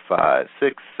 4, 5,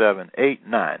 6, 7, 8,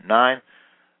 9.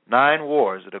 9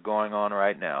 wars that are going on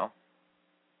right now.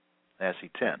 I see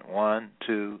 10. 1,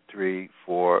 2, 3,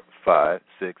 4, 5,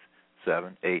 6,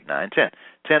 7, 8, 9, 10.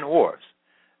 10 wars.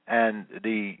 And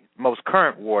the most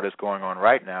current war that's going on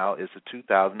right now is the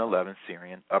 2011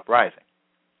 Syrian uprising.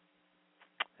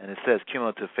 And it says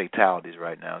cumulative fatalities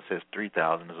right now. It says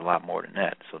 3,000. There's a lot more than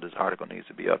that. So this article needs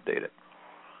to be updated.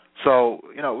 So,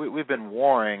 we've been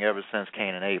warring ever since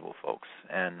Cain and Abel, folks.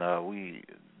 And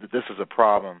this is a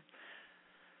problem.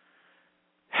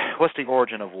 What's the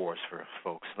origin of wars for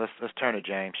folks? Let's turn to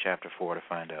James chapter 4 to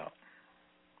find out.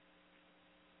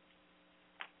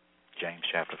 James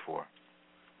chapter 4.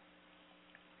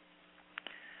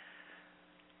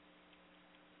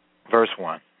 Verse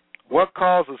 1. What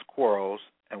causes quarrels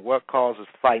and what causes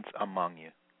fights among you?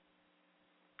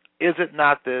 Is it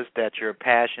not this, that your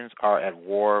passions are at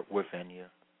war within you?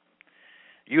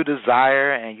 You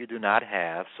desire and you do not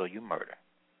have, so you murder.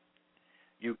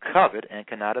 You covet and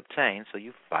cannot obtain, so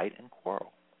you fight and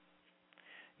quarrel.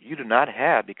 You do not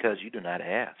have because you do not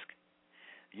ask.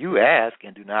 You ask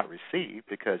and do not receive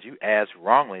because you ask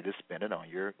wrongly to spend it on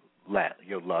your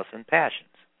lusts and passions.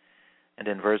 And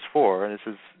then verse 4,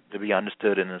 this is to be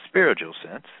understood in a spiritual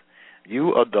sense.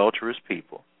 You adulterous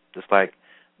people, just like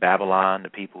Babylon, the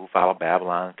people who follow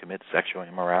Babylon commit sexual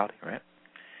immorality, right?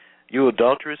 You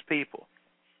adulterous people,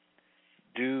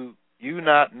 do you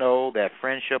not know that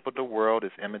friendship with the world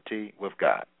is enmity with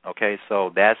God? Okay,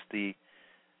 so that's the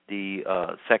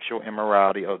sexual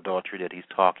immorality or adultery that he's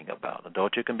talking about.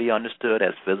 Adultery can be understood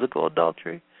as physical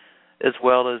adultery as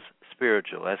well as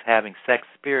spiritual, as having sex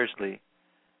spiritually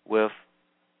with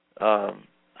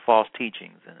false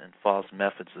teachings and false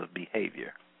methods of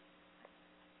behavior.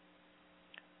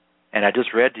 And I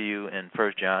just read to you in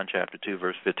 1 John chapter 2,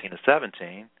 verse 15 to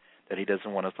 17, that he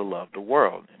doesn't want us to love the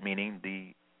world, meaning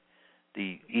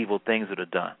the evil things that are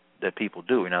done, that people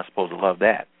do. We're not supposed to love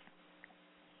that.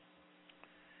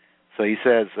 So he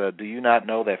says, do you not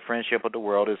know that friendship with the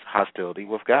world is hostility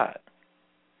with God?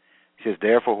 He says,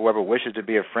 therefore, whoever wishes to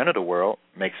be a friend of the world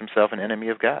makes himself an enemy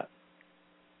of God.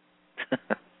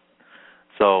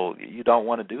 So you don't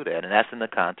want to do that, and that's in the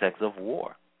context of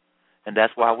war. And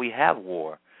that's why we have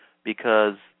war,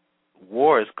 because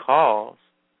war is caused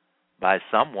by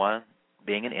someone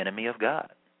being an enemy of God.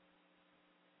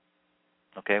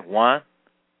 Okay, one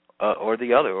or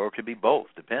the other, or it could be both,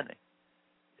 depending,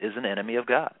 is an enemy of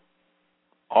God.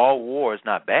 All war is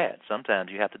not bad. Sometimes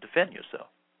you have to defend yourself,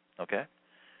 okay?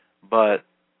 But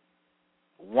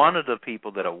one of the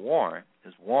people that are warring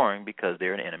is warring because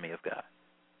they're an enemy of God.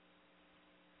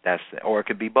 Or it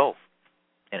could be both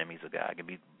enemies of God. It could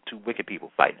be two wicked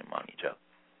people fighting among each other.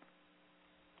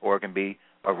 Or it can be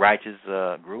a righteous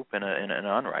group and an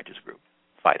unrighteous group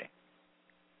fighting.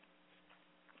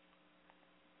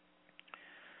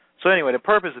 So anyway, the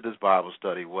purpose of this Bible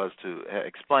study was to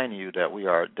explain to you that we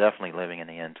are definitely living in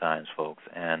the end times, folks.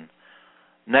 And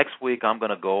next week I'm going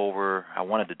to go over, I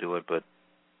wanted to do it, but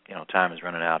time is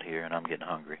running out here and I'm getting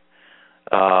hungry.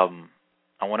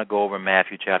 I want to go over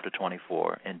Matthew chapter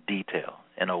 24 in detail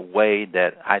in a way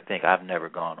that I think I've never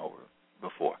gone over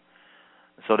before,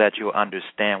 so that you'll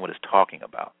understand what it's talking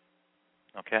about,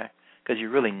 okay? Because you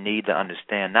really need to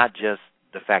understand not just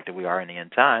the fact that we are in the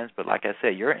end times, but like I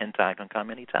said, your end time can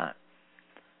come any time.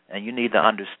 And you need to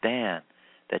understand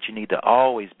that you need to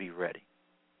always be ready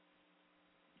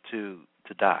to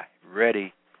die,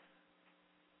 ready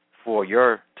for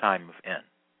your time of end.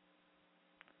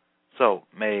 So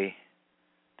may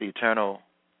the eternal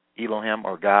Elohim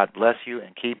or God bless you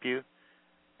and keep you,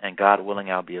 and God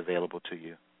willing, I'll be available to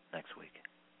you next week.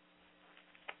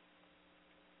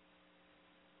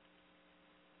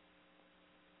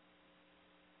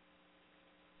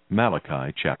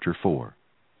 Malachi chapter 4.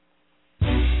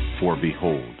 For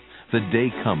behold, the day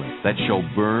cometh that shall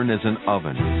burn as an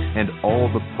oven, and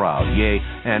all the proud, yea,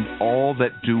 and all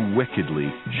that do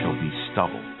wickedly shall be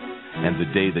stubble. And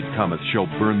the day that cometh shall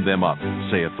burn them up,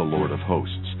 saith the Lord of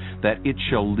hosts, that it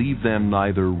shall leave them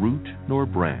neither root nor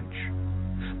branch.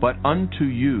 But unto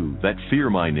you that fear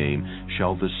my name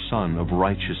shall the Son of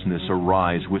Righteousness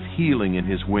arise with healing in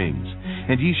his wings,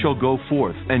 and ye shall go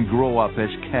forth and grow up as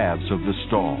calves of the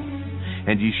stall.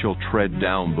 And ye shall tread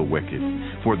down the wicked,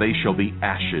 for they shall be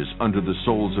ashes under the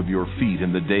soles of your feet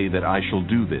in the day that I shall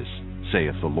do this,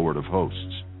 saith the Lord of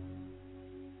hosts.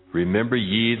 Remember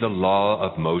ye the law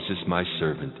of Moses my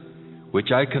servant,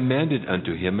 which I commanded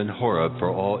unto him in Horeb for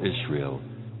all Israel,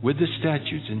 with the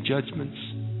statutes and judgments.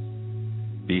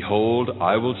 Behold,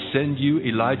 I will send you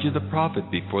Elijah the prophet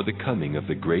before the coming of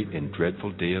the great and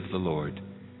dreadful day of the Lord.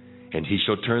 And he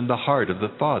shall turn the heart of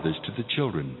the fathers to the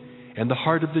children, and the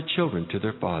heart of the children to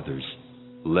their fathers,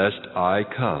 lest I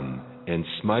come and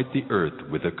smite the earth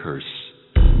with a curse.